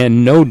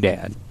and no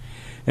dad.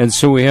 And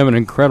so we have an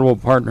incredible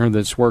partner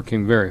that's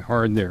working very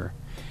hard there.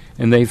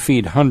 And they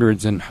feed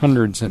hundreds and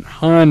hundreds and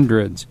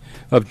hundreds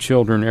of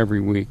children every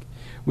week.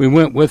 We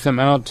went with them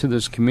out to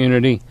this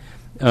community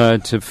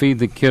to feed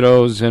the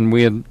kiddos, and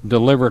we had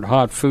delivered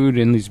hot food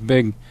in these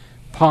big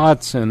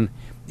pots, and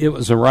it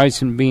was a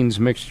rice and beans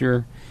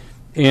mixture.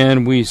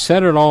 And we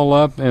set it all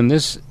up, and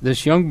this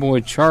young boy,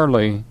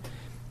 Charlie,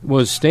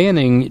 was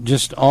standing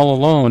just all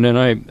alone,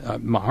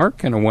 and my heart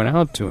kind of went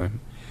out to him.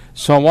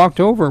 So I walked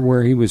over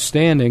where he was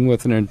standing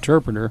with an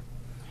interpreter,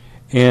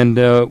 and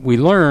we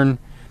learned,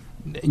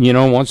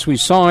 once we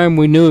saw him,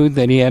 we knew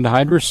that he had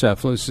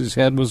hydrocephalus. His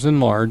head was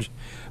enlarged.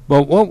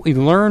 But what we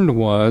learned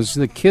was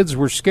the kids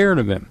were scared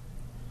of him.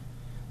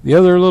 The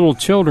other little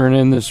children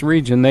in this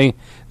region, they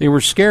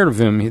were scared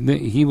of him.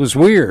 He was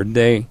weird.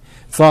 They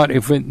thought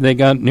if they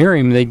got near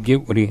him, they'd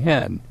get what he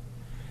had.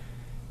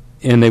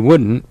 And they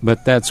wouldn't,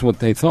 but that's what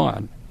they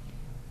thought.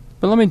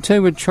 But let me tell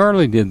you what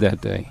Charlie did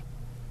that day.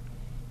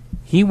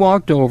 He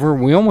walked over.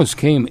 We almost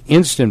became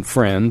instant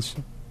friends.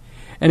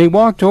 And he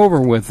walked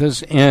over with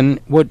us, and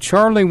what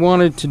Charlie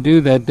wanted to do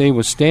that day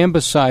was stand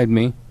beside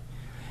me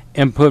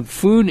and put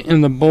food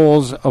in the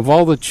bowls of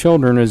all the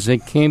children as they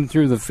came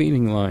through the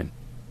feeding line.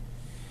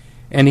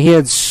 And he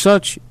had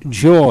such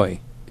joy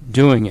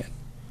doing it.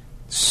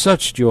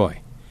 Such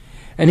joy.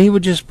 And he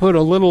would just put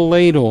a little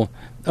ladle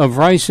of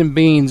rice and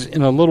beans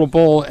in a little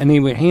bowl, and he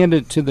would hand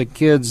it to the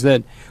kids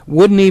that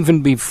wouldn't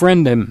even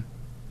befriend him.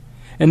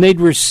 And they'd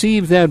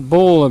receive that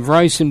bowl of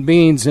rice and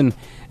beans, and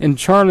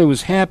Charlie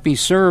was happy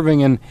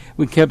serving, and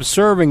we kept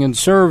serving and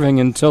serving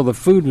until the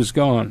food was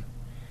gone.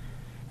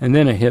 And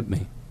then it hit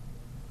me.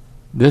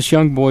 This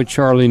young boy,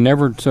 Charlie,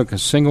 never took a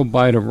single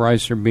bite of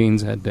rice or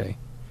beans that day.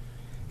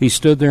 He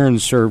stood there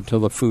and served till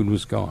the food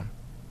was gone.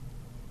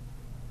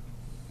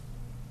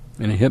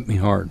 And it hit me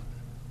hard.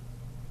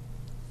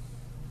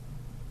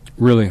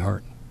 Really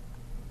hard.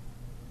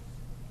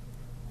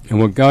 And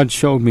what God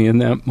showed me in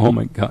that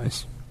moment,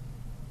 guys,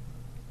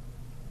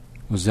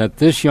 was that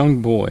this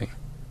young boy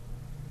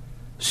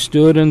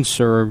stood and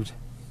served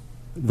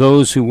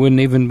those who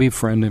wouldn't even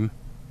befriend him,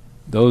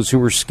 those who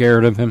were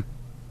scared of him,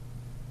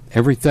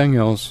 everything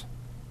else.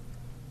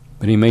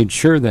 But he made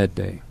sure that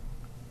day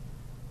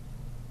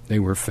they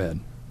were fed.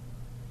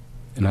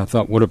 And I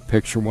thought, what a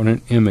picture, what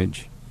an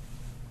image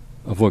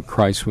of what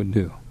Christ would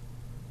do.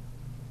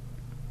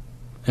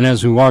 And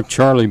as we walked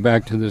Charlie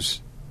back to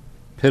this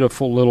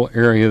pitiful little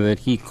area that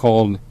he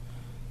called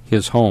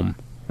his home,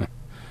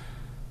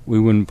 we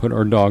wouldn't put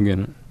our dog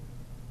in it.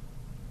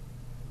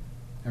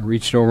 I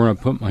reached over and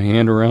I put my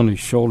hand around his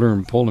shoulder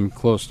and pulled him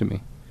close to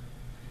me.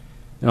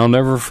 And I'll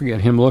never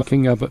forget him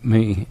looking up at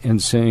me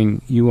and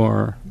saying, "You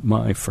are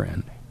my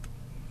friend."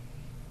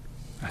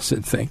 I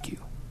said, "Thank you.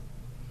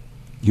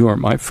 You are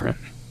my friend.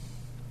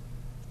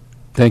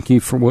 Thank you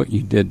for what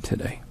you did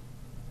today."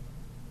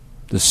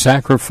 The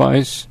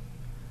sacrifice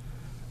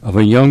of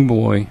a young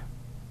boy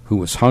who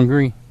was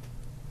hungry,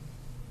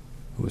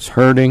 who was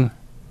hurting,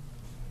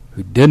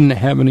 who didn't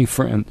have any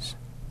friends,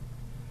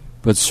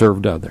 but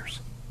served others.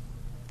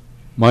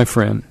 My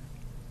friend,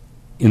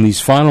 in these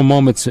final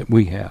moments that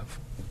we have,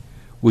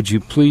 would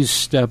you please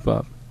step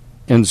up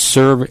and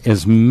serve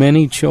as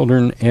many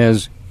children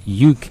as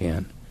you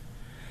can?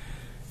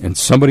 And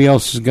somebody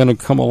else is going to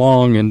come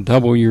along and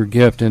double your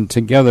gift, and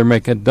together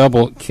make a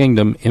double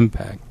kingdom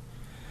impact.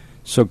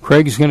 So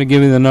Craig's going to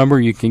give you the number.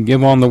 You can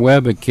give on the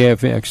web at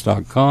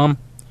kfax.com,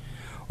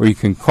 or you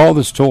can call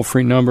this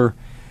toll-free number.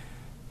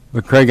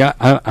 But Craig,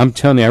 I'm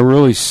telling you, I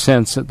really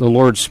sense that the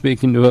Lord's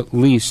speaking to at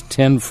least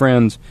 10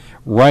 friends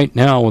right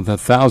now with a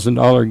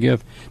 $1,000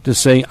 gift to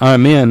say,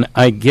 "I'm in,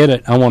 I get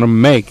it, I want to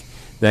make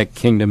that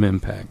kingdom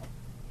impact."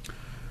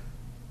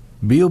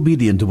 Be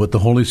obedient to what the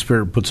Holy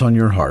Spirit puts on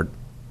your heart,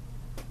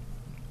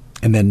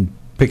 and then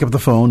pick up the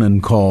phone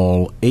and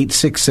call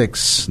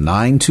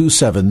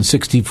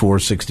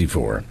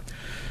 866-927-6464.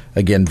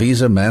 Again,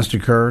 Visa,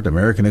 MasterCard,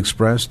 American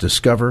Express,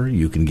 Discover.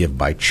 You can give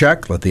by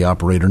check. Let the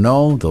operator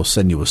know. They'll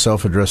send you a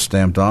self-addressed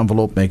stamped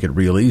envelope. Make it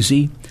real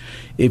easy.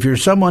 If you're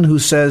someone who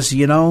says,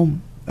 you know,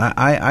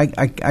 I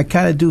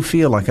kind of do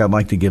feel like I'd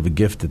like to give a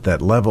gift at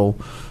that level,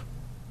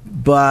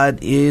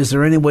 but is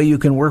there any way you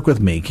can work with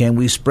me? Can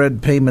we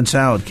spread payments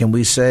out? Can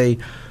we say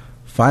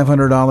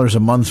 $500 a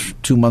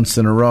month, 2 months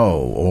in a row,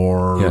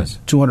 or yes,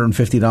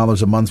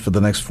 $250 a month for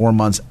the next 4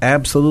 months?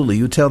 Absolutely.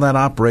 You tell that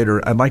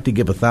operator, I'd like to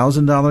give a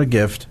 $1,000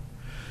 gift.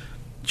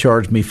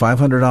 Charge me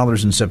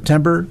 $500 in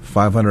September,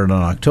 $500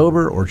 in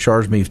October, or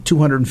charge me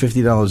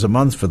 $250 a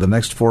month for the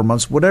next 4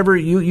 months. Whatever,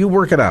 you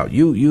work it out.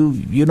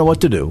 You know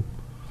what to do.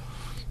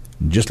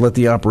 Just let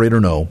the operator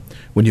know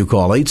when you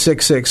call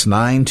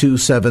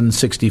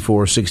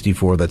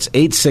 866-927-6464. That's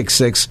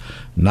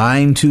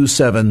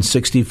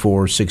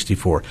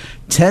 866-927-6464.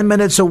 10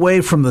 minutes away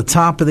from the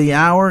top of the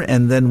hour,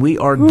 and then we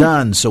are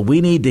done. So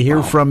we need to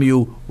hear from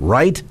you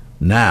right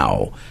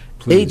now.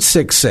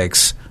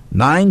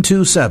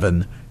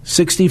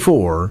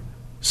 866-927-6464.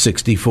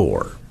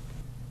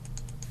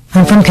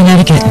 I'm from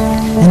Connecticut,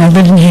 and I've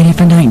lived in Haiti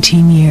for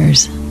 19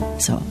 years.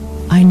 So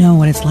I know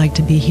what it's like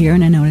to be here,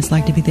 and I know what it's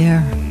like to be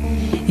there.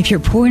 If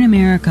you're poor in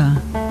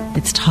America,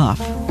 it's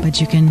tough,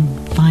 but you can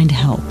find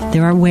help.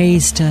 There are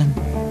ways to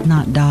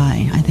not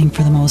die, I think,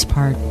 for the most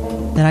part,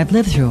 that I've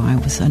lived through. I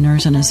was a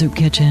nurse in a soup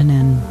kitchen,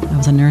 and I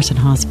was a nurse in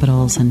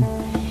hospitals. And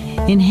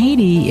in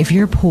Haiti, if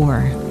you're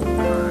poor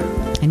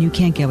and you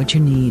can't get what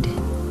you need,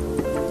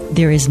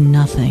 there is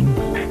nothing,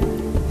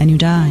 and you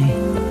die.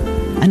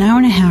 An hour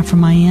and a half from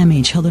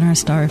Miami, children are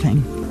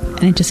starving,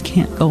 and it just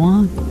can't go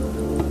on.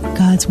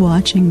 God's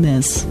watching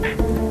this,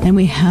 and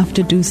we have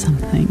to do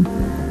something.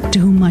 To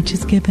whom much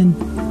is given,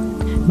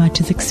 much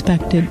is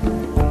expected.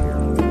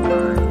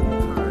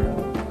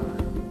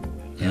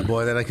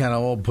 boy, that kind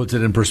of all puts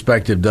it in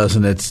perspective,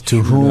 doesn't it?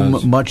 To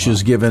whom much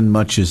is given,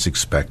 much is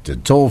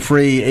expected. Toll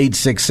free,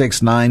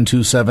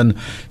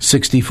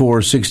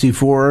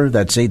 866-927-6464.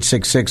 That's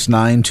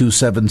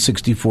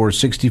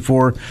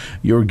 866-927-6464.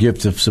 Your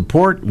gift of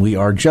support. We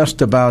are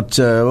just about,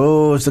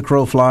 as the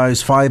crow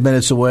flies, 5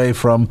 minutes away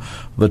from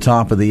the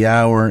top of the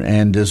hour.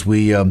 And as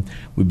we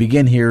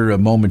begin here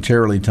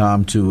momentarily,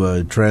 Tom,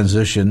 to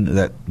transition,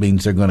 that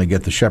means they're going to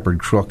get the shepherd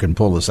crook and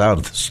pull us out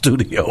of the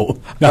studio.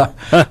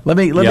 Let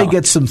me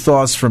get some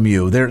thoughts from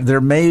you.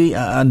 There may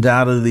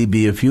undoubtedly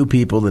be a few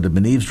people that have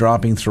been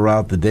eavesdropping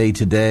throughout the day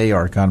today,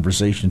 our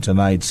conversation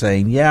tonight,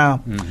 saying,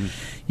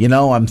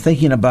 I'm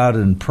thinking about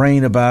it and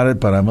praying about it,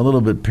 but I'm a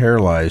little bit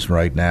paralyzed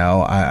right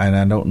now, and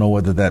I don't know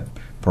whether that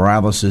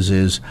paralysis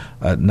is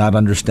not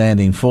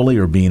understanding fully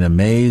or being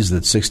amazed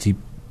that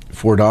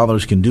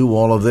 $64 can do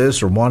all of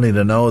this, or wanting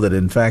to know that,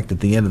 in fact,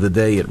 at the end of the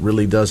day, it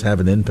really does have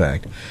an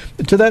impact.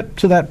 To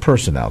that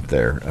person out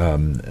there,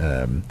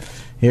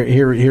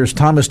 here's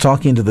Thomas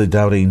talking to the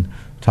doubting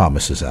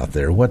Thomases out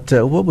there. What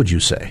would you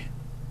say?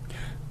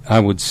 I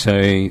would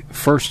say,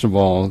 first of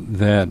all,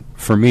 that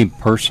for me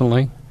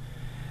personally,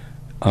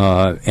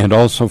 and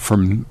also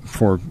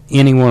for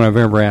anyone I've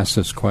ever asked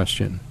this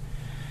question,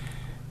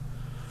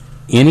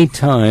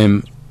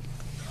 anytime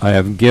I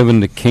have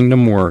given to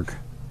kingdom work,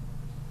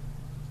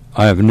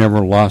 I have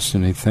never lost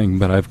anything,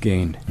 but I've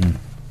gained.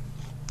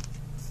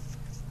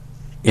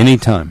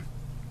 Anytime.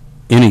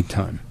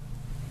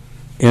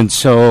 And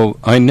so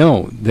I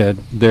know that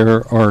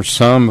there are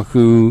some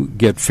who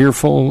get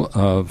fearful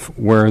of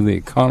where the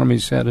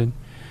economy's headed,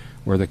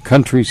 where the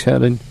country's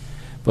headed.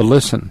 But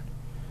listen,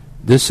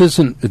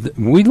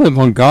 we live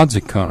on God's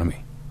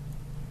economy.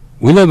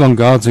 We live on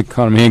God's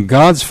economy, and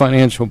God's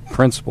financial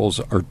principles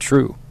are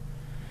true.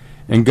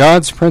 And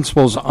God's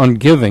principles on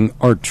giving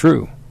are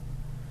true.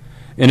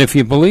 And if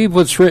you believe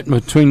what's written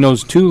between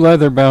those two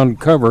leather-bound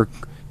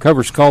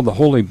covers called the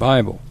Holy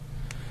Bible,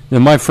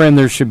 then, my friend,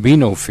 there should be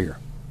no fear.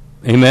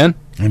 Amen?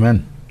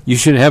 Amen. You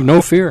should have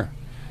no fear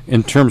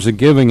in terms of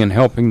giving and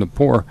helping the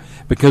poor,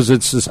 because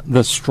it's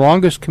the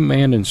strongest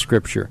command in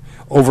Scripture.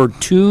 Over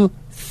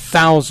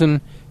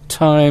 2,000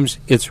 times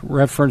it's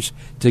referenced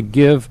to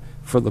give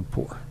for the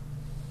poor.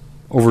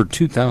 Over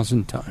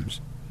 2,000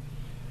 times.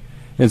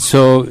 And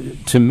so,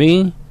 to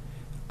me,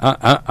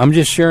 I'm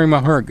just sharing my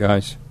heart,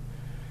 guys.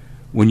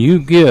 When you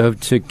give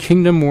to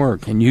kingdom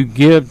work and you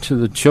give to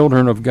the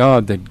children of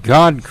God that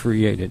God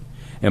created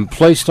and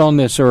placed on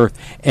this earth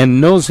and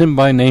knows him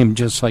by name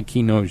just like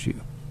he knows you,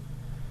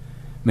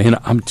 man,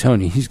 I'm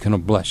telling you, he's going to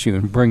bless you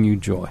and bring you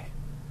joy,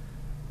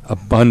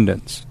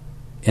 abundance.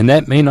 And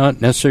that may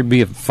not necessarily be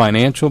a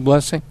financial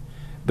blessing,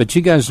 but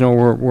you guys know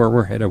where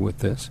we're headed with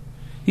this.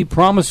 He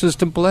promises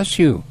to bless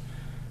you.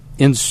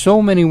 In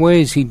so many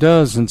ways he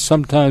does, and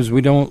sometimes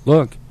we don't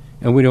look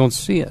and we don't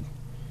see it.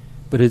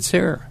 But it's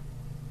there.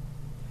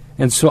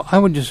 And so I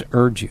would just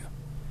urge you,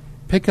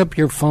 pick up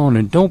your phone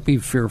and don't be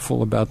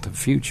fearful about the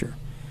future.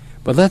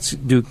 But let's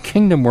do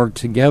kingdom work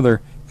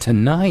together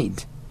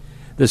tonight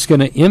that's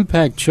going to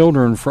impact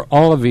children for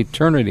all of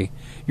eternity.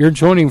 You're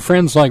joining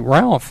friends like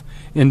Ralph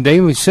in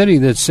Daly City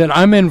that said,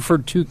 I'm in for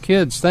 2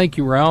 kids. Thank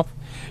you, Ralph.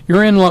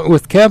 You're in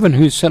with Kevin,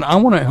 who said, I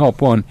want to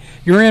help one.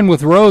 You're in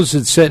with Rose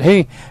that said,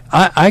 hey,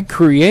 I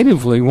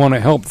creatively want to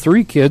help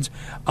 3 kids.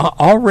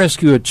 I'll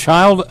rescue a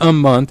child a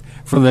month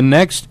for the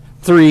next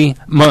 3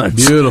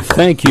 months. Beautiful.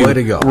 Thank you, way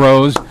to go,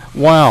 Rose.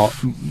 Wow.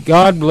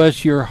 God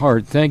bless your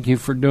heart. Thank you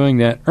for doing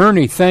that.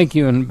 Ernie, thank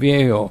you, and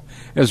Viejo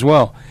as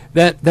well.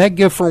 That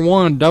gift for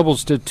 1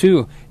 doubles to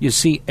 2. You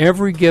see,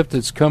 every gift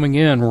that's coming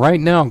in right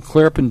now,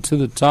 clear up into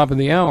the top of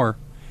the hour,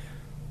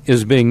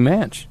 is being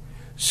matched.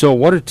 So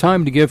what a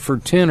time to give for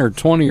 10 or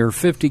 20 or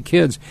 50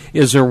 kids.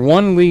 Is there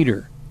one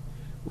leader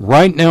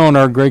right now in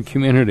our great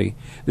community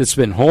that's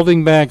been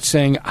holding back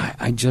saying,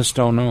 I just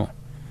don't know?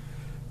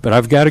 But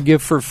I've got to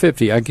give for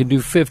 50. I could do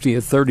 50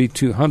 at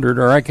 3,200,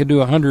 or I could do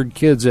 100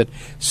 kids at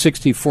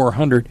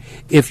 6,400.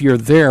 If you're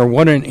there,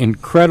 what an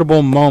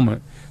incredible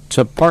moment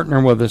to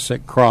partner with us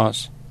at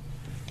Cross.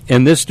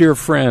 And this dear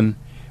friend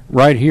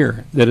right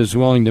here that is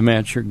willing to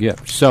match your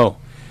gift. So,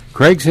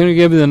 Craig's going to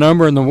give you the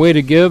number and the way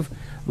to give.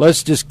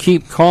 Let's just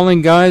keep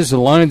calling, guys. The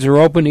lines are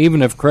open.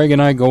 Even if Craig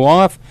and I go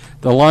off,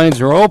 the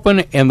lines are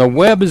open, and the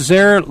web is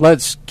there.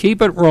 Let's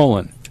keep it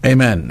rolling.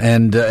 Amen.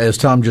 And as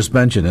Tom just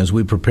mentioned, as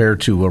we prepare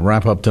to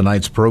wrap up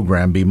tonight's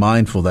program, be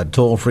mindful that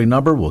toll-free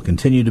number will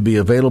continue to be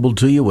available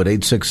to you at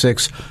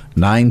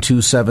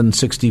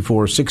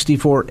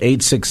 866-927-6464,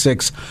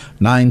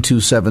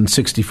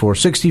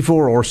 866-927-6464,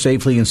 or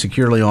safely and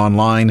securely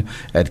online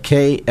at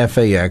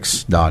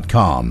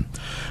kfax.com.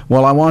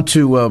 Well, I want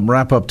to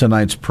wrap up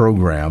tonight's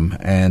program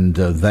and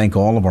thank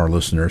all of our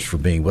listeners for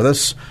being with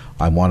us.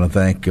 I want to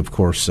thank, of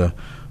course,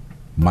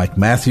 Mike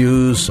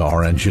Matthews,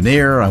 our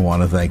engineer. I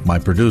want to thank my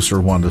producer,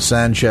 Wanda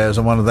Sanchez.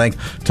 I want to thank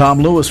Tom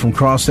Lewis from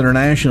Cross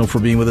International for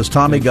being with us.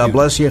 Tommy, God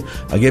bless you.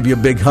 I give you a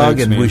big hug,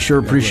 and we sure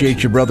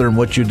appreciate you, brother, and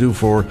what you do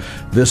for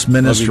this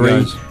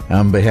ministry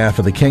on behalf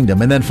of the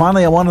kingdom. And then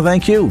finally, I want to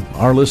thank you,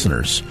 our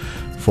listeners,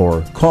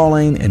 for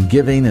calling and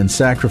giving and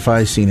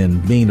sacrificing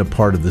and being a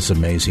part of this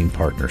amazing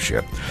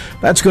partnership.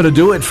 That's going to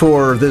do it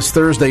for this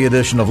Thursday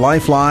edition of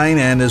Lifeline.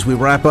 And as we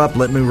wrap up,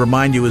 let me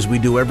remind you, as we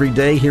do every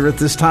day here at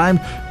this time,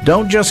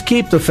 don't just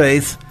keep the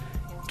faith.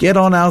 Get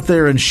on out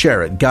there and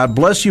share it. God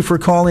bless you for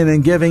calling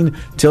and giving.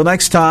 Till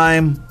next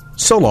time,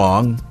 so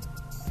long.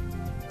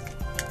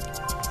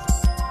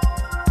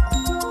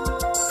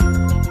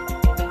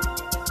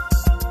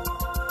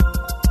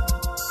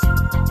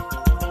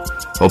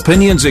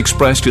 Opinions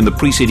expressed in the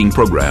preceding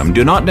program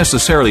do not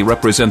necessarily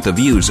represent the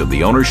views of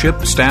the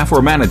ownership, staff,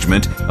 or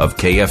management of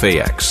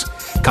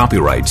KFAX.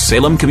 Copyright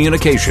Salem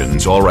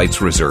Communications, all rights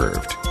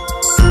reserved.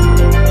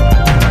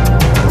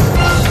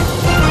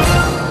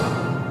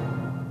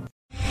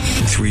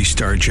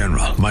 Three-star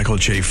General Michael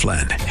J.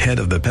 Flynn, head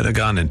of the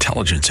Pentagon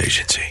Intelligence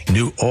Agency,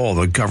 knew all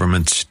the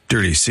government's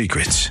dirty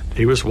secrets.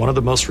 He was one of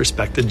the most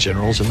respected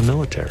generals in the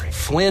military.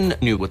 Flynn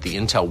knew what the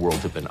intel world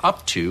had been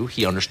up to.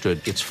 He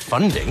understood its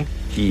funding.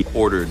 He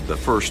ordered the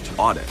first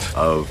audit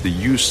of the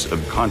use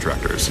of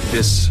contractors.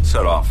 This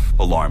set off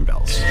alarm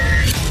bells.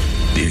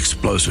 The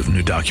explosive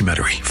new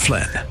documentary,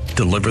 Flynn,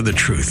 Deliver the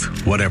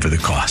Truth, Whatever the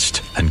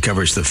Cost,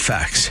 uncovers the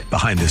facts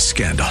behind this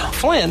scandal.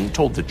 Flynn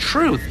told the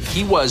truth.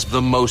 He was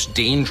the most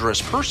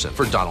dangerous person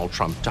for Donald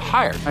Trump to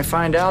hire. I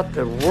find out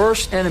the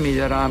worst enemy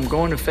that I'm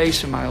going to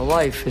face in my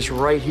life is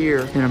right here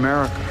in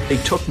America. They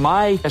took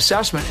my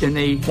assessment and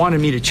they wanted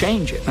me to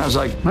change it. And I was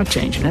like, I'm not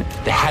changing it.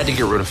 They had to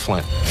get rid of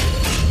Flynn.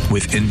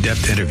 With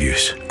in-depth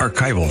interviews,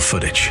 archival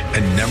footage,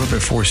 and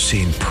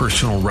never-before-seen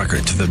personal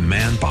records of the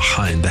man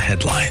behind the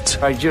headlines.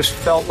 I just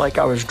felt like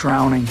I was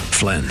drowning.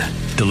 Flynn,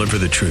 Deliver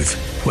the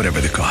Truth, Whatever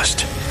the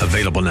Cost.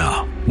 Available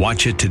now.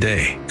 Watch it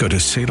today. Go to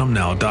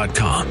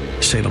salemnow.com.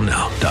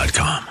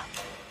 salemnow.com.